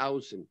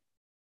 88,000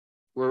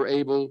 were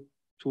able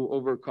to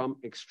overcome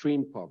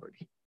extreme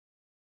poverty.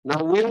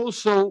 Now, we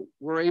also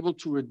were able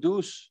to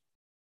reduce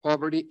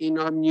poverty in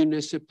our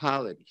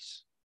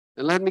municipalities.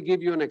 And let me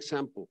give you an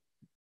example.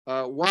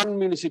 One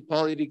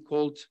municipality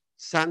called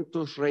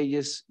Santos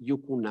Reyes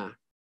Yucuna,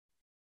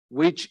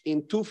 which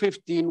in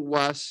 2015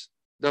 was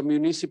the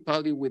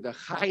municipality with the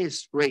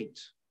highest rate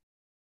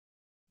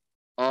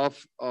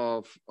of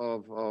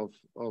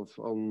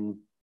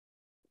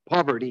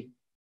poverty.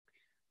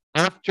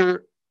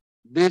 After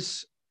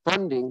this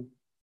funding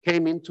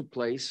came into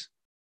place,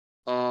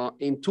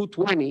 in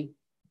 2020,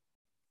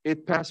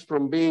 it passed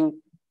from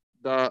being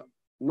the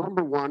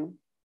 #1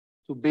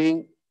 to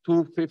being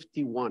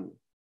 251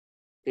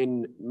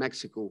 in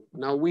Mexico.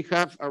 Now we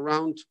have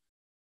around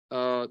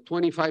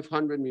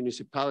 2,500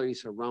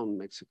 municipalities around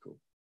Mexico.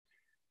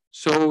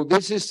 So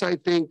this is, I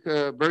think,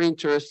 very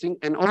interesting.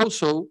 And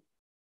also,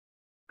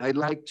 I'd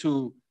like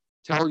to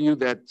tell you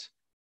that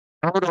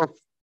out of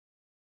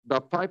the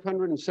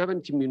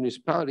 570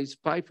 municipalities,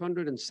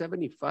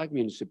 575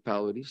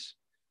 municipalities,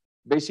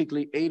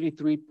 basically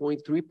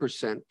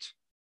 83.3%,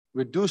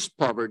 reduced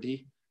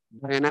poverty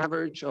by an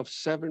average of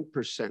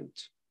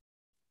 7%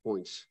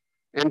 points.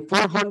 And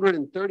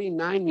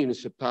 439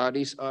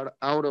 municipalities are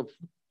out of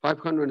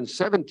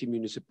 570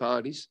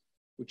 municipalities,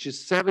 which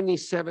is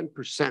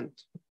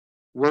 77%,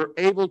 were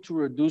able to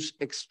reduce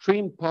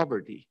extreme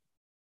poverty,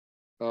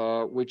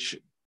 which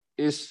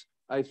is,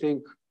 I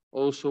think,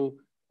 also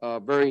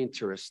very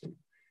interesting.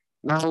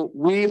 Now,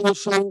 we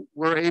also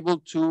were able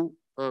to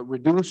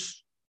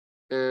reduce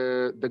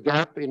the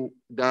gap in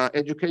the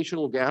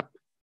educational gap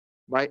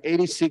by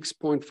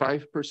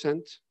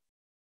 86.5%.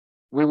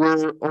 We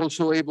were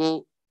also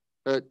able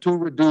to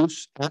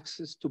reduce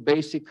access to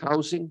basic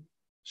housing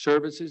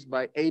services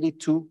by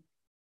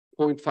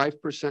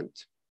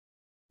 82.5%.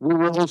 We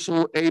were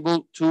also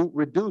able to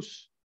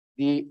reduce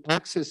the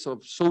access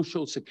of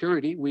Social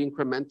Security. We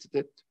incremented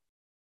it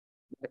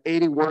by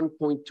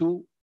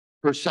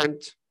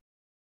 81.2%.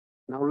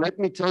 Now, let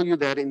me tell you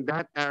that in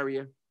that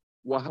area,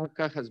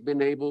 Oaxaca has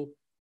been able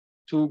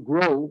to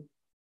grow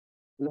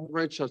an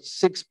average of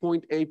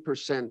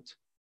 6.8%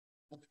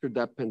 after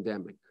that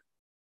pandemic.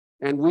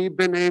 And we've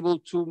been able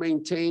to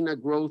maintain a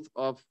growth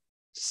of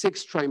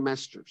 6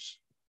 trimesters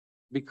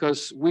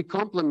because we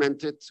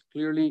complemented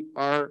clearly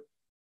our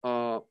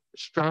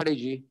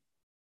strategy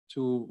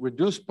to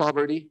reduce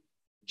poverty,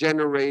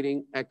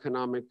 generating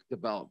economic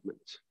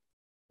development.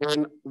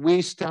 And we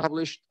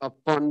established a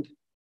fund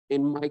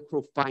in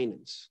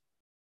microfinance.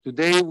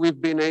 Today, we've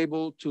been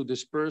able to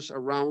disperse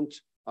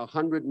around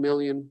 $100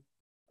 million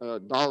to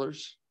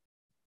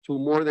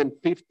more than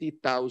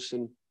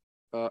 50,000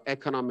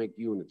 economic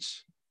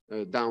units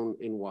down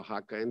in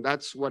Oaxaca. And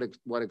that's what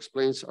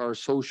explains our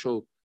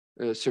social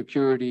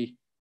security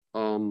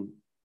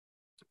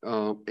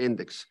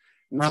index.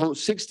 Now,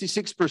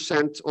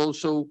 66%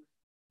 also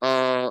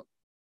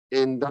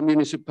in the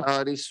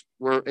municipalities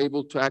were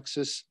able to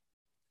access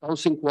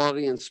housing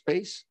quality and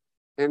space,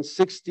 and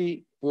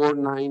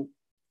 64.9%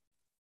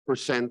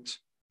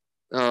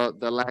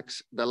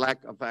 the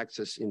lack of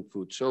access in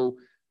food. So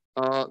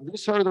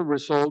these are the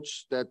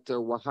results that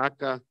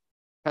Oaxaca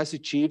has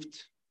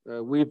achieved.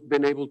 We've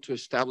been able to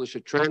establish a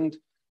trend,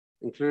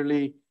 and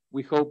clearly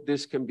we hope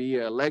this can be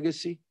a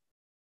legacy.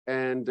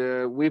 And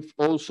we've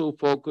also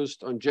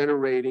focused on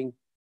generating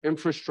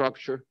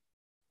infrastructure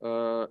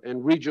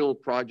and regional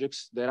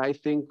projects that I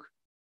think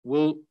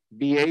will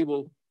be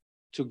able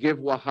to give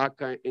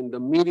Oaxaca in the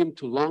medium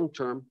to long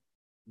term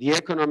the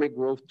economic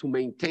growth to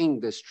maintain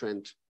this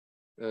trend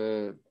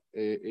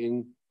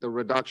in the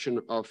reduction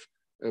of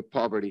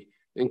poverty.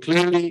 And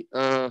clearly,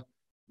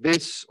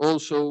 this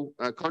also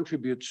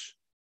contributes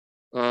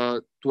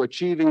to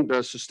achieving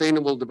the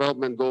Sustainable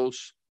Development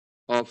Goals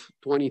of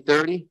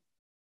 2030.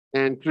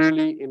 And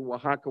clearly in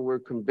Oaxaca, we're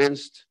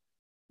convinced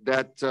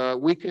that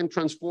we can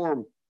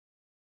transform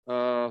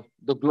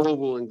the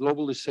global and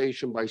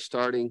globalization by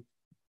starting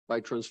by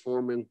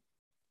transforming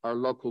our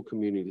local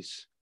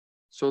communities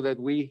so that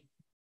we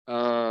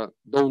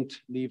don't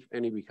leave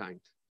any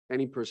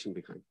person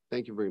behind.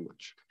 Thank you very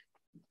much.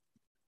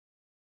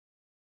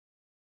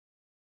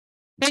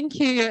 Thank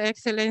you, Your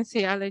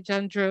Excellency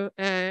Alejandro.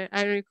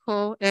 I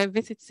recall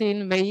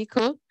visiting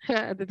Mexico.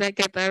 Did I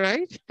get that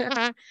right?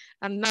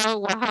 And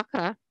now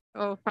Oaxaca.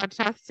 Oh,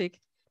 fantastic.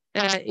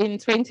 In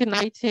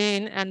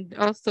 2019, and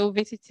also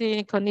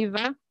visiting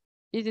Coniva.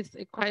 This is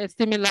quite a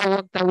similar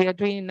work that we are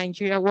doing in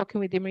Nigeria, working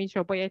with the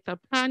Ministry of Budget and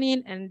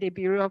Planning and the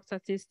Bureau of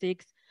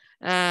Statistics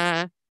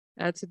to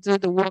do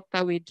the work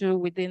that we do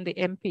within the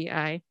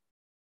MPI.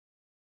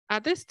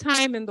 At this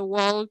time in the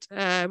world,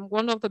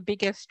 one of the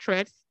biggest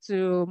threats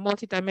to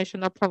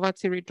multidimensional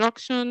poverty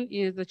reduction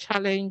is the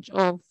challenge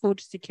of food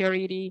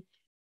security,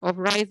 of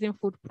rising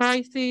food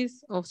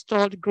prices, of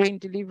stalled grain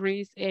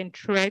deliveries, and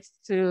threats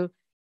to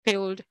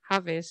failed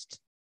harvest.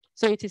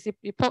 So it is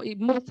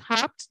most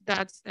apt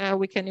that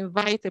we can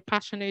invite a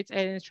passionate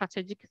and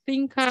strategic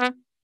thinker,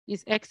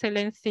 His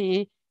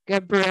Excellency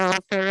Gabriel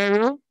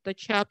Ferrero, the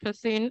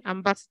chairperson,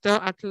 ambassador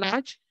at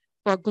large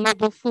for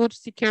Global Food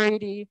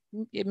Security,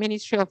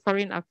 Ministry of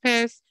Foreign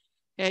Affairs,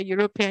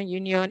 European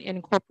Union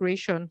and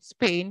Cooperation,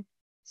 Spain,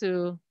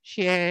 to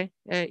share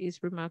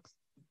his remarks.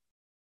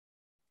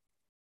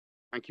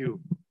 Thank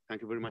you.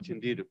 Thank you very much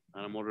indeed,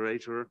 Madam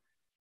Moderator.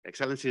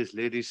 Excellencies,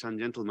 ladies and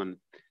gentlemen,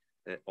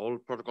 all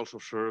protocols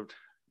observed,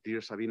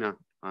 dear Sabina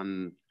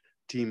and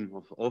team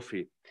of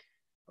OFI.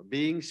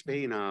 Being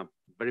Spain a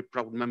very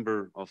proud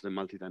member of the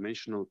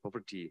Multidimensional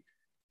Poverty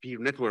Peer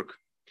Network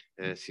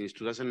since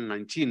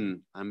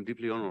 2019, I'm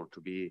deeply honored to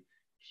be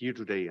here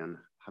today and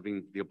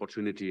having the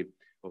opportunity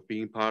of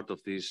being part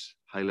of this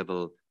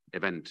high-level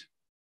event.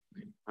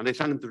 And I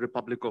thank the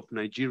Republic of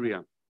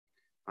Nigeria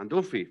and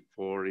OFI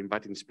for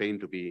inviting Spain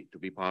to be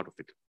part of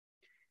it.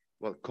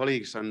 Well,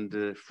 colleagues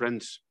and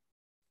friends,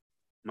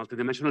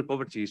 multidimensional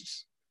poverty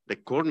is the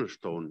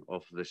cornerstone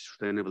of the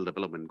Sustainable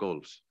Development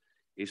Goals.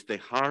 It's the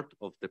heart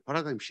of the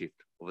paradigm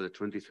shift of the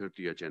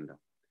 2030 agenda.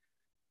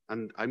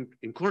 And I'm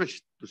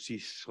encouraged to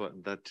see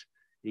that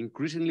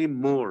increasingly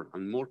more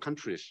and more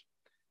countries,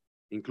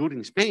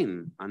 including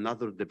Spain and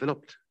other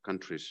developed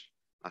countries,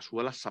 as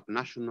well as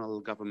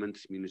subnational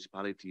governments,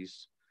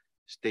 municipalities,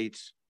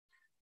 states,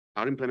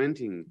 are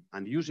implementing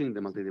and using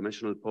the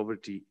multidimensional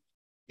poverty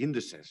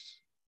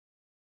indices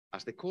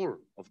as the core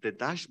of the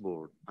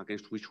dashboard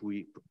against which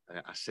we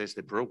assess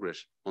the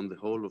progress on the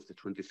whole of the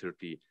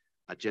 2030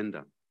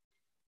 agenda.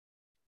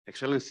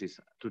 Excellencies,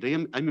 today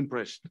I'm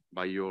impressed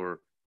by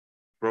your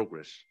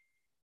progress.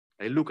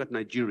 I look at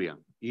Nigeria,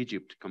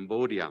 Egypt,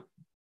 Cambodia,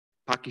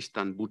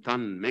 Pakistan,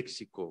 Bhutan,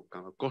 Mexico,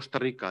 Costa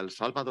Rica, El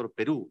Salvador,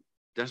 Peru,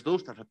 just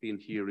those that have been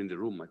here in the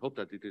room. I hope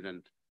that it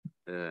didn't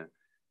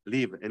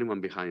leave anyone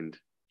behind.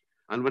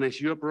 And when I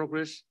see your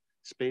progress,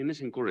 Spain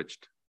is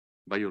encouraged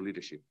by your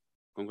leadership.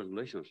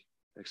 Congratulations,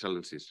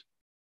 Excellencies.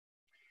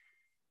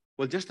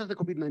 Well, just as the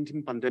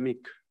COVID-19 pandemic,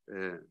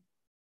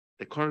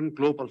 the current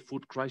global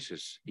food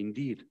crisis,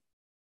 indeed,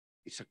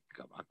 it's a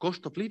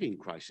cost of living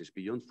crisis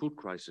beyond food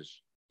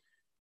crisis,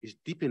 is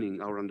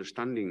deepening our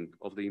understanding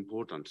of the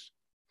importance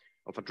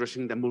of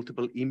addressing the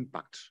multiple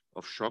impacts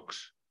of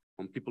shocks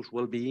on people's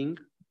well-being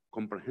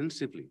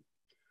comprehensively,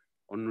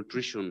 on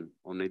nutrition,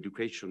 on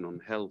education, on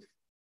health,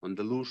 on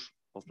the loss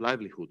of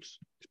livelihoods,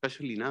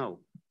 especially now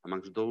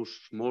amongst those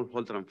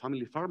smallholder and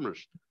family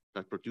farmers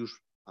that produce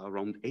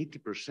around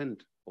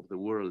 80% of the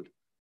world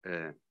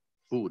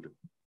food,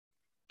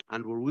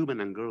 and where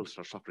women and girls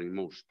are suffering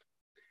most.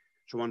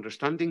 So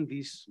understanding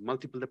these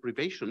multiple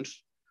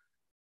deprivations,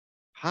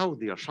 how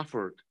they are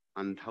suffered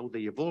and how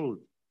they evolve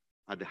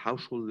at the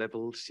household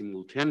level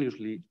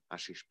simultaneously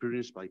as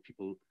experienced by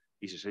people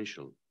is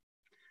essential.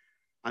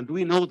 And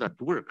we know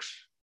that works.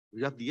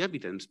 We have the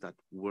evidence that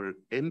where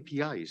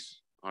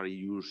MPIs are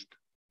used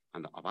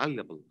and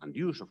available and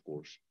used, of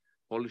course,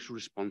 policy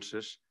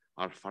responses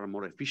are far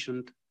more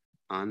efficient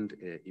and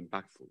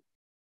impactful.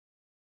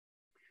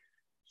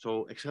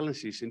 So,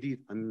 Excellencies, indeed,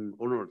 I'm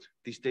honored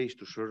these days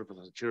to serve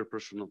as a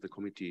chairperson of the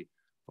Committee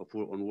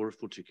on World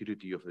Food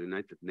Security of the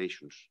United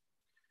Nations.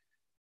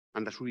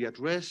 And as we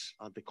address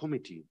at the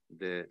committee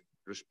the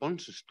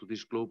responses to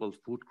this global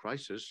food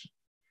crisis,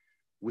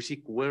 we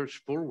seek ways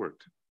forward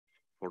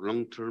for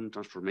long-term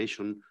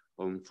transformation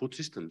on food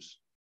systems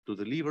to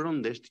deliver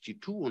on the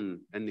SDG 2 on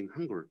ending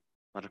hunger,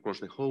 but across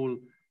the whole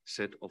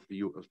set of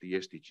the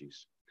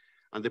SDGs.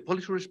 And the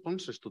policy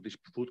responses to this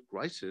food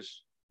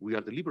crisis we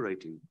are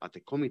deliberating at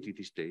the committee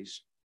these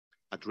days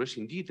address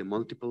indeed the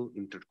multiple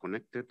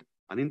interconnected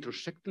and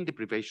intersecting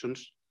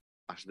deprivations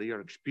as they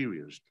are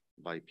experienced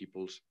by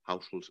people's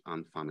households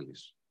and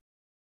families.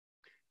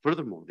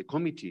 Furthermore, the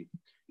committee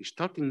is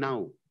starting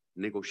now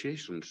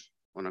negotiations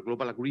on a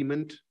global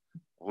agreement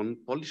on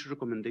policy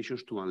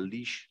recommendations to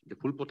unleash the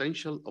full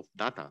potential of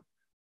data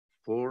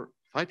for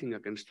fighting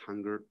against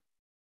hunger,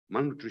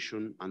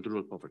 malnutrition, and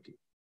rural poverty.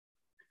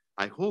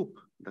 I hope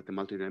that the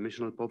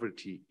multidimensional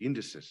poverty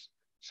indices,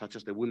 such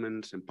as the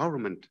Women's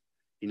Empowerment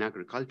in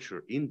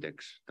Agriculture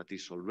Index that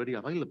is already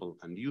available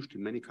and used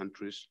in many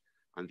countries,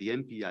 and the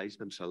MPIs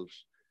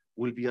themselves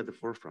will be at the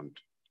forefront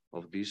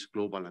of this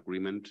global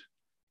agreement,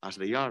 as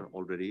they are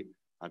already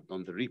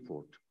on the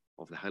report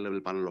of the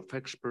high-level panel of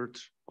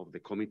experts of the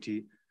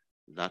committee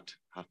that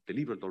have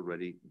delivered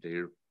already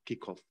their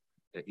kickoff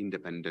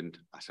independent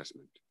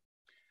assessment.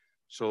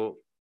 So,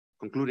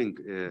 concluding,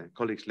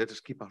 colleagues, let us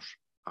keep our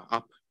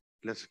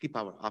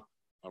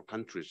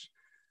country's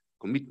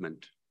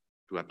commitment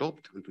to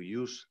adopt and to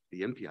use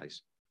the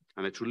MPIs.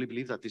 And I truly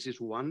believe that this is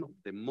one of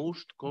the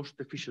most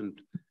cost-efficient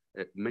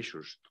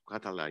measures to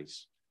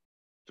catalyze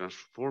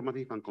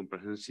transformative and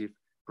comprehensive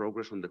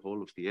progress on the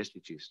whole of the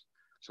SDGs.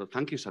 So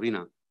thank you,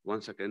 Sabina,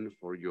 once again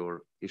for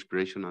your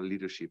inspiration and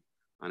leadership.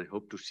 And I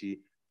hope to see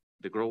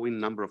the growing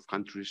number of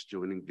countries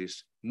joining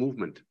this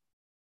movement to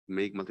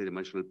make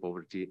multidimensional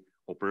poverty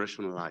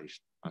operationalized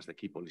as the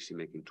key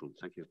policy-making tool.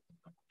 Thank you.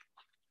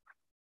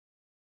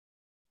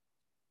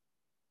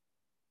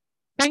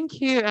 Thank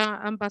you,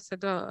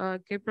 Ambassador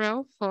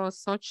Gabriel, for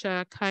such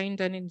kind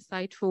and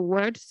insightful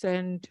words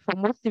and for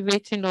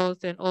motivating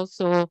us and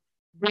also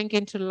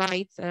bringing to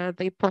light the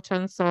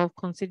importance of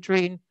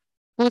considering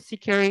food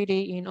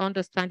security in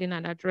understanding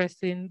and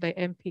addressing the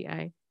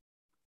MPI.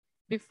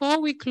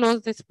 Before we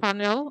close this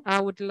panel, I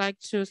would like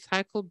to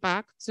cycle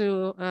back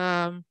to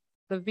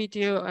the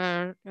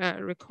video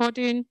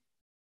recording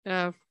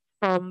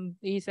from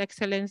His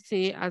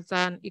Excellency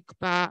Azan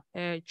Iqbal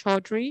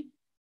Chaudhry,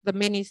 the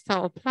Minister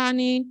of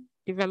Planning,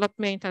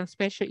 Development and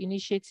Special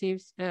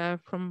Initiatives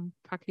from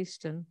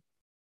Pakistan.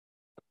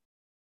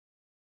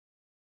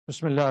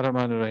 Bismillah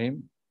ar-Rahman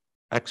ar-Rahim.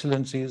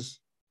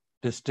 Excellencies,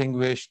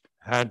 distinguished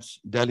heads,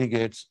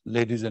 delegates,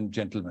 ladies and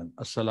gentlemen,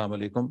 Assalamu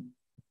alaikum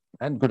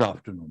and good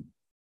afternoon.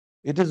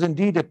 It is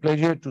indeed a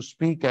pleasure to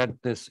speak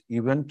at this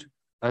event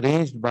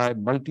arranged by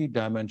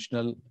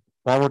Multidimensional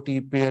Poverty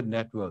Peer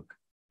Network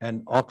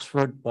and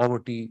Oxford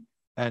Poverty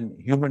and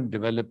Human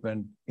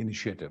Development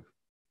Initiative.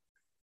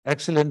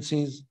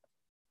 Excellencies,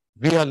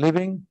 we are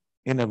living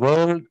in a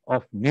world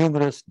of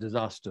numerous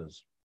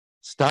disasters,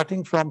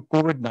 starting from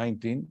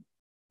COVID-19,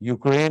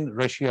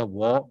 Ukraine-Russia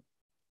war,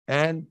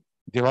 and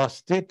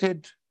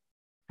devastated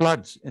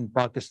floods in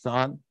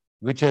Pakistan,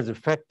 which has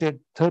affected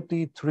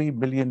 33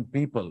 million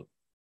people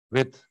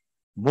with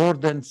more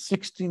than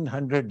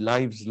 1,600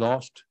 lives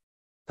lost,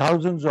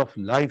 thousands of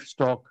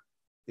livestock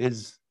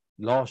is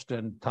lost,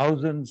 and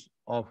thousands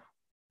of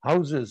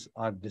houses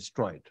are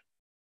destroyed.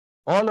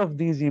 All of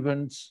these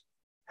events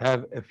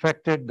have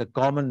affected the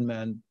common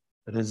man,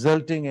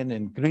 resulting in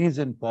increase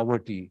in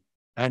poverty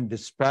and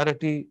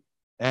disparity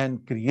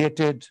and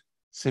created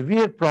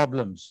severe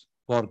problems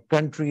for a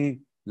country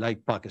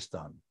like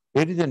Pakistan.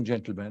 Ladies and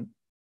gentlemen,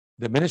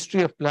 the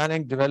Ministry of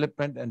Planning,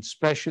 Development and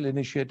Special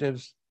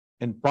Initiatives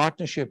in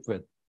partnership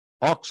with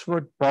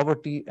Oxford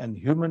Poverty and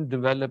Human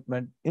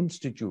Development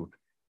Institute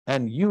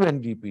and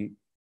UNDP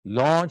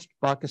launched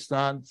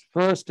Pakistan's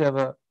first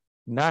ever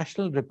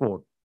national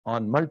report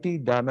on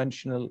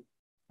multidimensional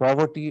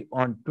poverty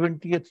on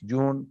 20th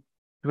June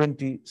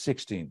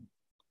 2016.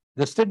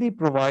 The study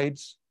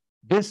provides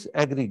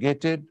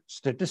disaggregated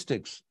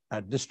statistics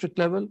at district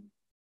level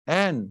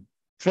and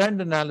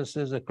trend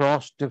analysis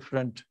across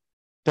different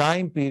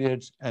time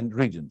periods and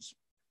regions.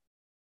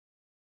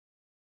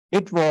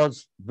 It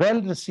was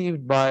well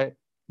received by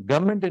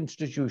government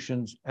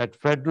institutions at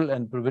federal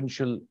and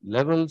provincial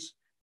levels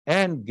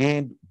and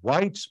gained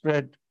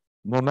widespread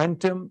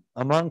momentum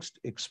amongst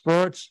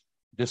experts,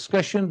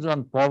 discussions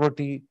on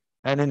poverty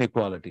and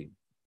inequality.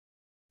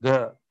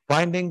 The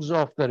findings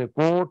of the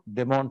report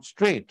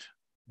demonstrate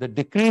the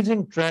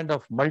decreasing trend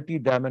of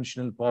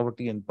multidimensional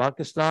poverty in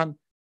Pakistan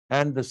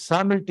and the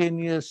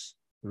simultaneous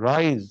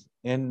rise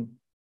in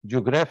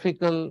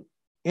geographical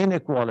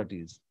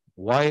inequalities,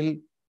 while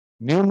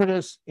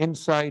numerous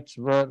insights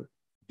were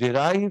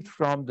derived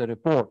from the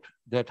report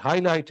that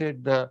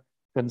highlighted the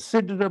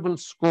considerable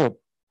scope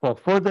for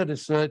further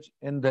research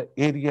in the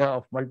area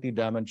of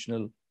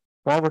multidimensional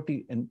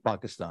poverty in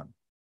Pakistan.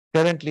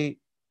 Currently,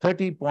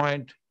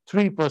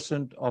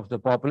 30.3% of the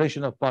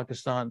population of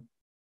Pakistan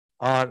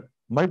are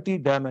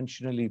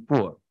multidimensionally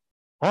poor.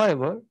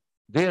 However,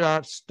 there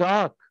are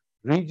stark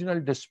regional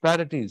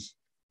disparities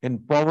in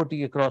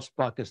poverty across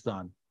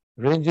Pakistan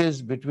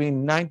ranges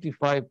between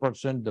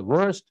 95% the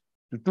worst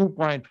to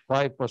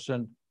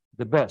 2.5%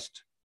 the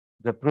best.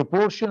 The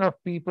proportion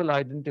of people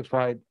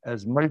identified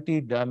as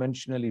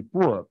multidimensionally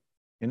poor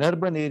in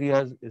urban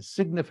areas is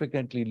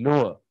significantly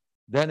lower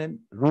than in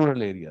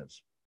rural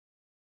areas.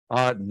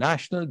 Our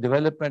National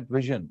Development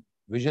Vision,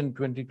 Vision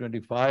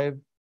 2025,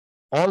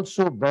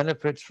 also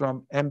benefits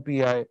from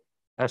MPI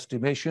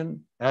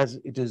estimation as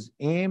it is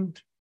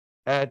aimed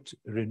at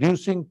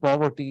reducing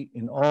poverty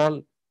in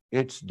all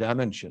its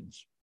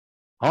dimensions.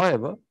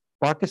 However,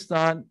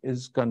 Pakistan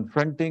is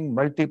confronting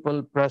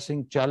multiple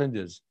pressing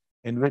challenges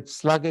in which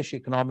sluggish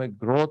economic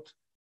growth,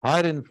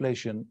 higher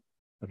inflation,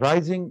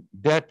 rising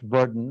debt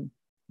burden,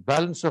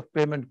 balance of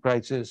payment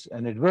crisis,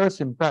 and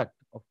adverse impact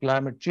of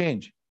climate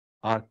change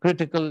are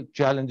critical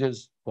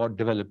challenges for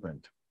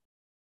development.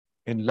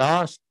 In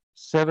last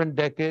 7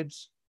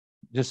 decades,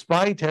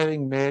 despite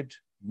having made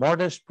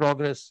modest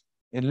progress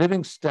in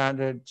living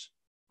standards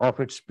of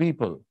its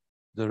people,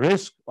 the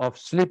risk of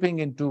slipping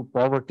into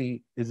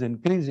poverty is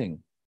increasing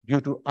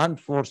due to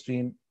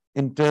unforeseen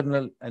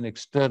internal and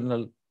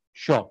external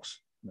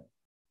shocks.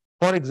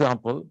 For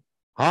example,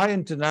 high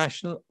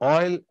international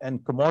oil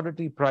and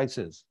commodity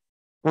prices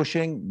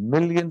pushing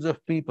millions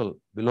of people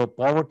below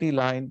poverty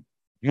line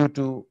due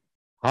to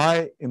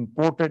high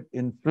imported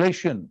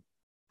inflation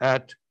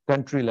at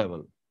country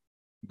level.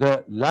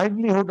 The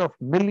livelihood of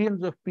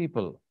millions of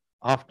people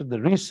after the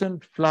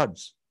recent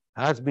floods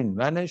has been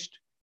vanished,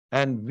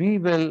 and we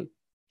will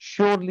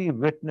surely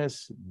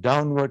witness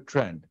downward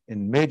trend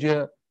in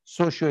major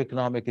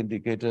socioeconomic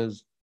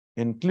indicators,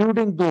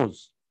 including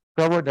those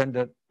covered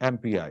under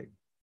MPI.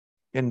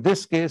 In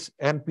this case,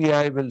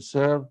 MPI will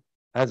serve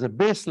as a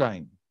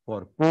baseline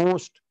for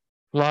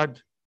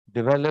post-flood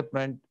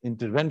development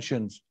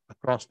interventions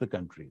across the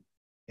country.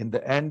 In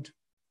the end,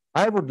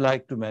 I would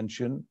like to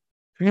mention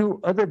few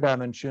other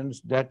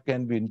dimensions that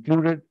can be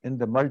included in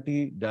the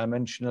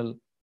multi-dimensional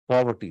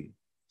poverty,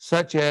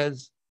 such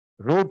as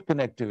road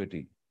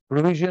connectivity,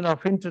 provision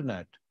of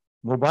internet,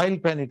 mobile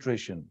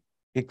penetration,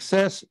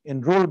 excess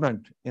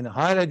enrollment in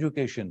higher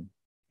education,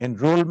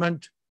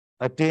 enrollment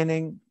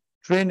attaining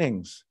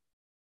trainings.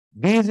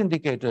 These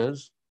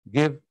indicators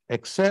give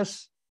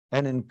access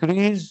and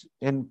increase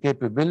in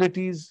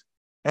capabilities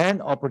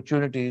and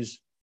opportunities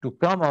to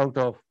come out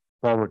of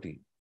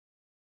poverty.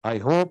 I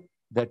hope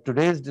that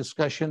today's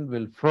discussion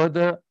will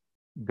further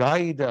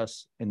guide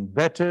us in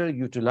better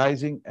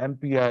utilizing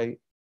MPI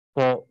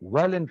for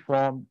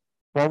well-informed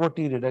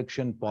poverty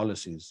reduction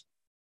policies.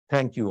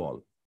 Thank you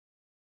all.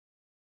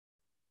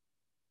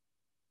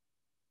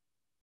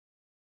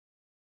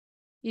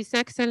 His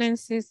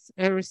Excellency's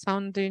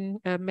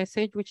resounding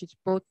message, which is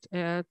both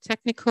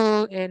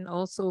technical and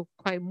also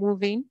quite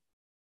moving,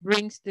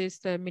 brings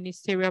this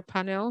ministerial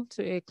panel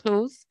to a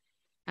close.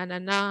 And I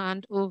now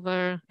hand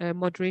over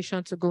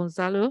moderation to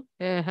Gonzalo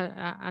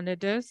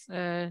Hernandez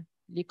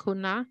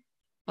Licona.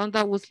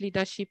 Under whose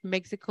leadership,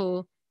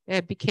 Mexico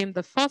became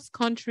the first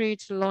country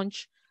to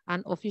launch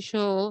an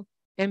official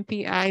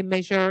MPI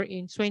measure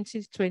in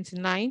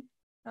 2029.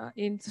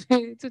 In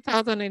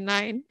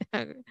 2009,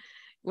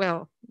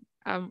 well,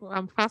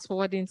 I'm fast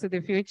forwarding to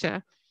the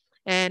future,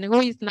 and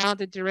who is now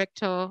the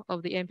director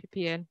of the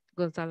MPPN,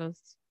 Gonzalo.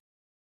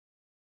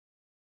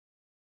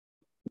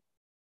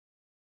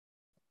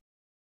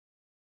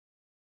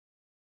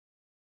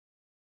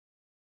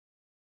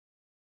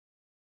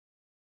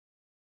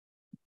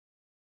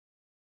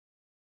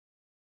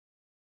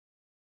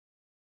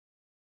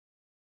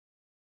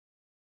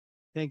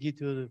 Thank you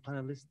to the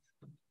panelists.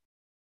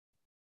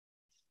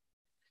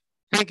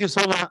 Thank you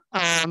so much.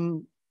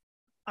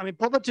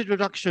 Poverty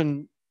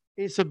reduction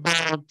is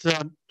about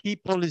key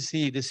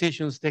policy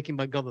decisions taken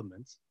by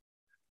governments,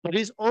 but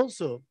it's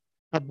also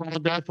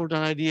about the effort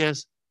and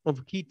ideas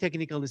of key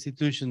technical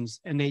institutions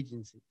and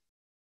agencies.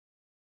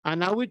 And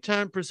now we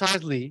turn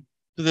precisely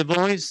to the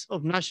voice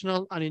of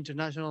national and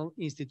international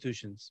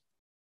institutions.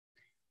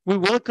 We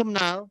welcome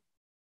now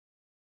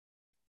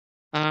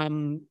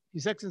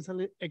His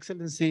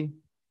Excellency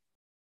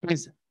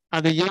Prince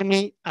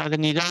Adeyemi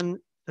Adeniran,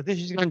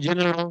 Statistician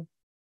General,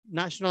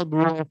 National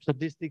Bureau of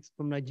Statistics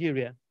from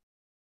Nigeria,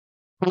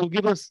 who will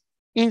give us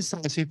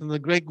insights from the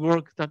great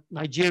work that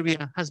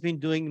Nigeria has been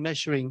doing,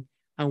 measuring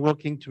and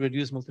working to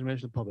reduce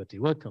multidimensional poverty.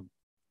 Welcome.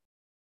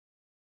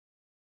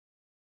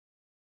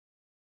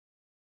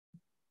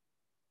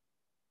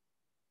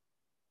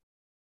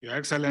 Your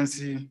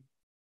Excellency,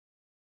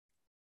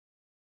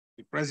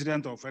 the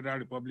President of Federal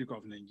Republic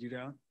of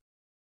Nigeria,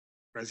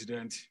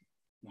 President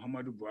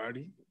Muhammadu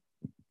Buhari,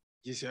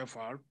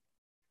 GCFR,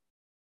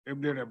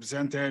 ably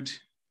represented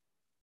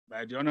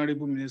by the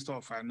Honourable Minister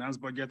of Finance,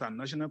 Budget and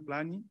National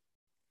Planning,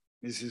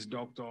 Mrs.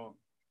 Dr.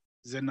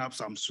 Zainab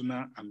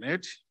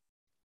Ahmed,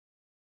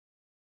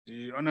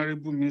 the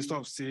Honourable Minister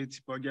of State,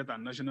 Budget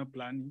and National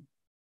Planning,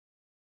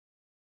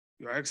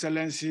 Your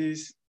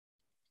Excellencies,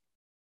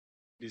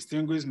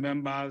 distinguished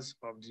members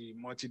of the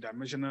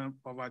Multidimensional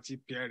Poverty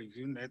Peer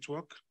Review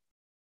Network.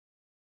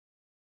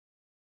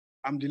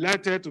 I'm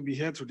delighted to be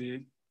here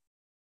today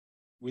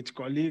with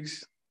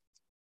colleagues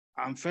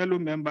and fellow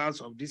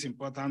members of this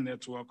important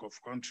network of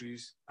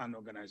countries and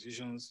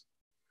organizations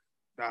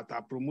that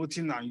are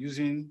promoting and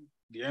using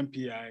the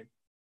MPI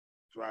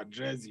to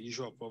address the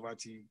issue of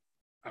poverty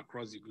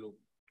across the globe.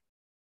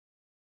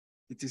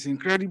 It is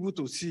incredible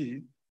to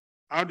see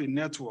how the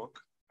network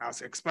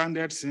has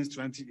expanded since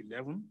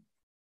 2011,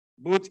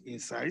 both in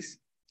size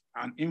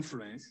and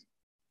influence,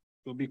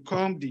 to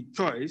become the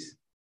choice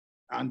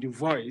and the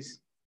voice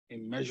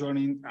in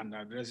measuring and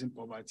addressing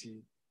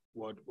poverty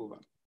world over.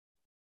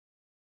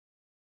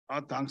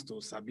 All thanks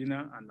to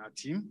Sabina and her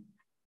team,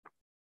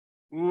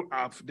 who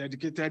have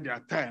dedicated their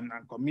time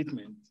and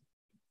commitment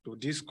to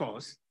this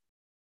cause,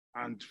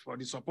 and for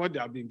the support they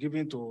have been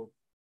giving to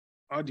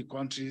all the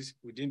countries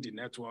within the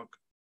network,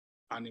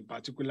 and in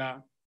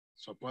particular,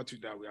 support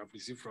that we have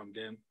received from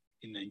them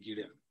in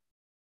Nigeria.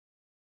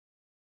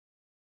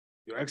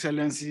 Your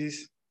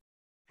Excellencies,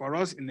 for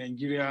us in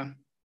Nigeria,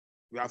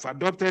 we have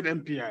adopted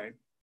MPI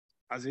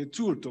as a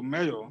tool to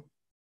measure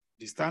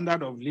the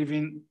standard of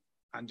living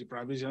and the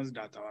provisions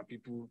that our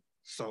people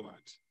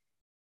suffered.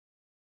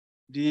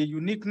 The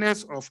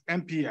uniqueness of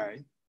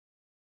MPI,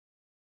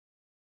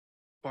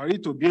 for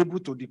it to be able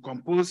to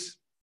decompose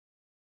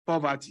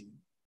poverty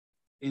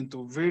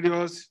into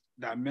various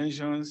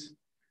dimensions,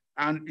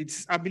 and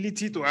its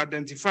ability to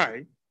identify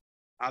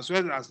as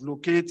well as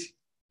locate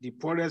the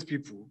poorest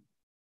people,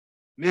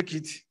 make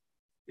it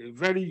a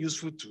very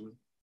useful tool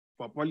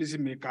for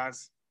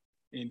policymakers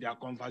in their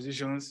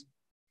conversations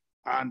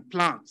and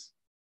plans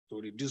to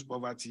reduce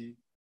poverty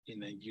in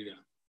Nigeria.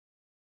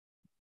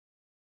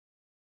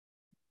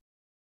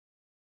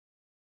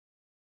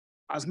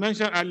 As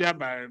mentioned earlier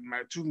by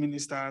my two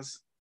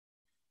ministers,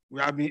 we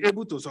have been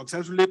able to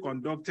successfully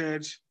conduct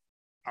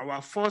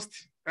our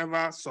first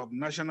ever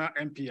subnational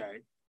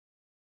MPI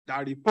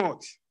that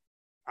report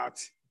at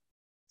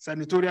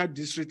senatorial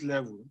district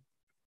level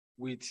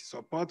with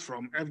support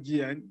from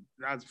FGN,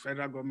 that's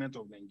Federal Government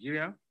of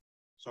Nigeria,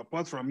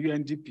 support from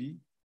UNDP,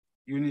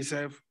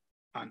 UNICEF,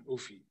 and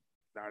OFI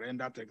that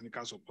render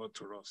technical support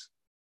to us.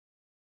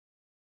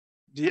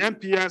 The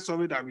MPI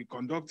survey that we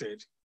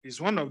conducted is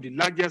one of the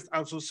largest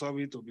household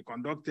surveys to be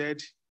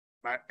conducted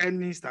by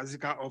any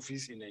statistical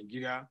office in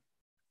Nigeria,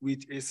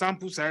 with a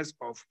sample size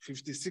of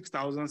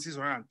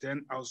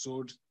 56,610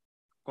 households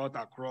cut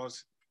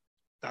across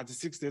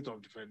 36 states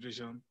of the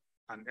Federation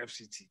and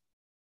FCT.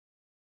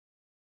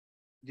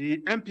 The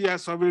MPI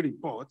survey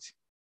report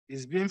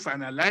is being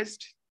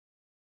finalized,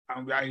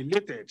 and we are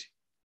elated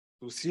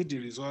to see the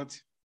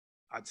result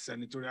at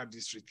senatorial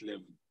district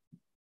level.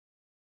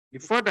 The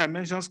 4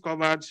 dimensions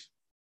covered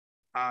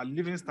are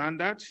living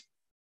standard,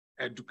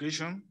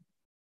 education,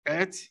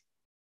 health,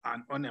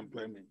 and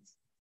unemployment.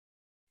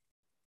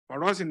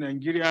 For us in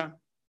Nigeria,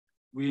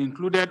 we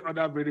included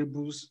other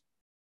variables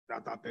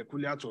that are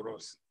peculiar to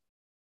us,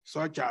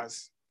 such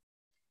as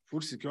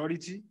food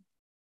security,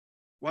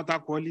 water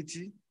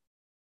quality,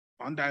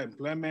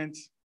 underemployment,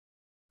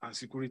 and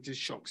security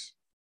shocks.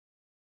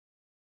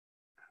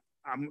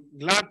 I'm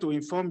glad to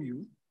inform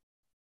you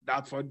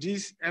that for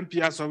this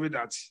MPI survey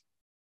that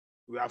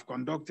we have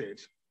conducted,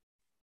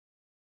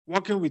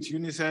 working with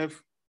UNICEF,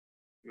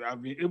 we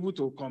have been able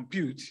to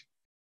compute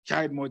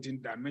child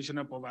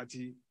multidimensional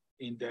poverty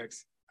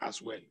index as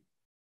well.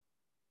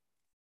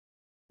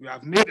 We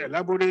have made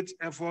elaborate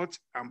effort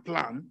and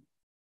plan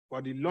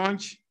for the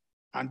launch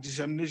and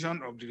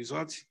dissemination of the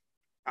results,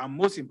 and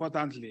most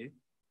importantly,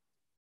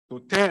 to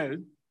tell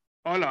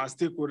all our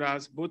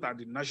stakeholders, both at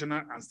the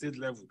national and state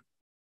level,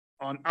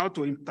 on how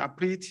to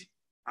interpret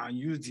and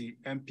use the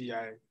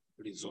MPI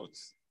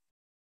results.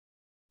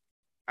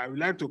 I would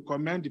like to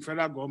commend the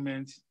federal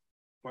government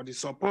for the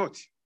support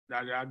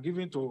that they are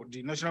giving to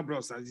the National Bureau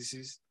of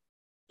Statistics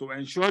to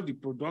ensure the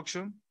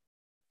production,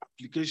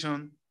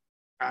 application,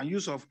 and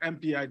use of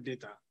MPI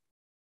data.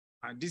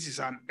 And this is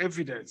an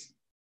evidence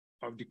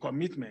of the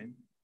commitment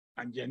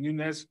and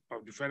genuineness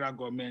of the federal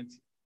government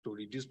to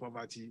reduce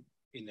poverty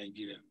in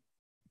Nigeria.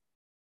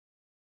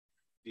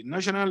 The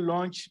national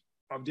launch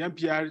of the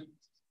MPI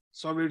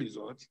survey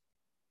result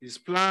is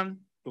planned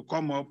to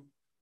come up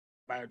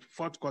by the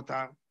 4th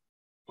quarter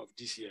of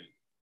this year.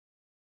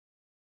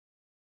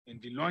 In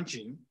the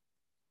launching,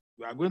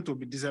 we are going to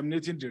be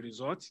disseminating the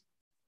results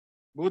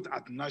both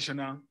at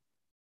national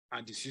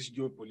and the 6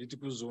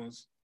 geopolitical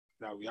zones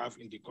that we have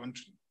in the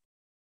country.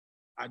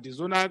 At the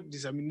zonal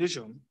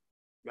dissemination,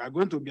 we are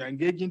going to be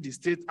engaging the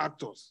state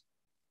actors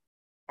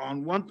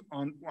on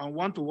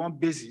one-to-one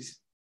basis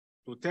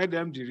to tell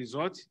them the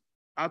result,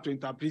 how to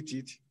interpret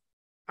it,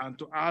 and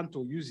how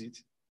to use it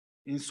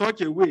in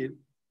such a way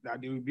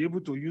that they will be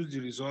able to use the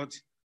result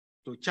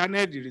to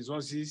channel the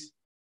resources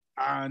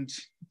and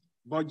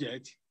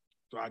budget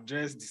to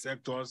address the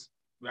sectors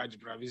where the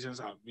provisions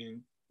have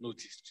been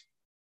noticed.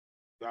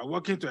 We are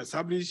working to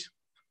establish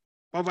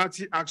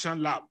Poverty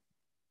Action Lab.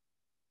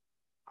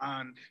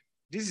 And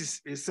this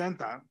is a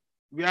center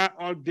where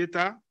all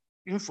data,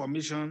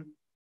 information,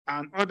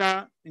 and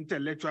other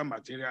intellectual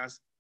materials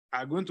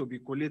are going to be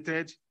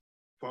collated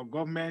for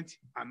government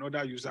and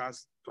other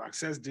users to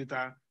access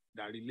data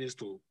that relates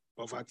to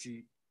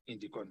poverty in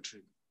the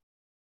country.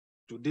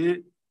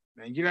 Today,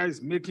 Nigeria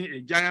is making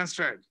a giant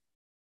stride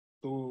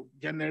to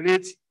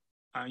generate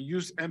and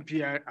use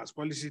MPI as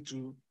policy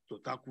to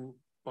tackle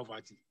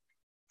poverty.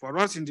 For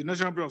us in the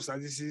National Bureau of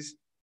Statistics,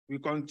 we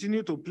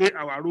continue to play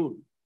our role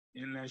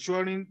in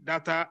ensuring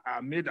data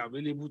are made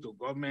available to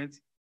government,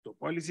 to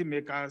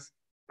policymakers,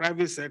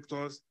 private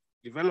sectors,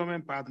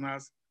 development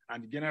partners,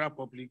 and the general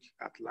public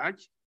at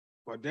large,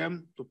 for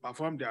them to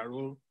perform their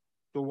role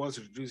towards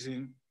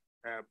reducing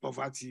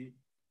poverty,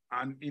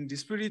 and in the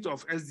spirit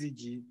of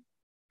SDG,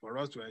 for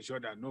us to ensure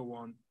that no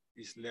one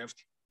is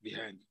left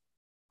behind.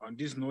 On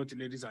this note,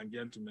 ladies and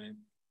gentlemen,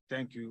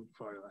 thank you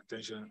for your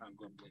attention and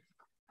God bless.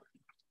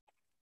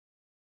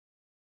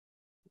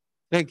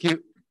 Thank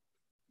you.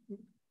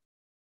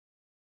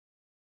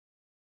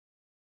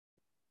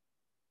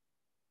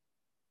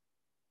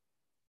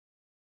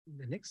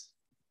 The next.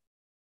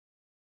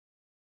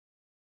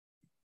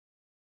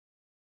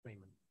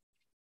 Raymond.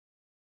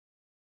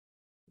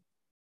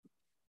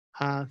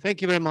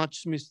 Thank you very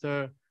much,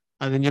 Mr.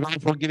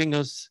 Zainab, for giving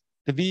us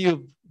the view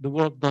of the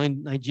work done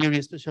in Nigeria,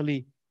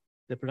 especially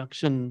the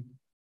production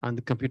and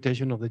the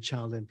computation of the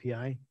child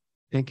MPI.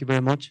 Thank you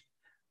very much.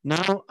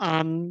 Now,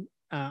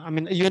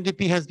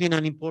 UNDP has been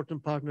an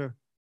important partner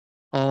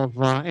of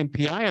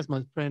MPI, as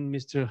my friend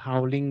Mr.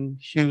 Haoliang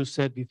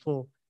said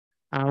before.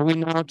 We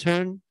now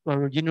turn to our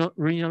regional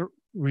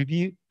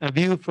review, a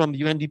view from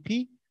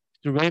UNDP.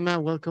 Mr. Rola,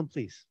 welcome,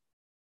 please.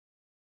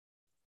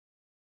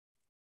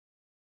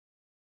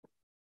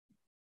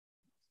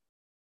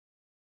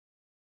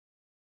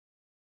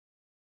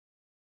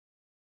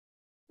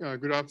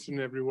 Good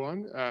afternoon,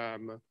 everyone.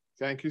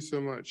 Thank you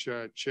so much,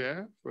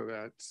 Chair, for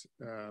that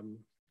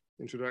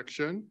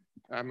introduction.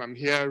 I'm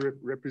here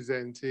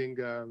representing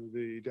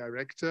the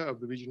Director of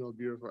the Regional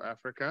Bureau for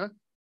Africa,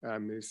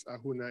 Ms.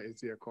 Ahuna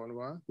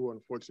Eziakonwa, who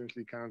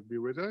unfortunately can't be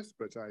with us,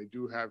 but I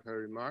do have her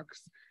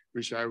remarks,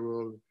 which I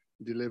will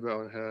deliver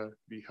on her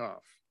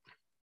behalf.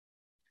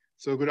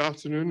 So good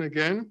afternoon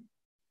again.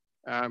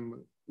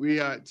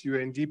 We at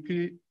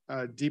UNDP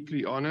are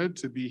deeply honored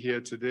to be here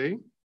today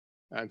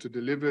and to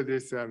deliver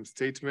this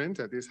statement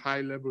at this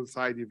high-level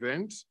side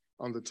event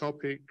on the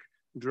topic,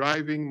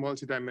 driving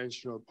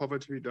multidimensional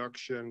poverty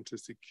reduction to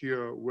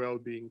secure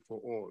well-being for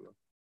all.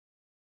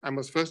 I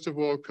must first of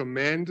all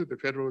commend the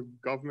federal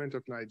government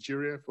of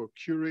Nigeria for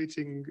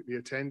curating the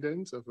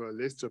attendance of a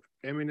list of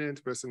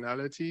eminent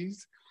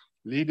personalities,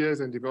 leaders,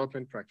 and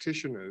development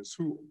practitioners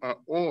who are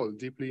all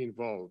deeply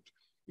involved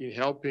in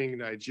helping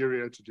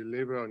Nigeria to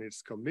deliver on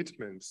its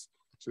commitments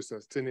to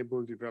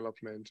sustainable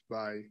development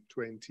by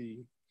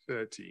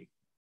 2030.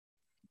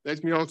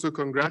 Let me also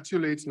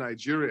congratulate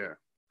Nigeria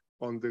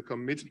on the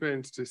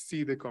commitment to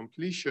see the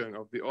completion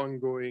of the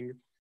ongoing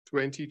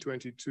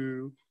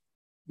 2022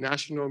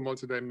 National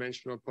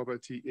Multidimensional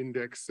Poverty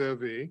Index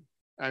Survey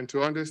and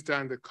to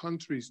understand the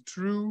country's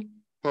true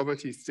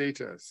poverty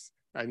status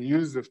and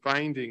use the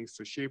findings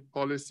to shape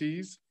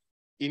policies,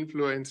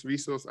 influence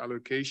resource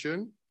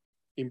allocation,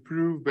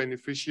 improve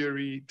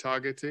beneficiary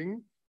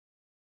targeting,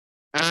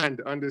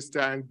 and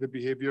understand the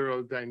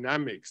behavioral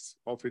dynamics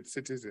of its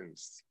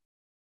citizens.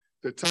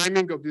 The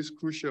timing of this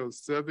crucial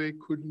survey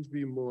couldn't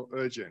be more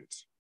urgent,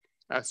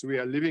 as we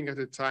are living at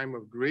a time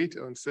of great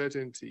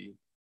uncertainty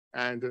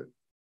and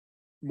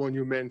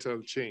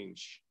monumental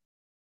change.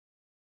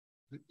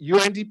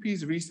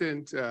 UNDP's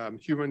recent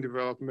Human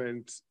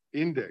Development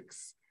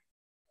Index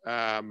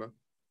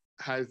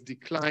has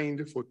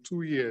declined for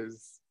 2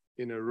 years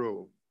in a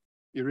row,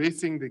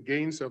 erasing the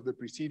gains of the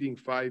preceding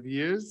 5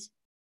 years.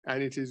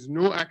 And it is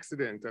no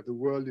accident that the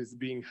world is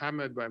being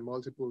hammered by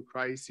multiple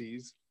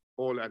crises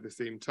all at the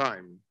same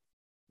time.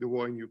 The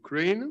war in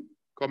Ukraine,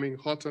 coming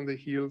hot on the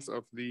heels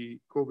of the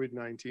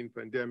COVID-19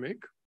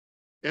 pandemic,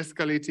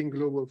 escalating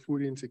global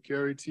food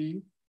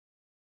insecurity,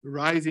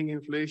 rising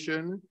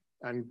inflation,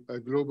 and a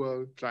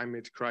global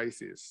climate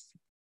crisis.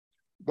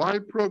 While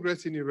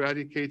progress in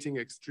eradicating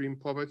extreme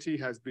poverty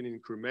has been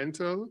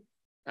incremental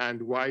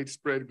and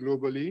widespread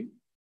globally,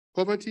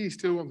 poverty is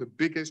still one of the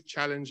biggest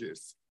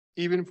challenges,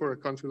 even for a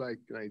country like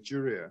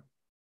Nigeria,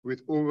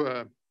 with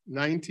over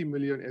 90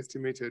 million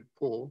estimated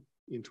poor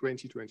in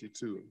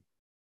 2022.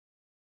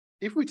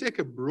 If we take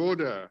a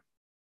broader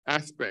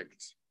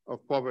aspect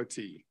of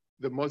poverty,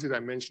 the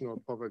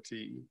multidimensional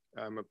poverty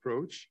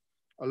approach,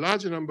 a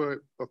larger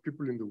number of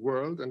people in the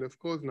world, and of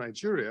course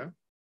Nigeria,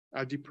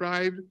 are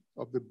deprived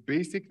of the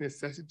basic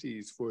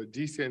necessities for a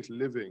decent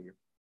living,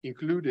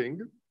 including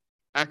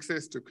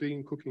access to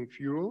clean cooking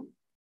fuel,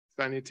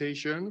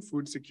 sanitation,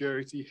 food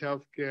security,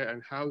 healthcare,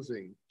 and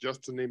housing,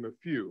 just to name a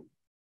few.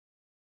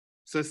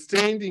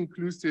 Sustained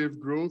inclusive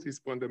growth is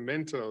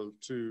fundamental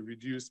to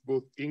reduce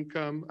both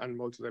income and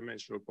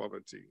multidimensional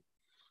poverty.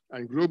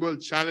 And global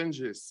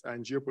challenges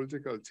and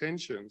geopolitical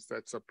tensions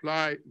that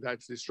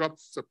disrupt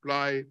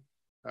supply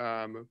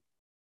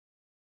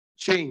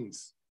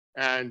chains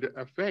and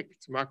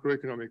affect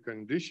macroeconomic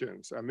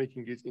conditions are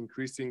making it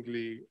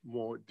increasingly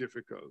more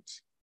difficult.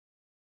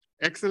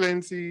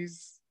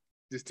 Excellencies,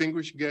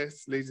 distinguished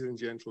guests, ladies and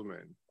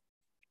gentlemen,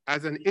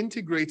 as an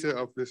integrator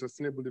of the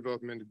Sustainable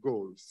Development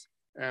Goals,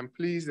 I am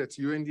pleased that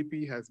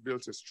UNDP has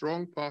built a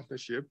strong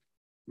partnership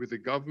with the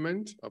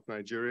government of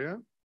Nigeria,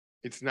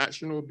 its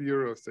National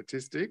Bureau of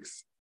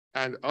Statistics,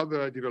 and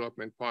other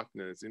development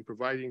partners in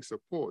providing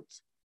support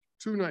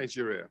to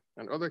Nigeria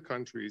and other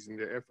countries in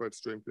their efforts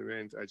to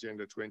implement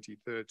Agenda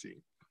 2030.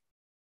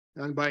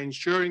 And by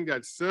ensuring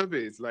that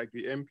surveys like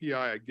the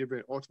MPI are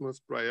given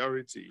utmost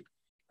priority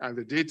and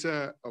the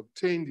data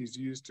obtained is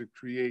used to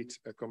create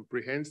a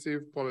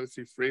comprehensive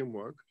policy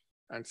framework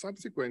and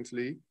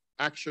subsequently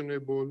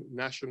actionable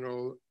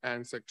national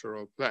and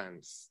sectoral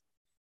plans.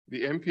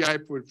 The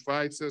MPI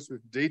provides us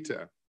with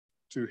data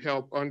to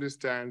help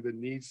understand the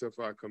needs of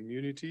our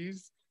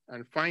communities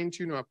and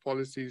fine-tune our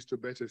policies to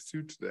better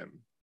suit them.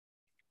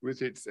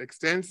 With its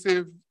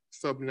extensive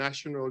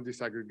subnational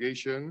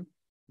disaggregation,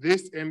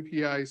 this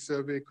MPI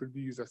survey could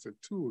be used as a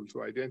tool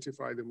to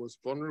identify the most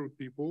vulnerable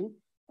people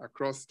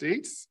across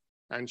states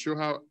and show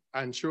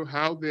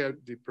how they are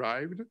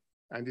deprived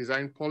and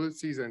design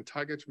policies and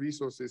target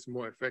resources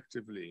more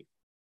effectively.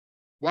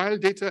 While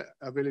data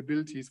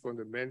availability is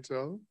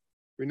fundamental,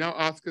 we now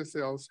ask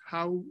ourselves,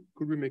 how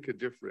could we make a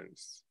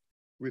difference?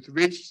 With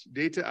rich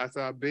data as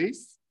our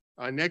base,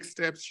 our next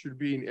steps should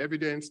be in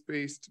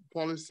evidence-based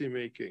policy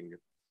making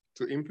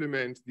to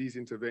implement these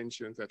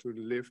interventions that would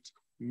lift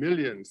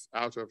millions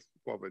out of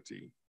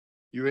poverty.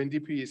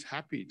 UNDP is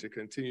happy to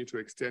continue to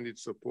extend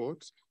its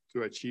support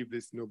to achieve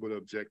this noble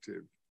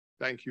objective.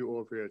 Thank you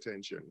all for your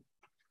attention.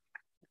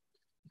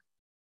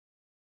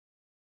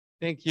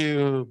 Thank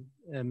you,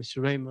 Mr.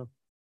 Raymo,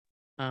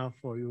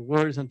 for your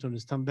words and to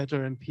understand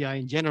better MPI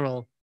in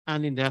general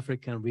and in the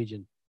African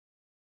region.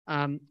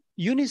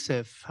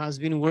 UNICEF has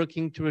been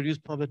working to reduce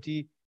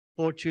poverty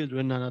for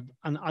children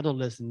and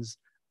adolescents,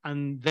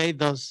 and they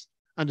thus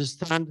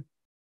understand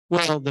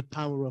well the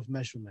power of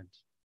measurement.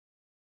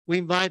 We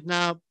invite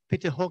now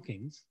Peter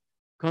Hawkins,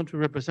 country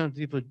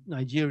representative for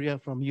Nigeria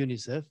from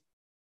UNICEF.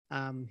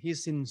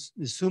 He's in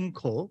the Zoom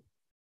call.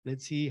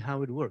 Let's see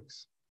how it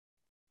works.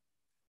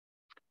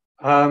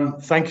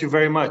 Thank you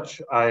very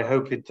much. I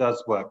hope it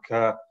does work.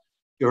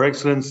 Your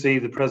Excellency,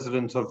 the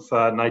President of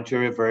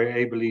Nigeria, very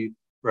ably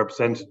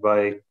represented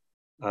by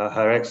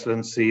Her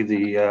Excellency,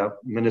 the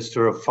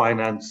Minister of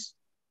Finance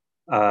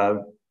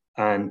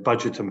and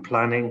Budget and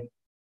Planning,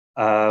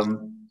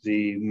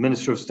 the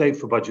Minister of State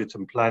for Budget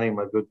and Planning,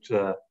 my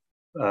good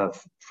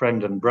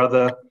friend and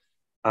brother.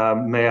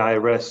 May I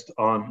rest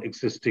on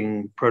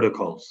existing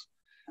protocols.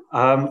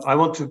 I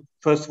want to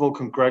first of all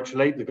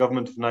congratulate the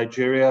government of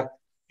Nigeria,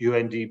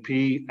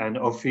 UNDP and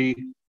OFI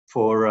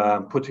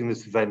for putting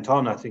this event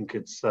on. I think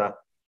it's a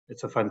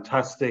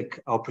fantastic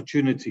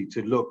opportunity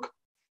to look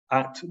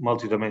at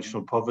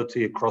multidimensional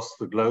poverty across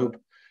the globe,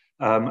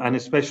 and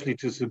especially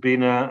to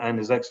Sabina and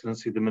His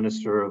Excellency, the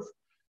Minister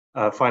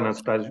of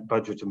Finance,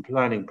 Budget and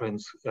Planning,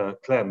 Prince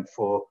Clem,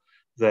 for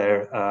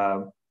their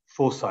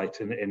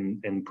foresight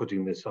in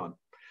putting this on.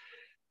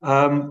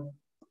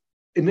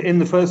 In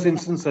the first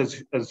instance,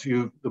 as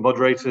you, the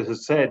moderator,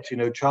 has said,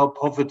 child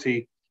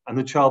poverty and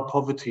the child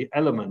poverty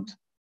element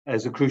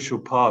is a crucial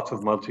part of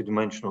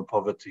multidimensional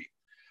poverty.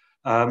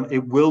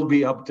 It will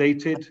be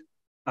updated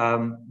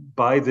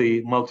by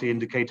the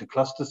multi-indicator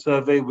cluster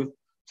survey with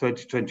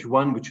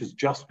 2021, which has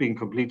just been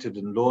completed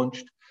and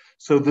launched.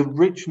 So the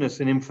richness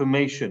in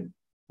information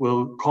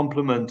will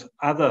complement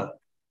other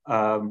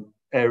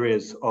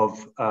areas of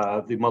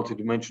the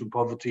multidimensional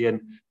poverty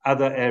and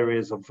other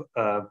areas of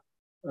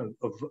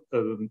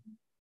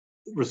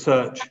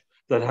research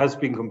that has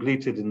been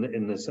completed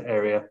in this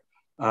area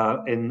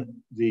at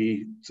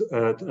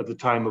the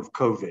time of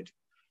COVID.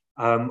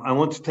 I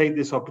want to take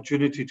this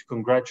opportunity to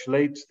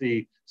congratulate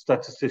the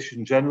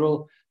Statistician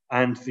General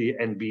and the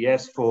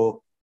NBS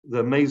for the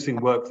amazing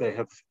work they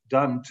have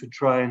done to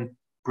try and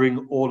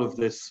bring all of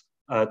this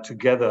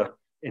together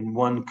in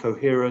one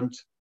coherent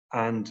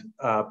and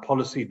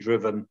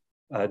policy-driven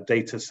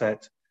data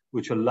set,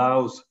 which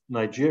allows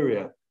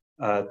Nigeria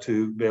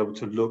to be able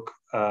to look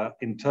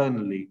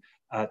internally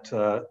at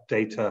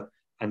data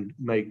and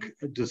make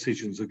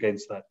decisions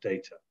against that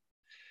data.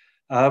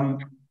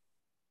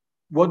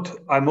 What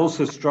I'm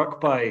also struck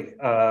by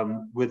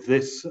with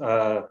this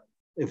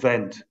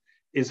event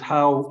is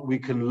how we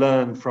can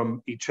learn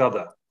from each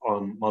other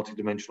on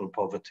multidimensional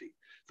poverty.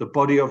 The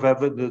body of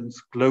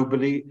evidence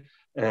globally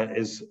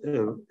is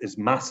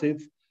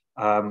massive.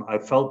 I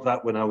felt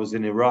that when I was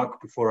in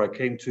Iraq before I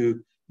came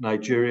to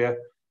Nigeria,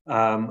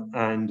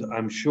 and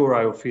I'm sure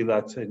I will feel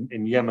that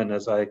in Yemen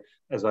as I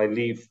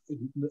leave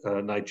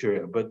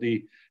Nigeria. But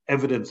the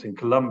evidence in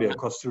Colombia,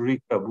 Costa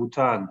Rica,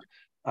 Bhutan,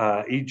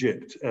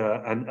 Egypt,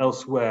 and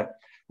elsewhere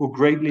will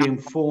greatly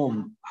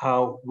inform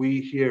how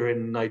we here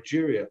in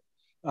Nigeria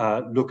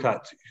look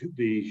at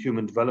the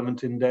Human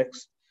Development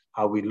Index,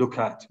 how we look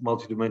at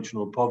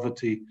multidimensional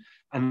poverty,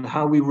 and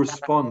how we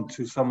respond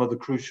to some of the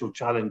crucial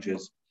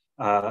challenges,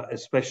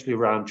 especially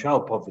around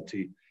child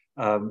poverty,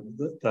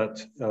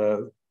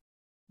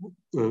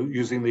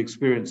 using the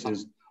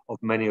experiences of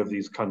many of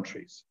these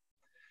countries.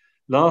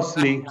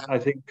 Lastly, I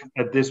think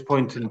at this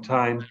point in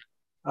time,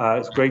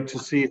 it's great to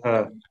see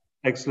Her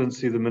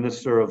Excellency, the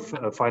Minister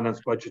of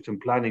Finance, Budget and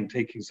Planning,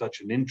 taking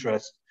such an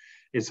interest,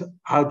 is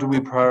how do we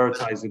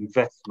prioritize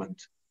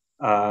investment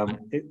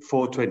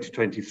for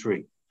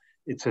 2023?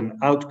 It's an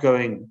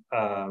outgoing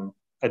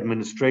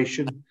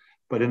administration,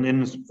 but an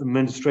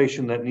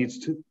administration that needs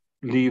to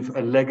leave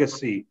a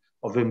legacy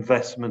of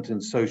investment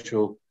in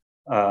social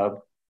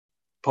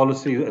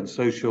policy and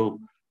social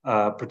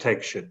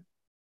protection.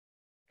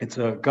 It's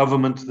a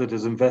government that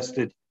has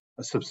invested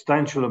a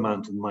substantial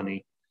amount of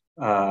money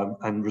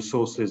and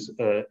resources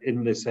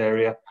in this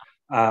area,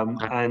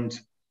 and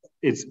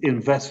its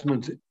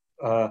investment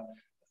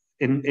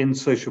in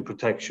social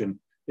protection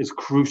is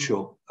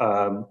crucial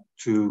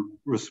to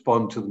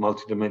respond to the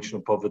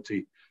multidimensional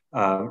poverty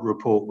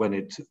report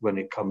when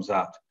it comes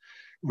out.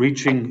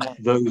 Reaching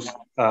those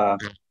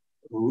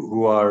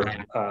who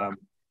are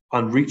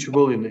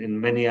unreachable in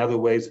many other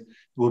ways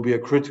will be a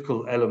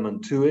critical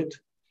element to it.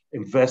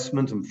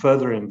 Investment and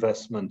further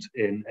investment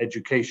in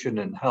education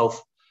and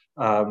health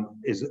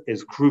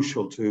is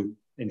crucial to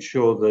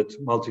ensure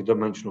that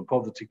multidimensional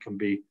poverty can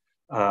be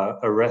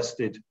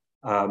arrested,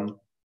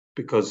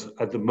 because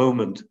at the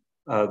moment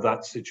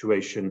that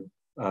situation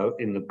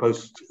in the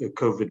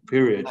post-COVID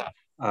period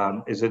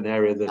is an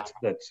area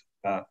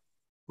that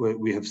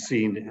we have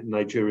seen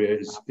Nigeria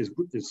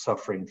is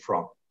suffering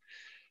from.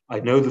 I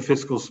know the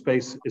fiscal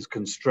space is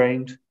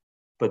constrained,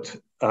 but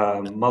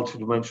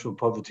multidimensional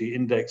poverty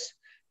index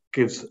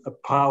gives a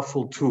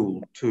powerful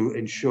tool to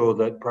ensure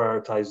that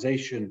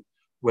prioritization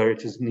where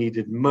it is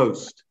needed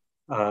most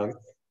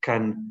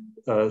can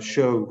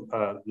show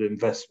the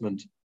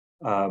investment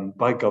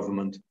by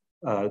government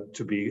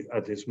to be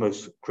at its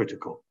most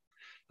critical.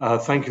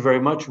 Thank you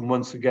very much. And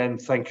once again,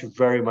 thank you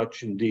very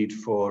much indeed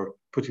for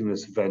putting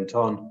this event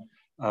on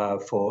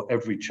for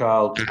every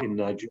child in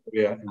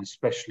Nigeria, and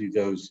especially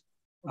those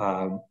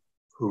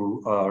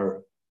who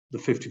are the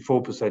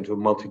 54% who are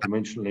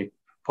multidimensionally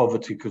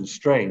poverty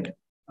constrained.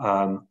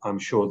 I'm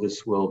sure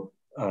this will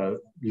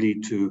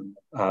lead to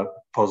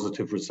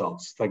positive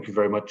results. Thank you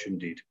very much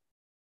indeed.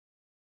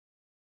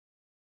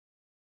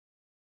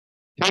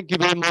 Thank you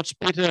very much,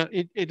 Peter.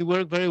 It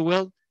worked very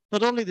well.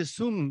 Not only the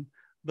Zoom,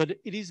 but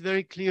it is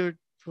very clear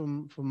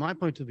from my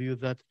point of view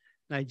that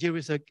Nigeria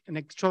is an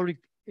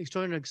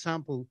extraordinary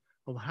example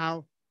of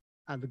how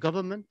the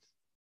government,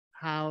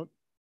 how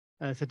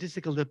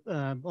statistical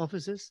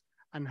offices,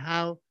 and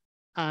how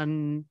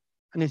an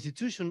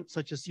institution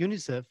such as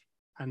UNICEF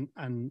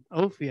and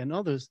OFI and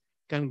others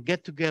can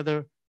get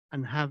together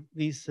and have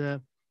these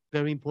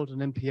very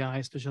important MPI,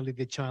 especially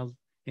the child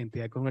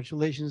MPI.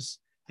 Congratulations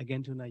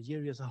again to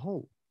Nigeria as a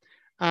whole.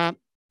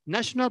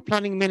 National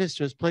planning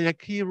ministers play a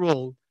key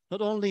role,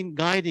 not only in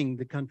guiding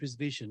the country's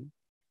vision,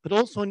 but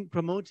also in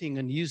promoting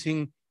and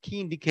using key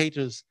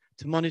indicators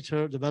to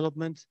monitor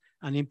development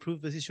and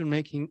improve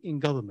decision-making in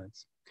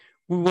governments.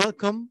 We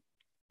welcome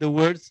the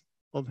words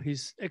of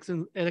His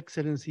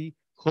Excellency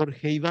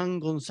Jorge Ivan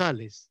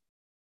Gonzalez.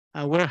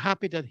 We're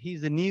happy that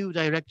he's the new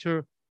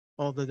director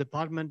of the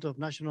Department of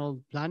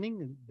National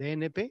Planning,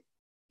 DNP,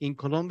 in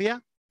Colombia.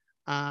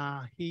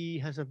 He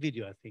has a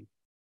video, I think.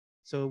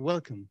 So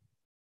welcome.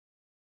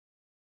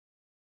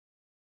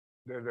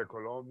 Desde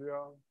Colombia.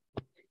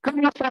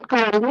 Coming from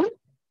Colombia,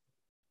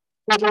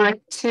 I'd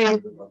like to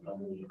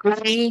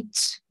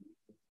greet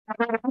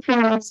our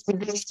influence with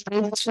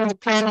the National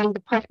Planning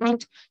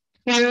Department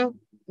through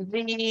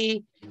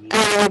the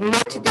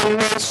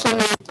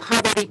Multidimensional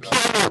Poverty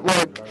Peer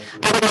Network.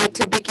 I would like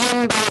to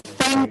begin by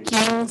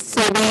thanking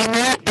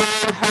Sabina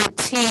and her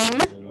team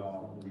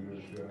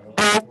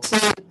at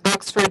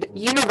Oxford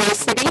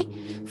University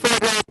for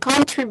their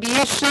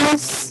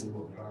contributions,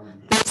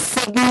 their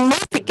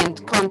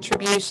significant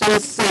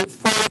contributions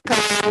for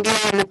Colombia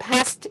in the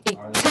past 10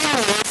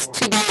 years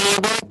to be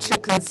able to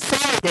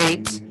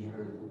consolidate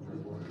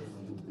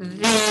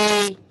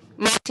the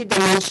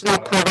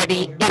Multidimensional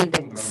Poverty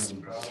Index.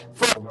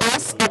 For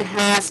us, it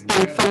has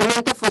been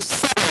fundamental for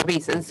several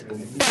reasons.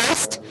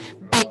 First,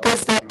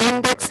 because the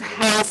index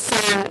has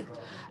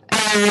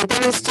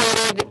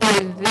demonstrated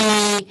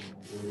the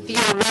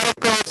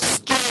theoretical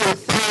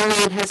strength, and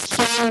it has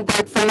shown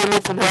that from a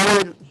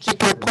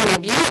methodological point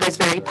of view, it is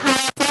very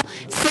powerful.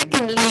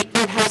 Secondly,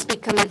 it has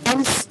become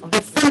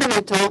the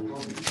fundamental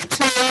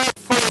tool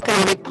for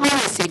economic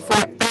policy.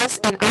 For us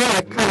in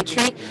our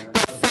country,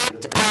 the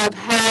fact of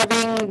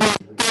having the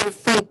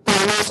different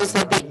measures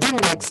of the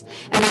index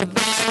and the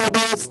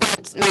variables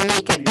that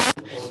make it up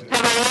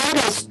have allowed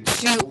us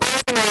to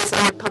organize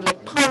our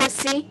public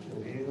policy,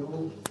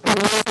 and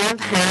we have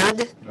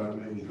had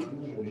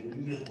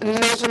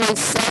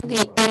measurements of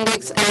the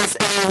index as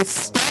a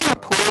starting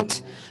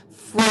point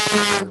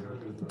for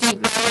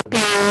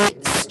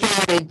developing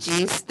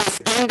strategies. This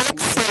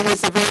index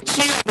has a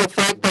virtue of the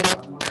fact that it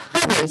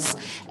covers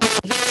a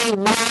very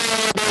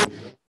wide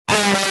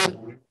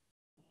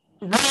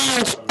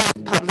range of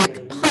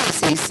public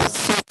policies.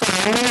 So for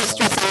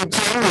ministries in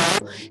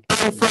general,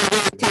 and for the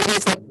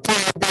activities that the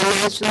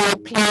National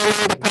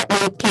Planning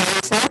Department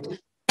carries out,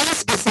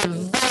 this is a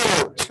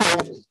vital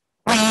tool.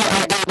 We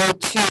are able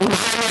to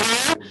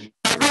monitor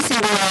every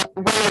single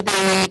one of the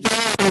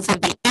variables of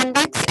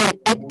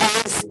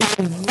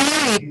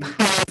very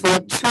powerful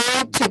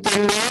tool to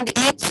demand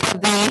each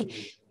of the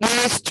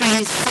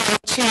ministries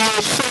to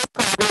show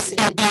progress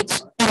in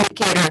each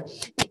indicator.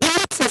 The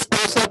index has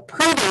also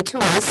proven to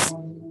us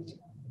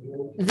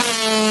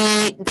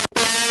that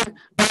there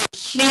are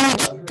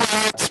huge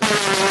gaps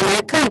around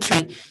our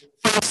country.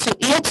 Thanks to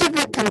each of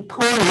the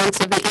components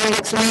of the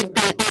index, we've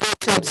been able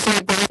to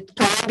observe that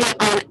Colombia,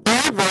 on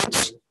average,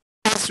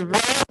 is doing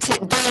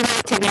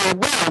relatively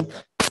well.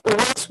 But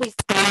once we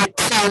start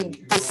to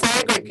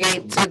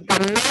disaggregate to the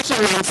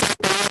measurements of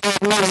the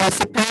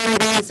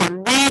municipalities and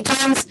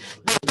regions,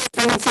 the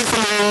differences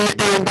in the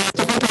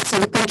different parts of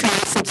the country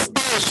are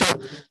substantial.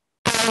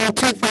 In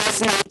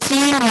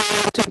 2018, we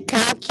had to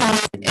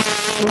calculate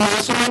a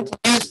measurement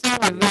using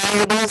the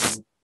variables,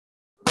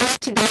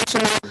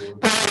 multidimensional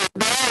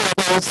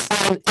variables,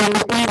 and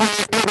what we were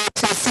able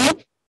to see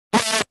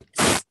were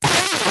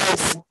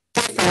serious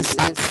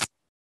differences,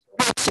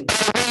 which we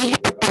have been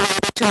able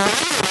to monitor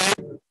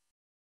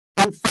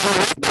and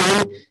follow up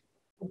on,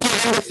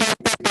 given the fact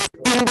that the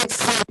index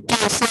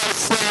gives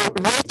us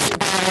rich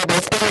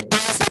variables, and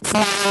as its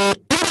name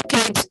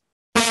indicates,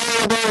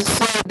 variables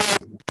that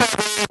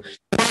cover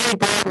very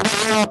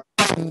broad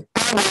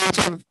range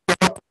of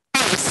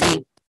policy.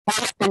 We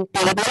have been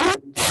able to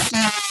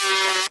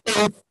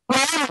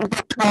inform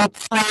the country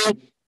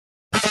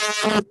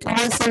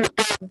mechanism of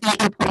the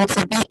importance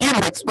of the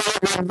index. One of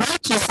the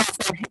virtues is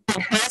that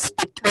it has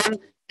become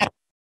an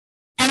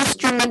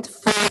instrument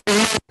for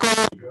local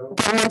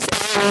governments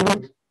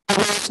and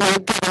national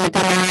government.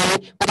 And I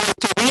would like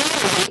to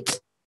reiterate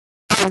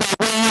that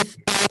we've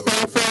been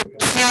thankful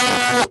to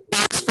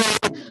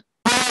Oxford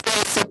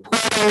for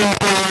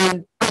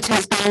supporting, which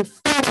has been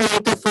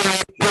fundamental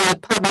for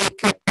public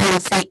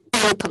policy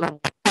in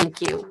Colombia. Thank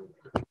you.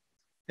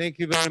 Thank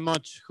you very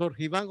much.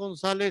 Jorge Ivan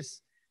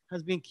Gonzalez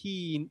has been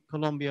key in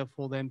Colombia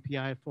for the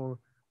MPI for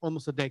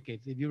almost a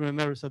decade. If you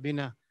remember,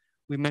 Sabina,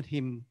 we met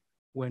him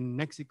when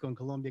Mexico and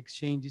Colombia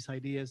exchanged these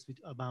ideas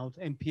about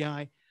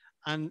MPI.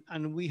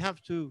 And we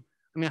have to,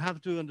 I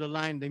have to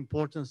underline the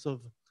importance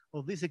of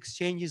these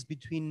exchanges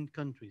between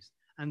countries.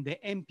 And the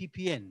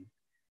MPPN,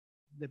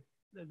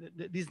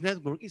 this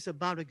network is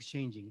about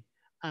exchanging.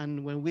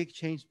 And when we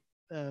exchange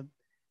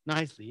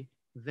nicely,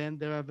 then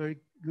there are very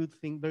good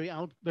things,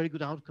 very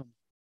good outcomes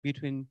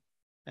between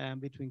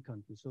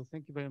countries. So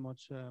thank you very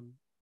much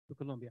to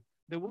Colombia.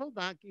 The World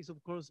Bank is,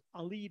 of course,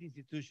 a lead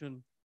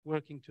institution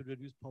working to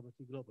reduce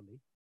poverty globally.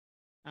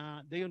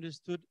 They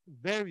understood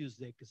various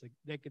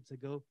decades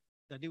ago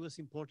that it was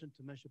important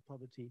to measure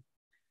poverty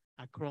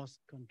across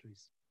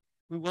countries.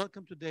 We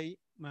welcome today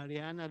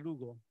Mariana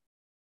Lugo,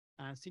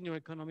 a senior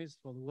economist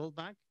for the World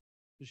Bank,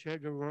 to share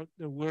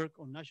their work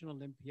on national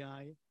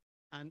MPI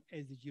and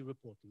SDG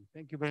reporting.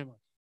 Thank you very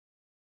much.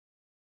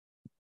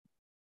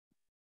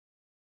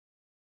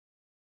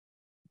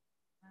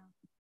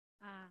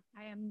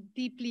 I am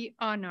deeply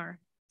honored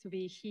to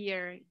be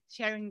here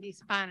sharing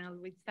this panel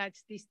with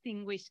such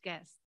distinguished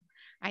guests.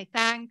 I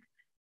thank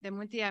the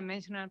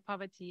Multidimensional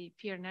Poverty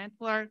Peer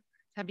Network,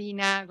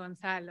 Sabina,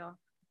 Gonzalo,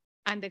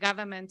 and the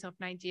government of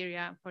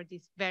Nigeria for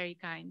this very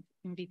kind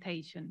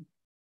invitation.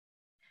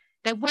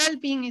 The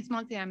well-being is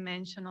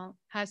multidimensional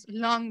has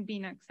long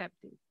been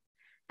accepted,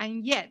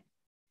 and yet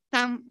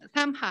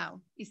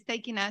somehow it's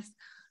taking us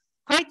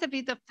quite a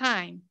bit of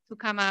time to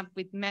come up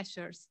with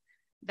measures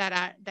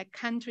that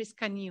countries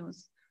can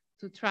use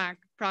to track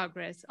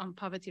progress on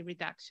poverty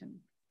reduction.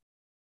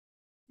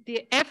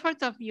 The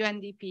effort of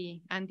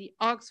UNDP and the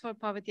Oxford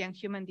Poverty and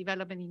Human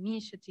Development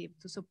Initiative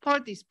to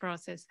support this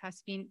process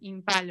has been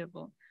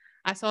invaluable,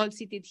 as all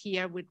seated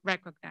here would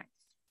recognize.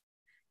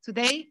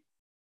 Today,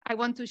 I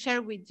want to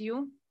share with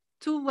you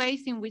 2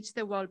 ways in which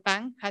the World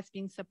Bank has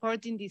been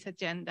supporting this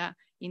agenda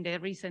in the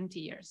recent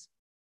years.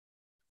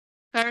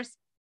 First,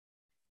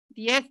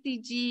 the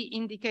SDG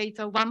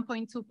indicator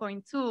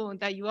 1.2.2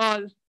 that you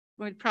all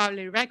will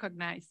probably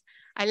recognize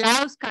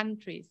allows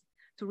countries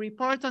to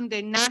report on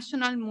the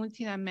national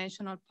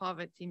multidimensional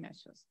poverty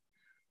measures.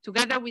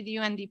 Together with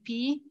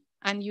UNDP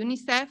and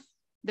UNICEF,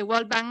 the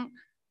World Bank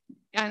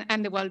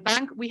and the World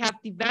Bank, we have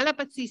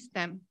developed a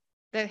system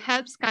that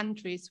helps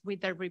countries with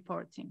their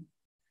reporting.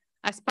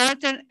 As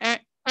partner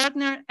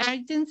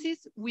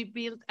agencies, we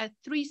built a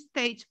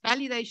 3-stage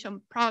validation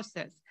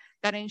process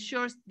that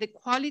ensures the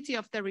quality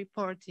of the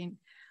reporting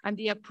and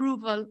the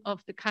approval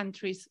of the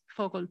country's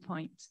focal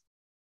points.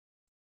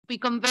 We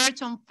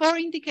converge on 4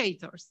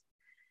 indicators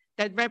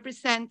that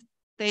represents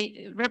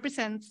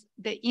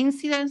the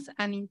incidence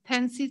and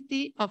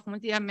intensity of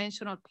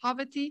multidimensional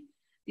poverty,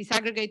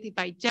 disaggregated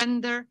by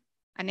gender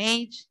and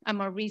age, and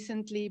more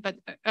recently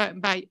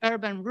by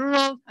urban,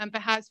 rural, and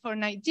perhaps for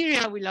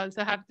Nigeria, we'll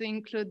also have to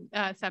include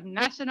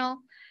subnational,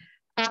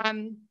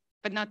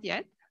 but not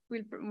yet.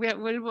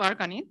 We'll work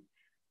on it.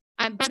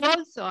 But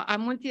also a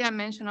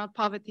multidimensional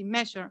poverty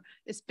measure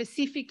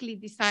specifically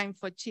designed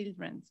for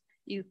children,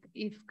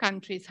 if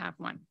countries have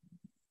one.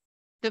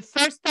 The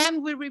first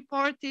time we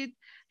reported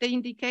the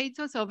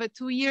indicators over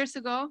 2 years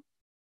ago,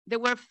 there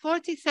were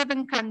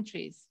 47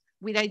 countries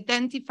with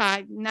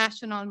identified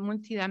national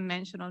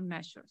multidimensional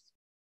measures.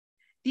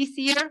 This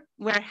year,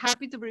 we're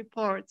happy to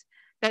report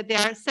that there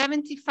are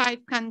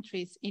 75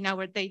 countries in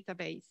our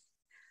database,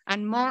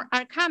 and more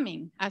are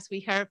coming, as we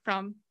heard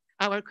from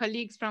our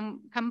colleagues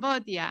from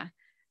Cambodia,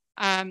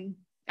 and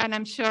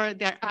I'm sure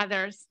there are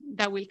others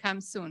that will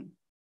come soon.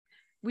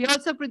 We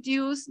also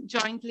produce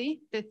jointly,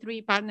 the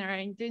 3 partner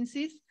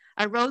agencies,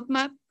 a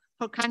roadmap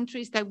for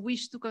countries that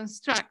wish to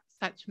construct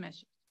such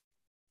measures.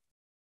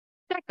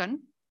 Second,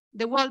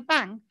 the World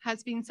Bank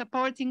has been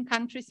supporting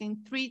countries in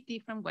 3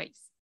 different ways.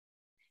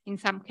 In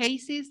some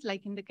cases,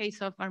 like in the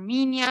case of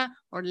Armenia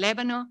or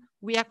Lebanon,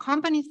 we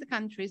accompany the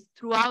countries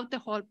throughout the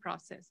whole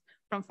process,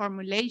 from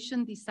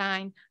formulation,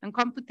 design, and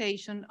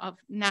computation of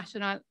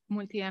national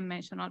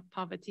multidimensional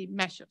poverty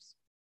measures.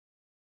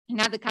 In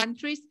other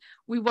countries,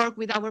 we work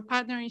with our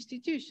partner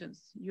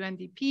institutions,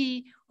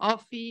 UNDP,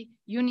 OFI,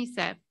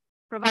 UNICEF,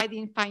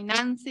 providing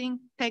financing,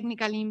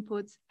 technical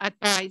inputs,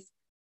 advice,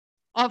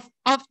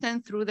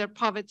 often through their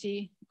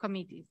poverty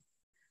committees,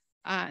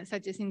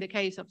 such as in the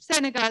case of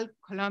Senegal,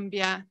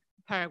 Colombia,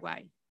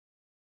 Paraguay.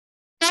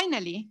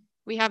 Finally,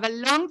 we have a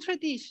long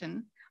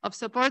tradition of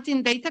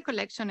supporting data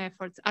collection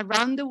efforts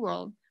around the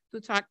world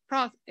to track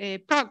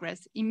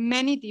progress in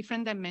many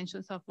different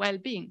dimensions of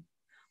well-being.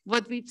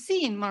 What we've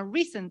seen more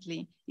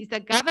recently is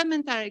that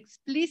governments are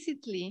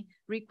explicitly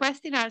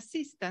requesting our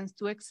assistance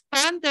to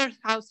expand their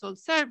household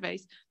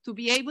surveys to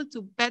be able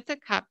to better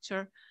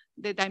capture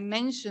the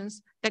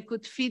dimensions that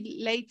could feed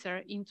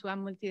later into a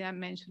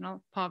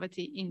multidimensional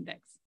poverty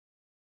index.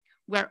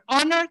 We're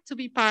honored to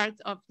be part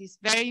of this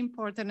very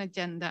important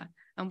agenda.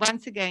 And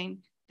once again,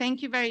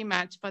 thank you very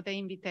much for the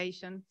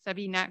invitation,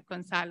 Sabina,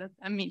 Gonzalo,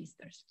 and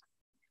ministers.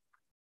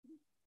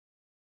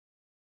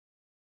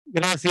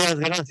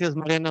 Gracias,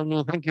 Mariana.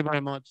 No, thank you very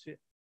much.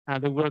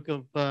 The work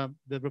of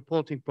the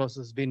reporting process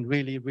has been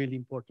really, really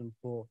important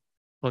for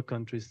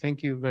countries.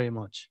 Thank you very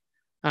much.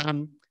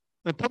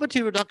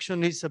 Poverty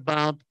reduction is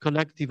about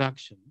collective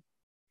action,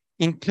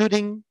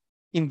 including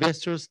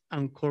investors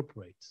and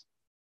corporates.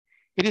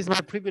 It is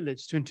my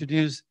privilege to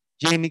introduce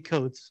Jamie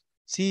Coates,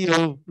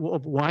 CEO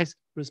of Wise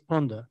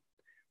Responder,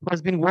 who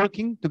has been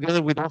working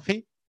together with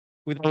OFI,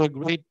 with our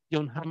great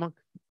John Hammock,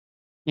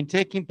 in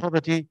taking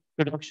poverty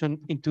reduction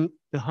into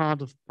the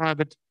heart of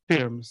private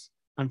firms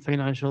and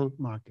financial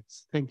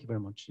markets. Thank you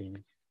very much,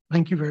 Jamie.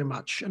 Thank you very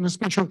much. And a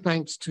special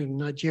thanks to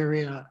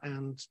Nigeria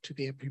and to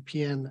the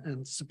MPPN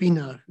and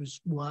Sabina,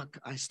 whose work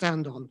I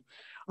stand on.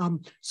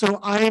 So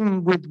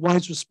I'm with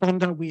Wise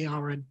Responder. We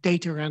are a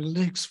data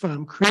analytics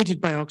firm created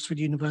by Oxford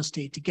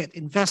University to get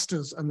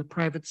investors and the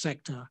private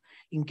sector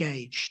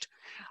engaged.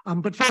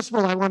 But first of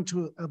all, I want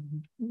to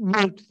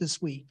note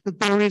this week that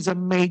there is a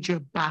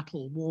major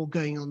war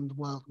going on in the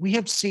world. We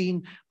have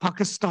seen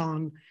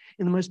Pakistan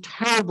in the most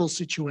terrible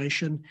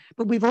situation,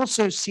 but we've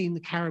also seen the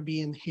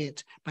Caribbean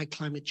hit by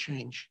climate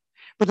change.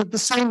 But at the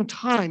same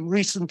time,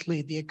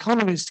 recently, The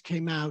Economist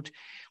came out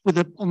with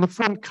on the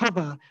front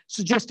cover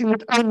suggesting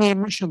that only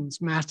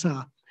emissions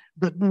matter,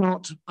 but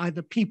not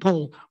either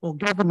people or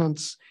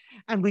governance.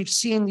 And we've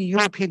seen the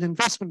European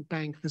Investment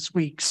Bank this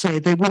week say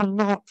they will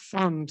not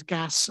fund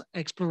gas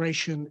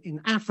exploration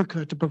in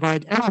Africa to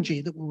provide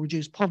energy that will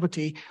reduce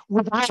poverty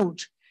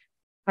without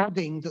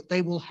adding that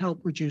they will help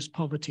reduce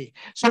poverty.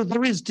 So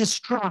there is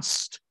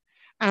distrust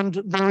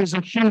and there is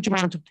a huge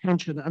amount of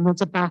tension and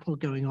there's a battle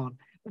going on.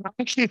 And I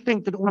actually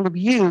think that all of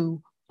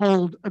you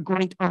hold a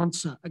great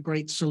answer, a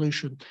great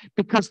solution,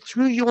 because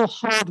through your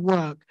hard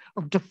work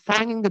of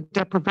defining the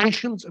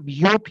deprivations of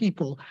your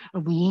people,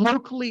 of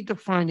locally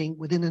defining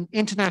within an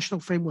international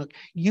framework,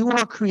 you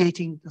are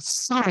creating the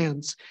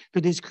science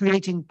that is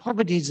creating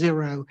poverty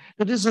zero,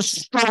 that is as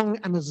strong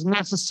and as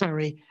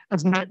necessary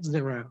as net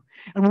zero.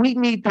 And we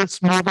need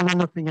this more than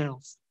anything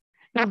else.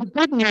 Now, the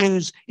good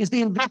news is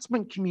the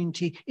investment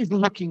community is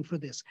looking for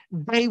this.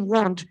 They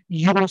want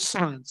your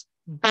science.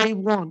 They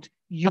want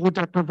your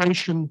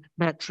deprivation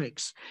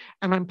metrics.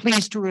 And I'm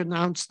pleased to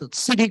announce that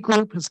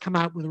Citigroup has come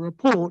out with a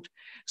report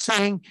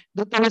saying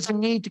that there is a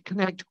need to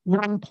connect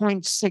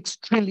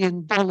 $1.6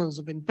 trillion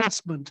of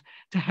investment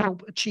to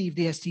help achieve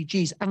the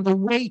SDGs. And the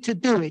way to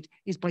do it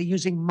is by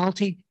using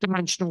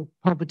multidimensional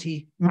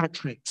poverty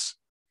metrics.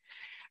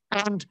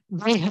 And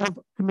they have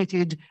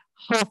committed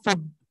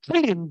 $500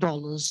 billion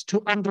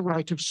to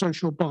underwrite of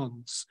social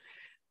bonds.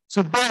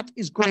 So that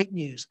is great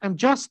news. And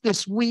just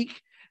this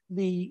week,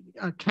 the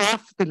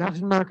CAF, the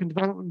Latin American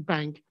Development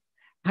Bank,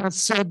 has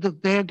said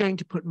that they're going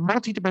to put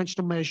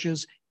multidimensional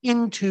measures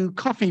into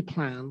coffee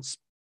plans.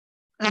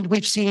 And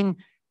we've seen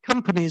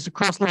companies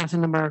across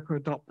Latin America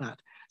adopt that.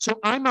 So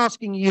I'm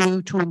asking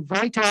you to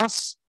invite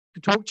us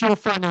to talk to your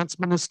finance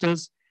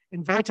ministers,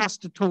 invite us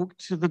to talk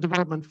to the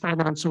development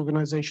finance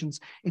organizations,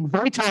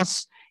 invite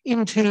us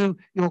into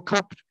your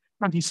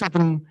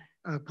COP27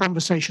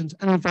 conversations,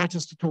 and invite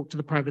us to talk to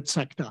the private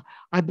sector.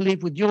 I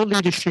believe with your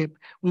leadership,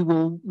 we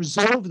will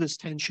resolve this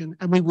tension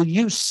and we will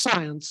use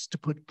science to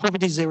put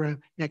poverty zero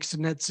next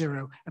to net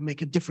zero and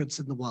make a difference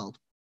in the world.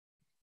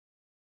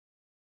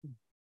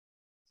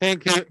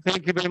 Thank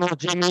you very much,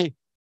 Jamie,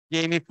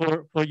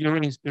 for your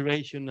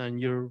inspiration and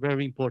your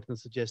very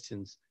important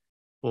suggestions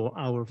for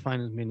our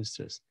finance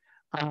ministers.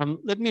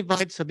 Let me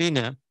invite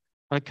Sabina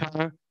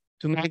Akar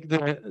to make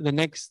the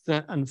next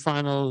and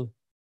final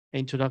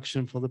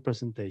introduction for the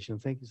presentation.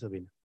 Thank you,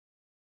 Sabina.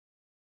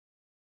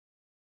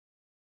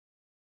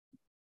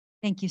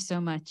 Thank you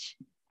so much.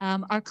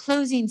 Our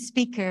closing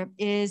speaker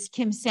is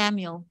Kim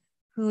Samuel,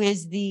 who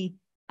is the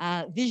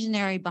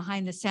visionary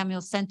behind the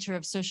Samuel Center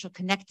of Social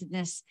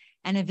Connectedness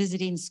and a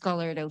visiting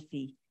scholar at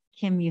OFI.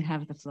 Kim, you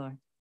have the floor.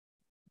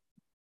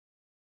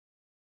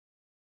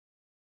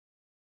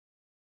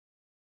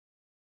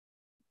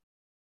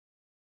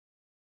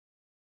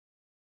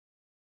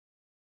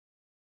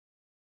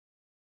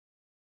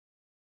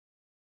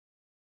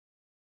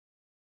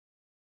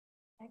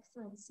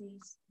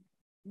 Excellencies,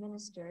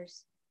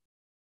 ministers,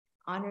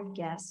 honored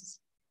guests,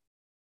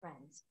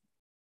 friends.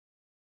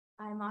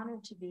 I am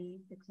honored to be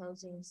the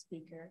closing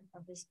speaker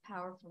of this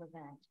powerful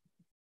event,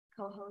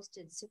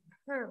 co-hosted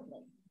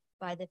superbly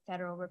by the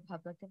Federal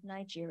Republic of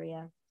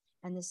Nigeria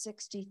and the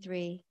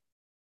 63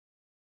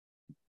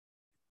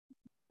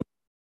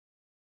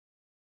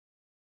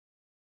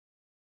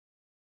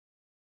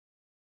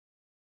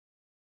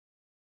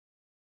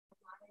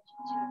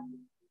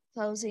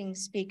 closing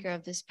speaker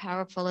of this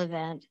powerful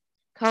event,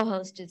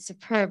 co-hosted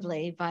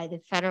superbly by the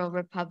Federal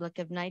Republic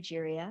of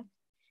Nigeria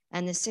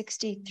and the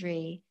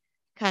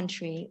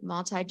 63-country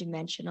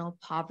multidimensional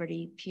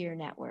poverty peer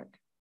network.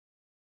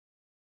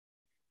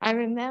 I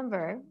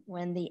remember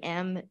when the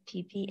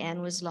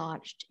MPPN was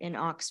launched in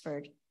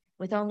Oxford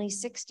with only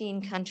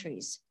 16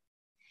 countries.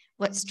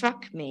 What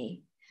struck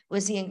me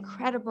was the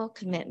incredible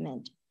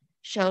commitment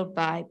showed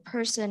by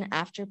person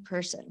after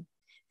person,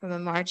 from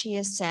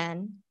Amartya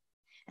Sen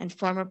and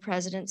former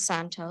President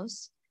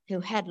Santos,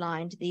 who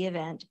headlined the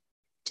event,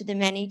 to the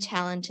many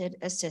talented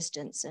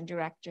assistants and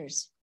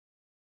directors.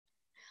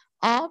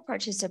 All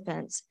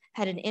participants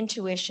had an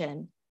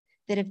intuition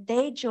that if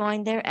they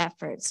joined their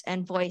efforts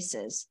and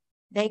voices,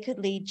 they could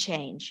lead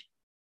change.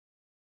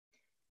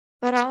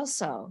 But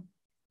also,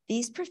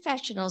 these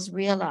professionals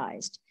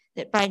realized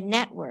that by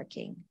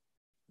networking,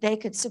 they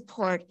could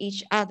support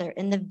each other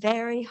in the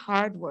very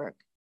hard work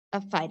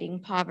of fighting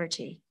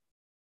poverty.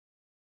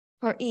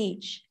 For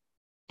each,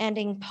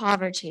 ending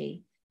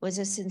poverty was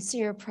a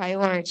sincere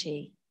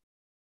priority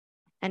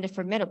and a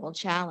formidable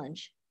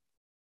challenge.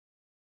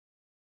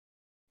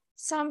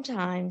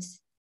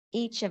 Sometimes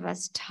each of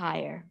us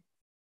tire.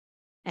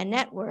 A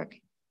network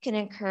can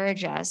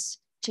encourage us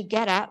to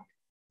get up,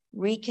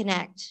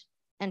 reconnect,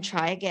 and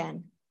try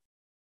again.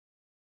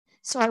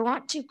 So I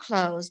want to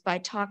close by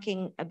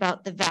talking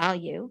about the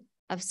value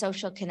of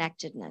social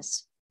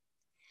connectedness,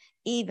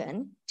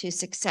 even to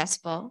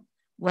successful,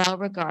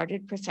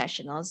 well-regarded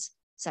professionals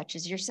such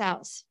as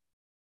yourselves.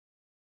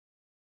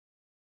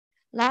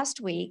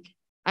 Last week,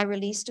 I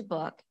released a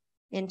book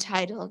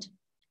entitled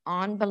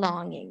On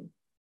Belonging,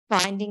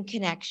 Finding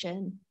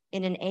Connection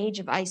in an Age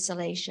of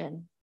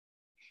Isolation,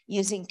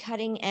 using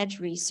cutting-edge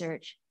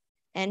research,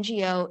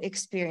 NGO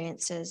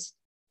experiences,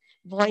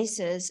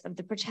 voices of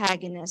the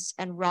protagonists,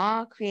 and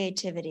raw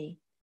creativity.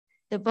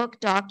 The book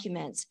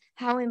documents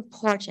how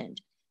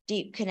important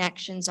deep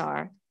connections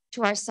are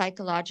to our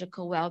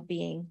psychological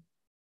well-being.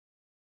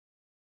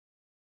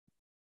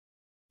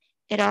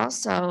 It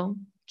also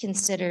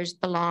considers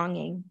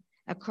belonging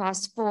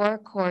across 4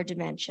 core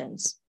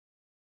dimensions: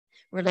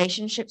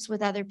 relationships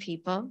with other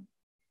people,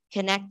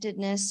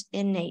 connectedness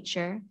in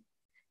nature,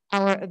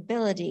 our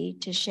ability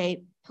to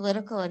shape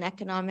political and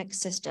economic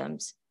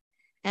systems,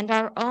 and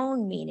our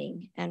own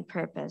meaning and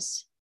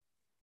purpose.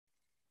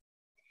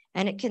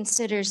 And it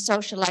considers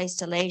social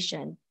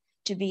isolation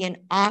to be an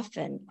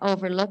often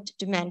overlooked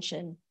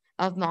dimension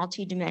of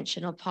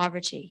multidimensional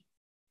poverty,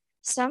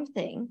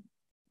 something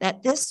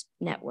that this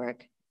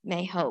network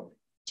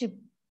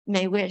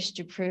may wish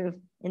to prove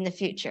in the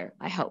future,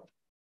 I hope.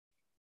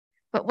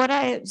 But what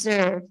I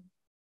observe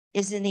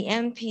is in the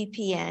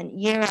MPPN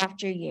year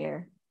after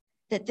year,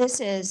 that this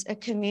is a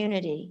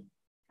community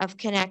of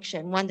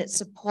connection, one that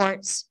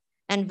supports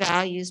and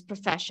values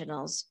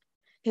professionals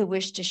who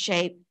wish to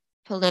shape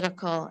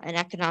political and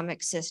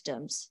economic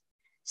systems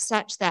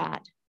such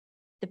that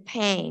the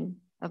pain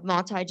of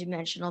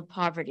multidimensional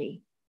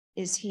poverty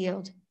is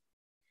healed.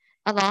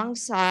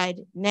 Alongside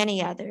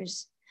many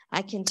others,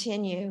 I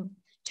continue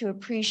to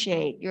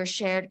appreciate your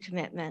shared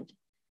commitment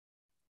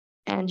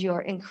and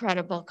your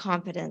incredible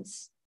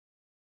competence.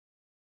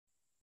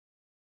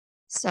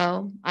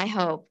 So I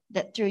hope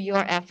that through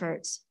your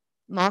efforts,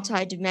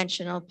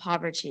 multidimensional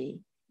poverty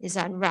is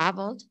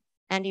unraveled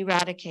and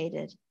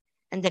eradicated,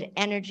 and that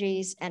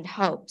energies and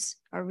hopes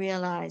are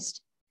realized.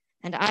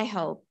 And I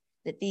hope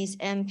that these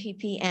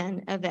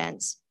MPPN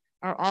events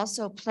are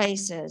also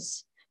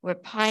places where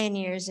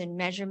pioneers in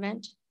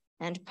measurement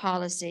and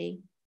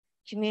policy,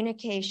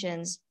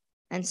 communications,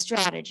 and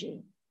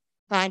strategy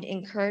find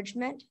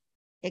encouragement,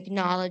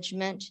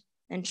 acknowledgement,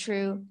 and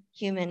true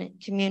human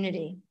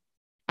community.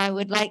 I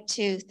would like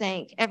to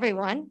thank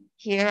everyone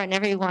here and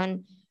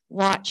everyone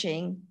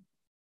watching,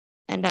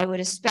 and I would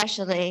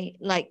especially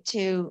like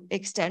to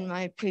extend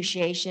my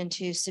appreciation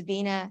to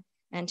Sabina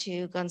and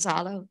to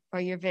Gonzalo for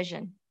your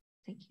vision.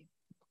 Thank you.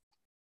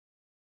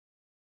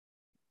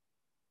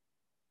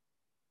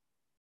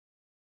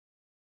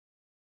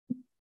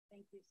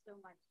 you so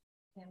much,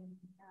 Kim.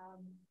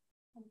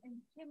 And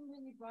Kim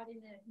really brought in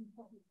an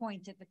important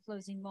point at the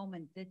closing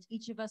moment that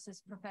each of us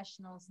as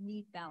professionals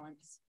need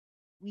balance.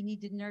 We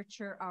need to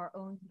nurture our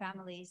own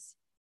families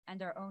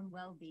and our own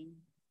well-being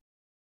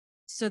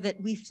so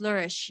that we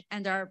flourish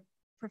and our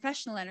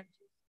professional energy.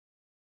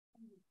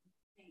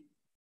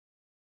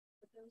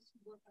 But those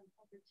who work on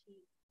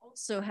poverty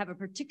also have a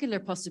particular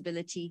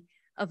possibility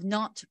of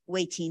not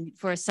waiting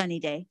for a sunny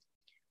day,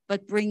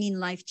 but bringing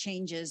life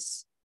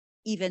changes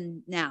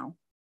even now.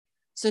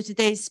 So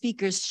today's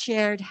speakers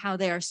shared how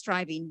they are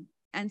striving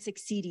and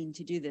succeeding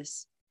to do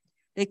this.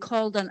 They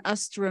called on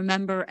us to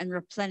remember and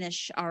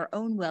replenish our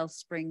own well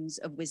springs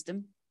of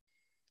wisdom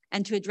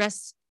and to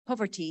address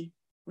poverty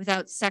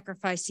without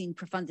sacrificing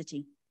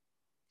profundity.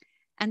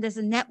 And as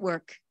a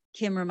network,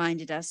 Kim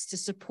reminded us to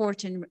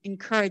support and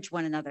encourage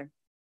one another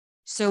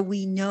so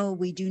we know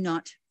we do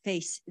not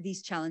face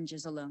these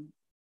challenges alone.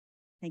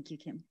 Thank you,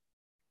 Kim.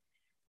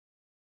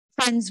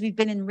 Friends, we've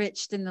been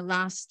enriched in the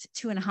last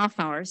 2.5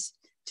 hours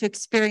to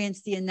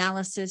experience the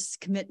analysis,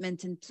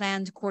 commitment, and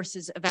planned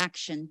courses of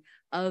action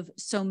of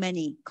so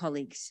many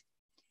colleagues.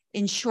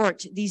 In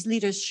short, these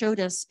leaders showed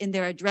us in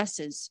their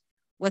addresses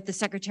what the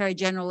Secretary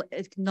General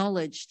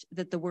acknowledged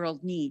that the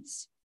world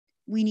needs.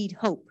 We need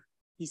hope,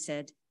 he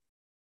said,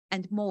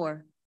 and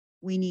more,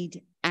 we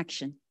need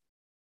action.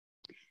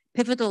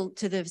 Pivotal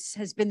to this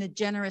has been the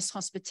generous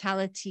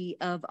hospitality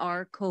of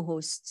our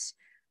co-hosts,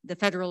 the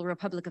Federal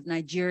Republic of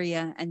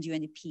Nigeria and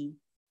UNDP.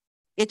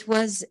 It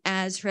was,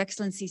 as Her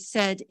Excellency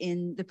said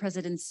in the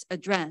President's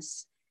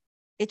address,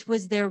 it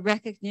was their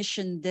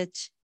recognition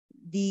that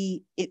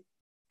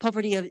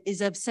poverty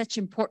is of such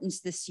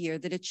importance this year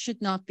that it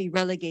should not be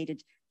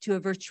relegated to a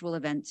virtual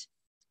event,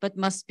 but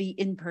must be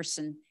in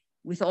person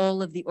with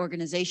all of the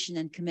organization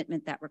and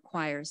commitment that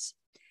requires.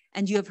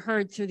 And you have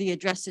heard through the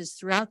addresses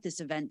throughout this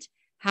event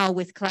how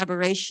with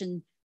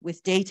collaboration,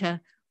 with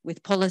data,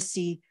 with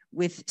policy,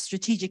 with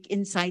strategic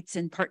insights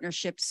and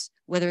partnerships,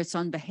 whether it's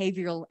on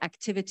behavioral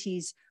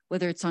activities,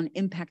 whether it's on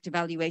impact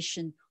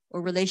evaluation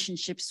or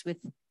relationships with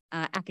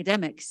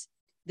academics,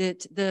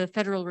 that the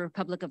Federal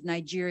Republic of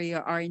Nigeria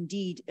are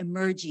indeed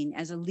emerging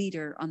as a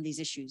leader on these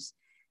issues.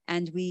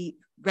 And we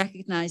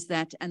recognize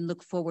that and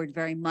look forward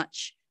very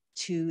much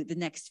to the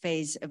next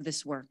phase of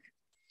this work.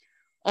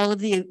 All of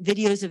the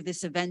videos of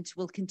this event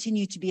will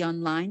continue to be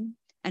online,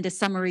 and a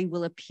summary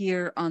will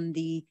appear on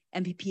the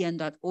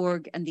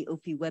mppn.org and the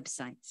OFI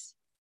websites.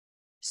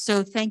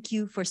 So thank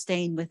you for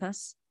staying with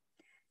us,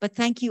 but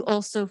thank you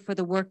also for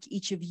the work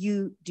each of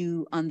you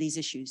do on these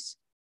issues.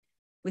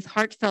 With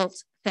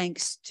heartfelt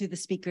thanks to the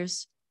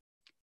speakers,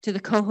 to the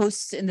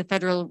co-hosts in the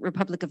Federal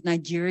Republic of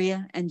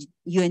Nigeria and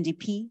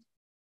UNDP,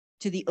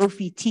 to the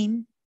OFI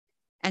team,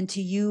 and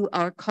to you,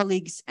 our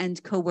colleagues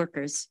and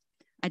co-workers,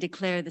 I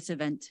declare this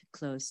event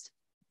closed.